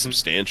 That's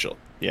substantial.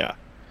 Yeah.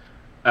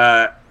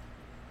 Like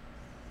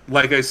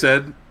I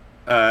said,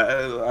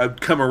 I'd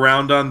come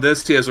around on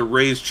this. He has a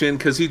raised chin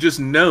because he just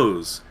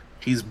knows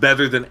he's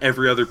better than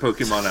every other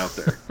Pokemon out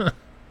there.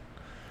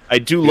 I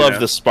do love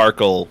the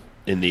sparkle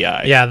in the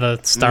eye. Yeah, the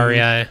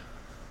starry eye.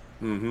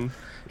 Mm-hmm.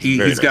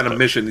 He's got a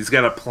mission. He's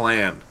got a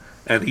plan,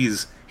 and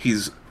he's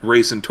he's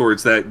racing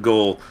towards that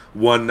goal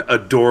one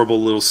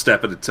adorable little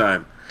step at a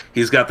time.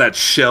 He's got that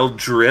shell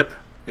drip,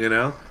 you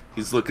know?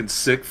 He's looking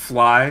sick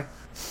fly.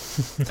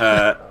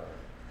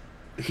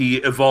 He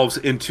evolves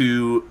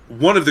into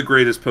one of the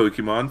greatest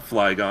Pokemon,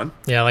 Flygon.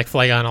 Yeah, I like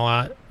Flygon a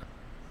lot.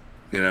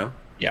 You know?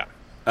 Yeah.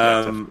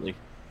 Definitely.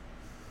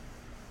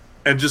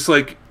 And just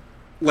like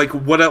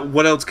what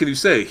else can you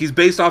say? He's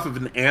based off of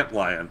an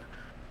antlion,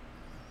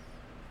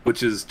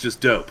 which is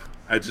just dope.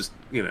 I just,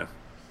 you know,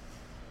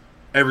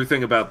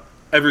 everything about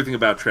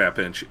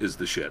Trapinch is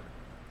the shit.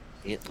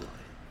 Antlion.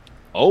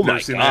 Oh my Never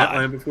seen god.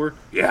 an antlion before?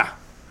 Yeah.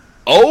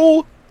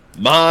 Oh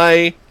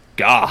my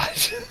god.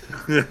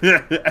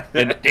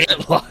 An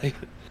antlion.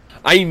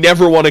 I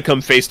never want to come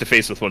face to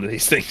face with one of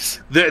these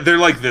things. They're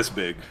like this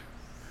big.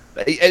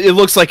 It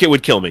looks like it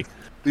would kill me.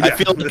 Yeah. I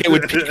feel like it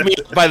would pick me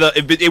up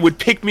it would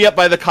pick me up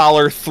by the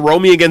collar, throw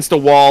me against a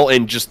wall,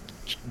 and just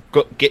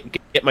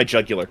get my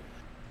jugular.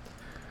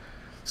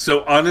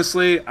 So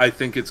honestly, I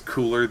think it's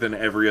cooler than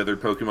every other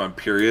Pokemon.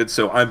 Period.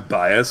 So I'm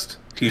biased.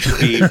 He should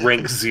be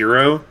rank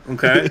 0.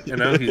 Okay, you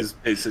know, he's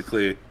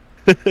basically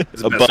the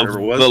best Above there ever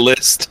was. the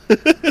list.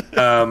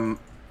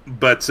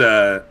 But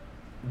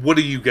what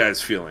are you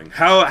guys feeling?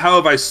 How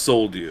have I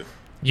sold you?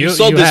 You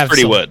sold this have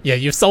pretty sold, well. Yeah,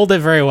 you've sold it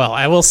very well.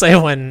 I will say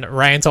when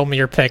Ryan told me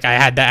your pick, I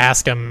had to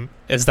ask him,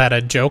 is that a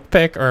joke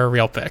pick or a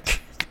real pick?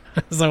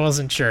 Because I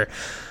wasn't sure.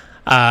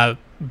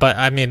 But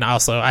I mean,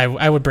 also,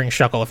 I would bring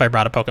Shuckle if I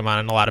brought a Pokemon,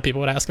 and a lot of people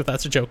would ask if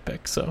that's a joke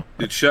pick. So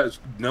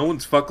No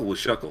one's fuckle with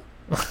Shuckle.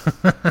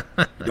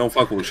 Don't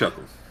fuckle with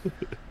Shuckle.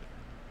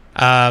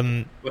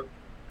 I'm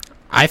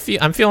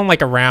feeling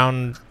like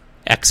around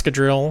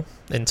Excadrill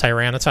and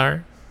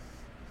Tyranitar.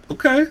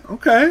 Okay.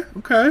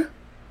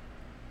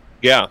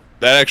 Yeah,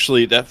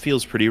 that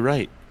feels pretty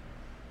right.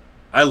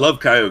 I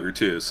love Kyogre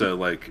too, so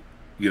like,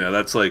 you know,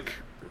 that's like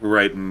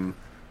right in.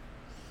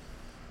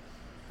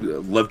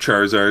 Love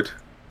Charizard,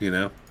 you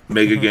know.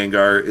 Mega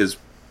Gengar is,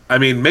 I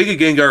mean, Mega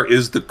Gengar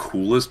is the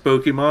coolest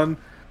Pokemon,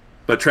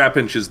 but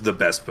Trapinch is the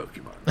best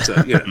Pokemon. So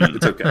yeah,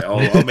 it's okay.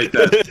 I'll make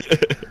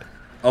that.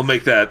 I'll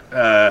make that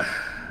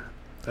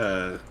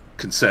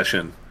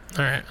concession.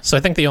 All right. So I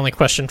think the only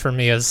question for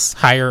me is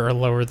higher or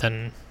lower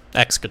than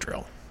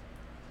Excadrill.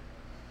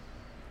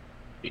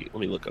 Let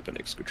me look up an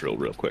Excadrill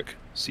real quick.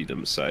 See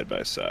them side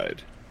by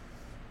side.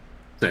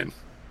 Same.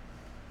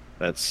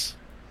 That's.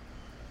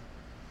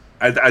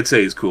 I'd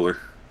say he's cooler,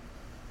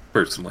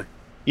 personally.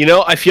 You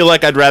know, I feel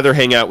like I'd rather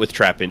hang out with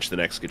Trapinch than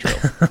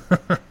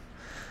Excadrill.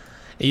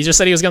 You just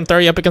said he was going to throw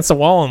you up against the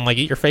wall and like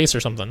eat your face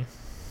or something.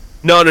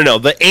 No.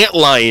 The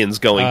Antlion's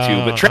going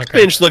to, but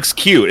Trapinch looks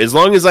cute. As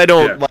long as I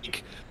don't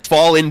like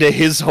fall into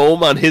his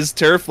home on his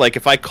turf. Like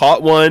if I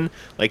caught one,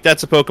 like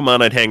that's a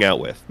Pokemon I'd hang out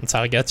with. That's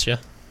how it gets you.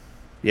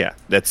 Yeah,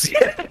 that's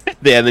yeah.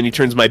 And then he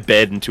turns my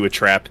bed into a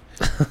trap.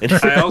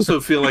 I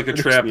also feel like a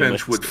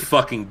Trapinch would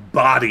fucking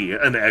body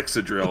an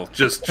Excadrill.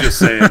 Just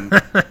saying.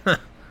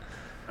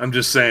 I'm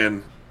just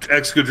saying.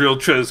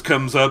 Excadrill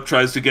comes up,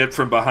 tries to get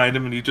from behind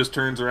him, and he just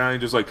turns around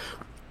and just like,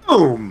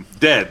 boom,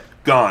 dead,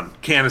 gone,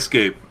 can't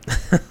escape.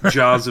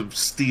 Jaws of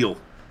steel.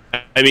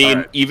 I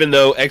mean, even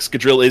though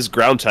Excadrill is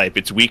ground type,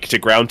 it's weak to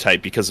ground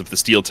type because of the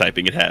steel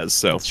typing it has.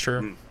 So that's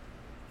true.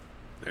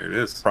 There it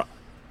is.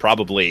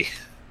 Probably.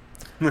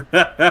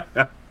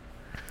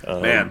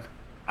 Man,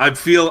 I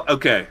feel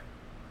okay.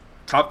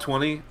 Top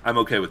 20, I'm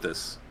okay with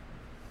this.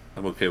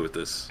 There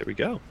we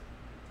go.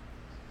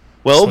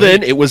 Well, Sweet.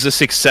 then, it was a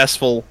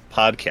successful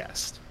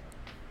podcast.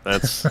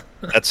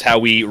 That's how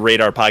we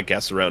rate our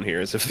podcasts around here,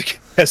 is if the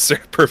guests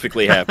are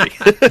perfectly happy.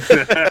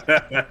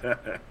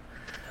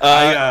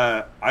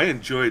 I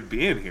enjoyed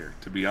being here,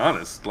 to be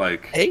honest.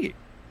 Like, hey,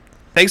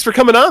 thanks for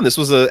coming on. This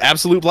was an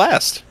absolute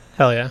blast.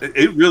 Hell yeah.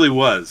 It really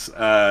was.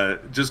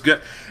 Just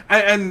good.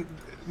 And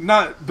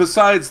not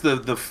besides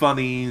the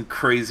funny,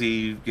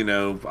 crazy, you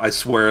know, I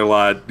swear a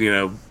lot, you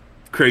know,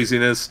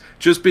 craziness,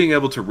 just being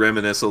able to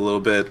reminisce a little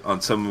bit on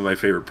some of my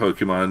favorite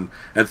Pokemon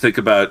and think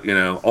about, you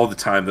know, all the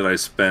time that I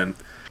spent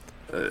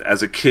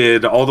as a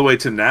kid all the way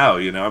to now.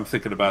 You know, I'm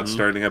thinking about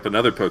starting up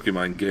another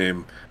Pokemon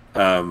game.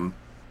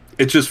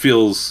 It just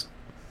feels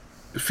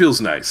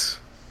nice,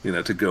 you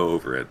know, to go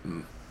over it.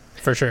 And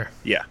For sure.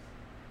 Yeah.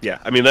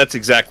 I mean, that's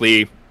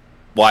exactly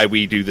why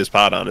we do this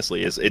pod,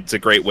 honestly. It's a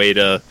great way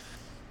to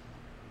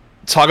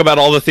talk about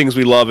all the things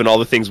we love and all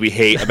the things we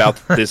hate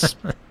about this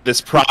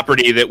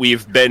property that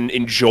we've been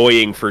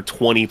enjoying for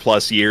 20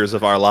 plus years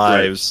of our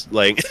lives.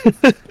 Right.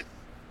 Like,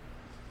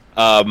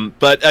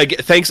 but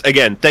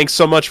thanks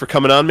so much for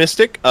coming on,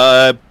 Mystic.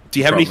 Do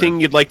you have anything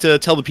you'd like to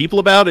tell the people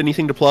about?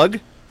 Anything to plug?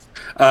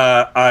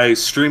 I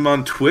stream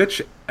on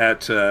Twitch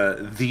at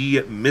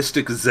the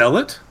Mystic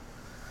Zealot.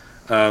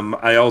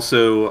 I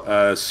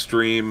also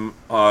stream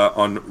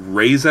on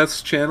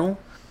Razeth's channel,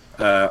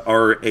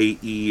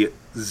 RAEZETH,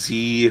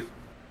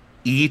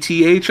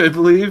 I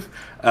believe,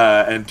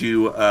 and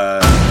do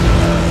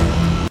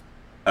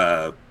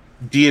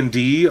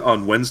D&D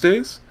on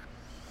Wednesdays.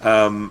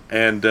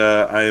 And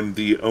I am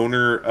the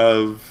owner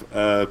of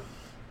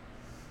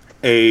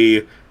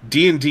a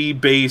D&D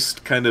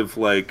based kind of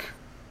like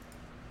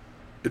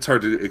it's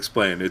hard to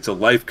explain. It's a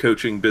life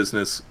coaching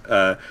business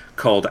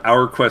called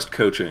Our Quest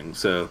Coaching.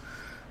 So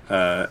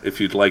if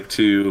you'd like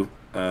to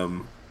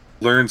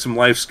learn some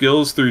life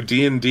skills through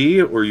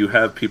D&D, or you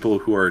have people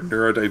who are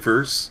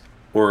neurodiverse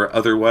or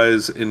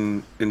otherwise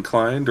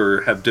inclined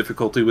or have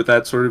difficulty with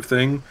that sort of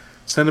thing,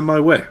 send them my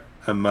way.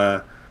 I'm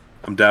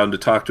down to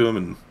talk to them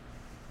and,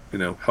 you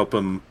know, help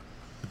them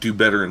do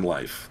better in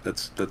life.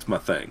 That's my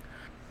thing.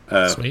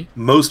 Sweet.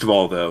 Most of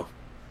all, though,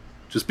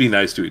 just be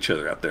nice to each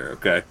other out there,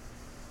 okay?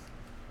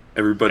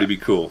 Everybody be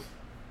cool.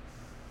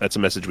 That's a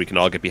message we can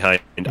all get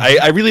behind.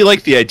 I really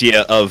like the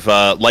idea of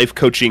life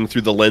coaching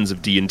through the lens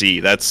of D&D.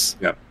 That's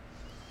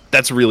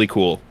really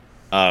cool.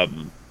 Wow,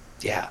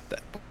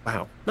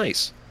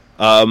 nice.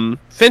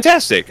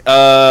 Fantastic.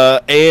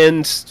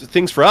 And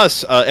things for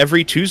us,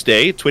 every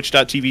Tuesday,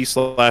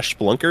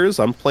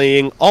 twitch.tv/Splunkers, I'm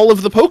playing all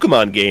of the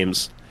Pokemon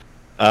games.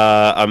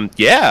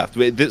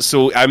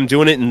 So I'm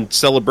doing it in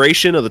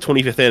celebration of the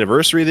 25th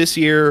anniversary this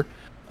year.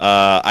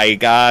 I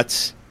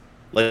got,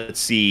 let's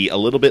see, a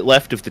little bit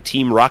left of the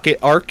Team Rocket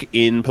arc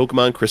in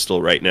Pokemon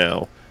Crystal right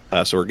now.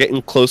 So we're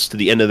getting close to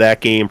the end of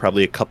that game,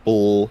 probably a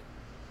couple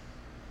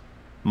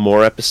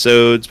more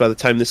episodes by the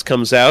time this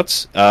comes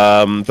out.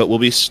 But we'll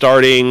be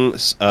starting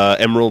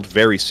Emerald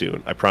very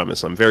soon, I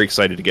promise. I'm very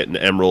excited to get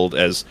into Emerald,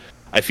 as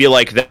I feel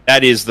like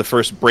that is the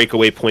first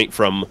breakaway point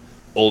from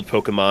old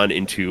Pokemon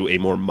into a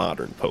more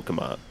modern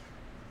Pokemon.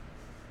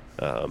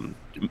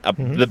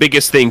 The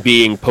biggest thing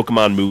being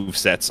Pokemon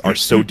movesets are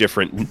so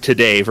different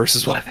today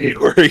versus what they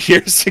were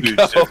years ago.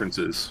 Huge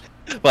differences.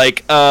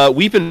 Like,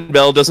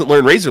 Weepinbell doesn't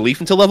learn Razor Leaf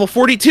until level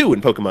 42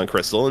 in Pokemon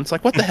Crystal, and it's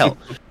like, what the hell?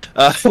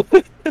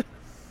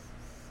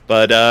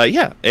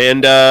 Yeah,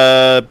 and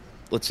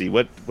let's see,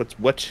 what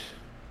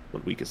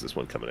week is this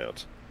one coming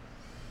out?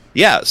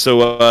 Yeah,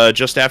 so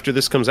just after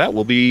this comes out,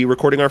 we'll be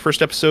recording our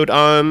first episode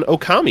on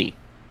Okami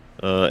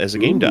as a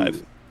game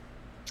dive.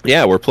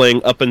 Yeah, we're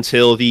playing up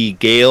until the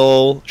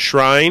Gale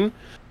Shrine,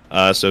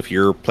 so if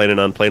you're planning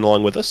on playing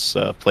along with us,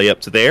 play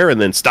up to there, and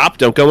then stop,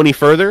 don't go any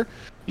further.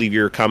 Leave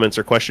your comments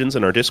or questions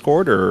in our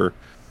Discord or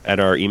at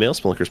our email,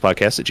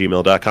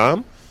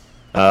 spelunkerspodcast@gmail.com.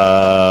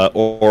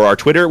 Or our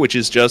Twitter, which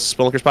is just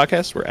Spelunkers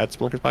Podcast. We're at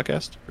Spelunkers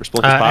Podcast or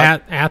Spelunkers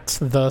Pod. At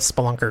the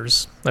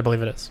Spelunkers, I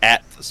believe it is.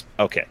 At the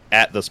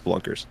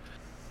Spelunkers.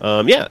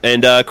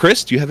 And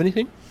Chris, do you have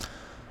anything?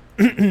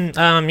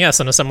 Yes,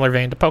 in a similar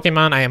vein to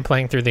Pokemon, I am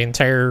playing through the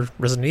entire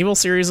Resident Evil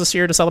series this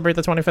year to celebrate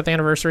the 25th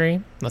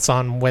anniversary. That's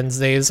on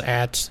Wednesdays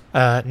at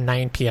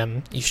 9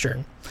 p.m.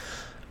 Eastern.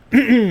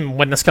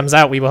 When this comes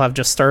out, we will have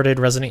just started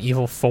Resident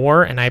Evil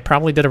 4, and I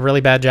probably did a really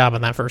bad job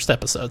on that first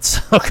episode,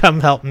 so come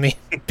help me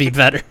be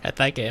better at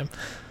that game.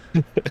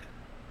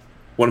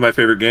 One of my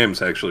favorite games,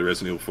 actually,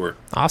 Resident Evil 4.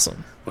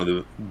 Awesome. One of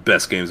the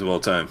best games of all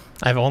time.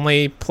 I've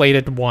only played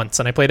it once,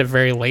 and I played it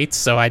very late,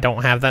 so I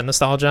don't have that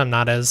nostalgia. I'm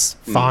not as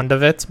fond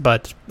of it,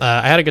 but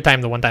I had a good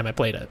time the one time I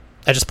played it.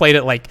 I just played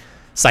it like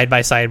side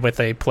by side with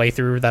a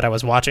playthrough that I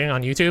was watching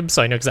on YouTube,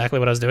 so I knew exactly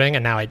what I was doing,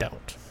 and now I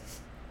don't.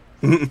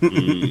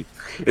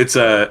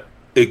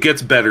 It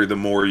gets better the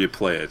more you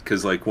play it,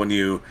 because like when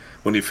you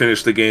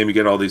finish the game, you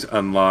get all these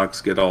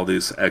unlocks, get all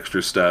these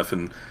extra stuff,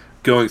 and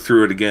going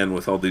through it again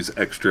with all these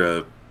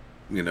extra,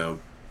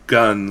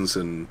 guns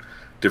and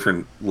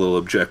different little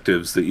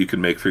objectives that you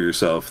can make for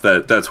yourself.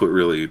 That's what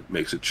really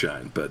makes it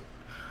shine. But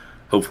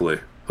hopefully,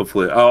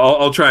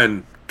 I'll try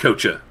and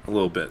coach you a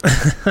little bit.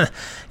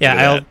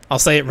 Yeah, I'll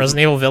say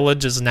Resident Evil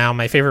Village is now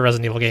my favorite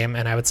Resident Evil game,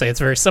 and I would say it's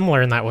very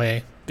similar in that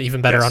way, but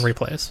even better on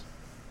replays.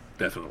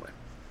 Definitely.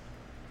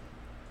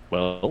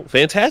 Well,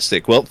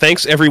 fantastic. Well,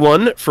 thanks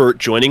everyone for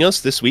joining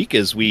us this week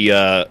as we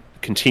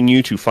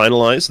continue to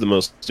finalize the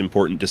most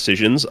important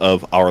decisions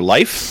of our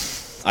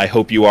life. I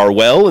hope you are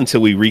well until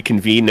we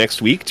reconvene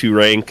next week to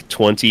rank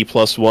 20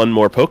 plus 1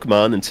 more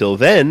Pokemon. Until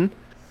then,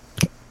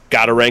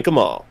 gotta rank them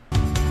all.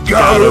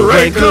 Gotta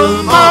rank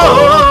them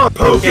all,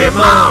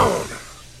 Pokemon!